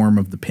the form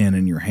of the pen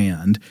in your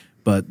hand.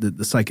 But the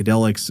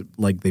psychedelics,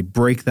 like they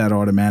break that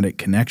automatic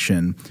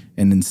connection,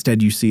 and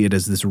instead you see it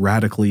as this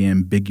radically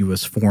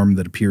ambiguous form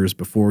that appears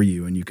before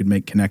you, and you can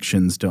make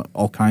connections to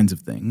all kinds of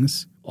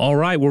things. All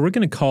right, well, we're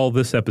going to call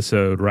this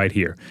episode right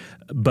here.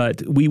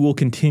 But we will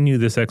continue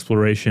this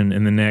exploration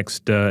in the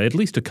next at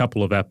least a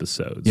couple of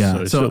episodes.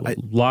 Yeah, so a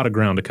lot of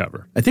ground to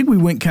cover. I think we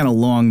went kind of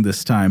long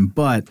this time,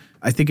 but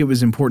I think it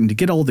was important to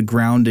get all the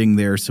grounding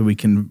there so we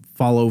can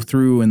follow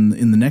through in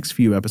the next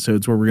few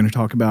episodes where we're going to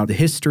talk about the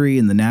history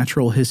and the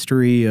natural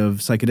history of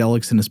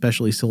psychedelics and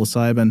especially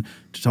psilocybin,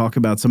 to talk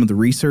about some of the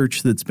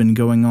research that's been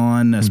going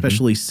on,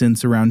 especially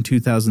since around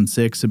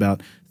 2006,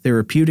 about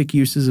therapeutic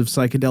uses of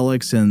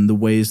psychedelics and the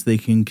ways they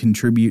can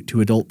contribute to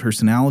adult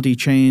personality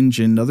change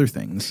and other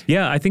things.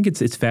 Yeah, I think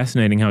it's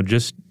fascinating how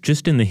just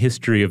in the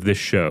history of this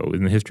show,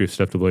 in the history of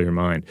Stuff to Blow Your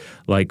Mind,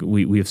 like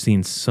we have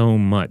seen so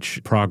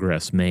much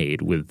progress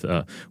made with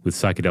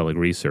psychedelic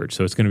research.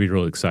 So it's going to be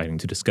really exciting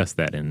to discuss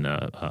that in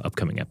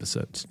upcoming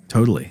episodes.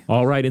 Totally.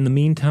 All right. In the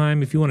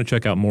meantime, if you want to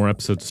check out more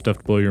episodes of Stuff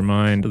to Blow Your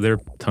Mind, there are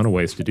a ton of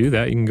ways to do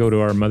that. You can go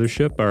to our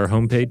mothership, our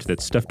homepage,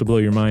 that's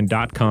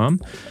stufftoblowyourmind.com.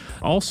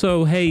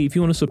 Also, hey, if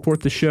you want to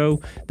support the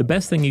show, the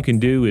best thing you can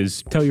do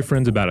is tell your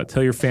friends about it,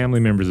 tell your family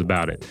members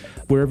about it.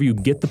 Wherever you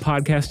get the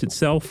podcast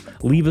itself,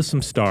 leave us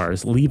some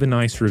stars, leave a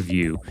nice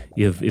review.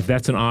 If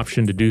that's an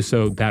option to do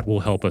so, that will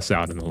help us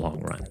out in the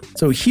long run.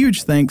 So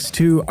huge thanks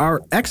to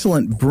our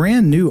excellent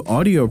brand new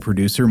audio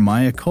producer,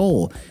 Maya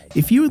Cole.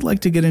 If you would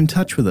like to get in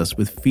touch with us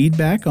with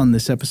feedback on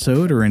this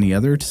episode or any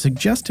other, to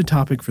suggest a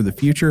topic for the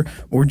future,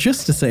 or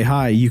just to say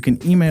hi, you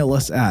can email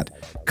us at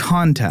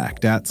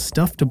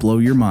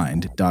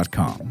contact@stufftoblowyourmind.com.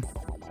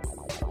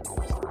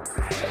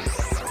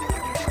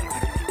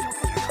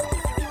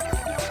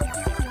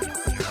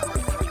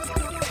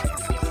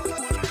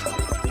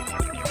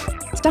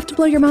 Stuff to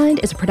Blow Your Mind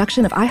is a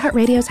production of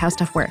iHeartRadio's How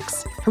Stuff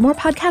Works. For more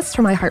podcasts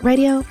from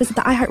iHeartRadio, visit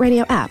the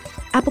iHeartRadio app,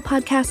 Apple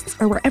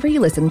Podcasts, or wherever you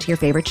listen to your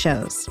favorite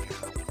shows.